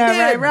it. I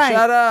Yeah, did. right.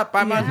 Shut up.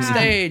 I'm on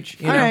stage.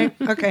 You All know? right.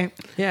 Okay.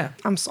 Yeah.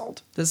 I'm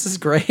sold. This is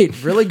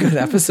great. Really good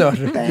episode.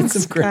 Thanks,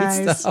 Some great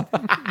guys. stuff.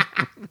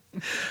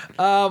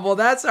 Well,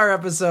 that's our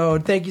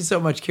episode. Thank you so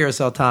much, Kira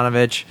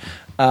Soltanovich,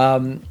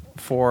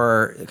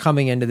 for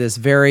coming into this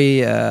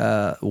very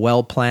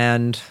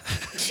well-planned.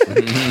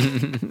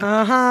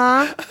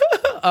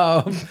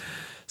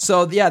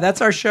 So, yeah,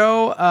 that's our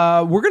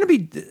show. We're going to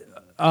be...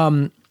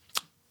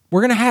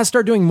 we're going to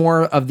start doing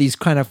more of these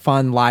kind of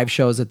fun live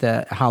shows at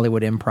the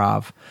Hollywood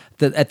Improv,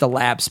 at the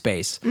lab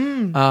space.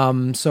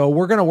 So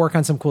we're going to work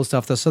on some cool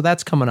stuff, though. So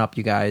that's coming up,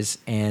 you guys.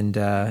 And,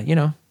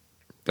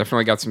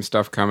 Definitely got some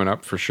stuff coming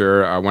up for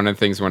sure. One of the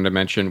things I wanted to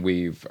mention,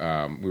 we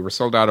were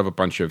sold out of a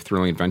bunch of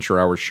Thrilling Adventure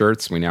Hour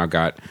shirts. We now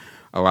got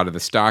a lot of the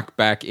stock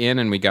back in,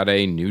 and we got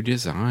a new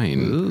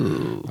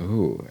design.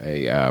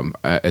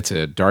 It's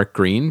a dark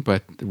green,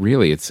 but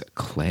really it's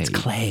clay. It's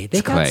clay. It's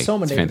They got clay. so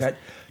many. It's They've fantastic.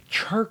 got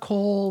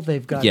charcoal.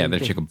 They've got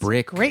There's like a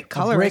brick. Great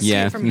color. I see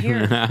Yeah. it from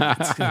here.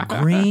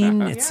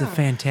 green. It's You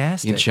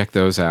fantastic. can check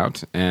those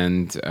out.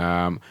 And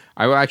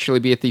I will actually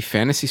be at the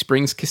Fantasy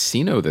Springs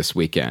Casino this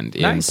weekend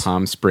in Nice.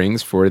 Palm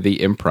Springs for the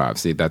Improv.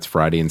 See, that's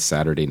Friday and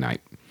Saturday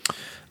night.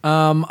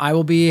 I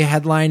will be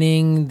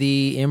headlining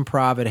the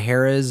Improv at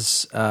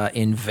Harrah's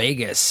in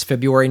Vegas,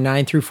 February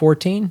 9 through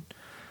 14.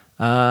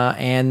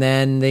 And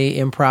then the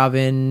Improv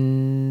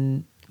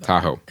in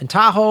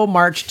Tahoe,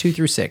 March 2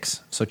 through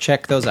 6. So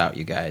check those out,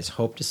 you guys.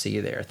 Hope to see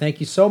you there. Thank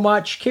you so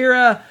much,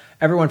 Kira,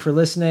 everyone, for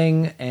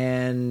listening,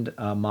 and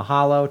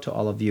mahalo to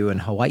all of you in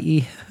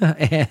Hawaii.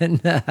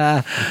 And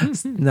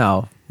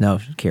no,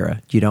 Kira,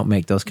 you don't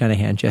make those kind of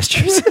hand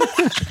gestures.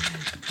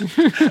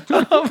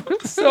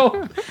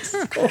 So.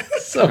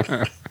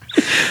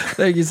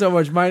 Thank you so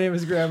much. My name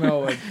is Graham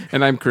Elwood.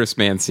 And I'm Chris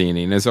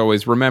Mancini. And as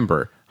always,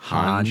 remember,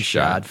 Han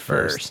shot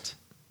first.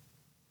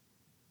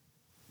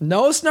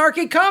 No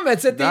snarky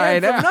comments at the I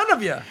end from know. none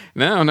of you.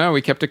 No,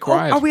 we kept it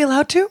quiet. Are we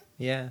allowed to?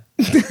 Yeah.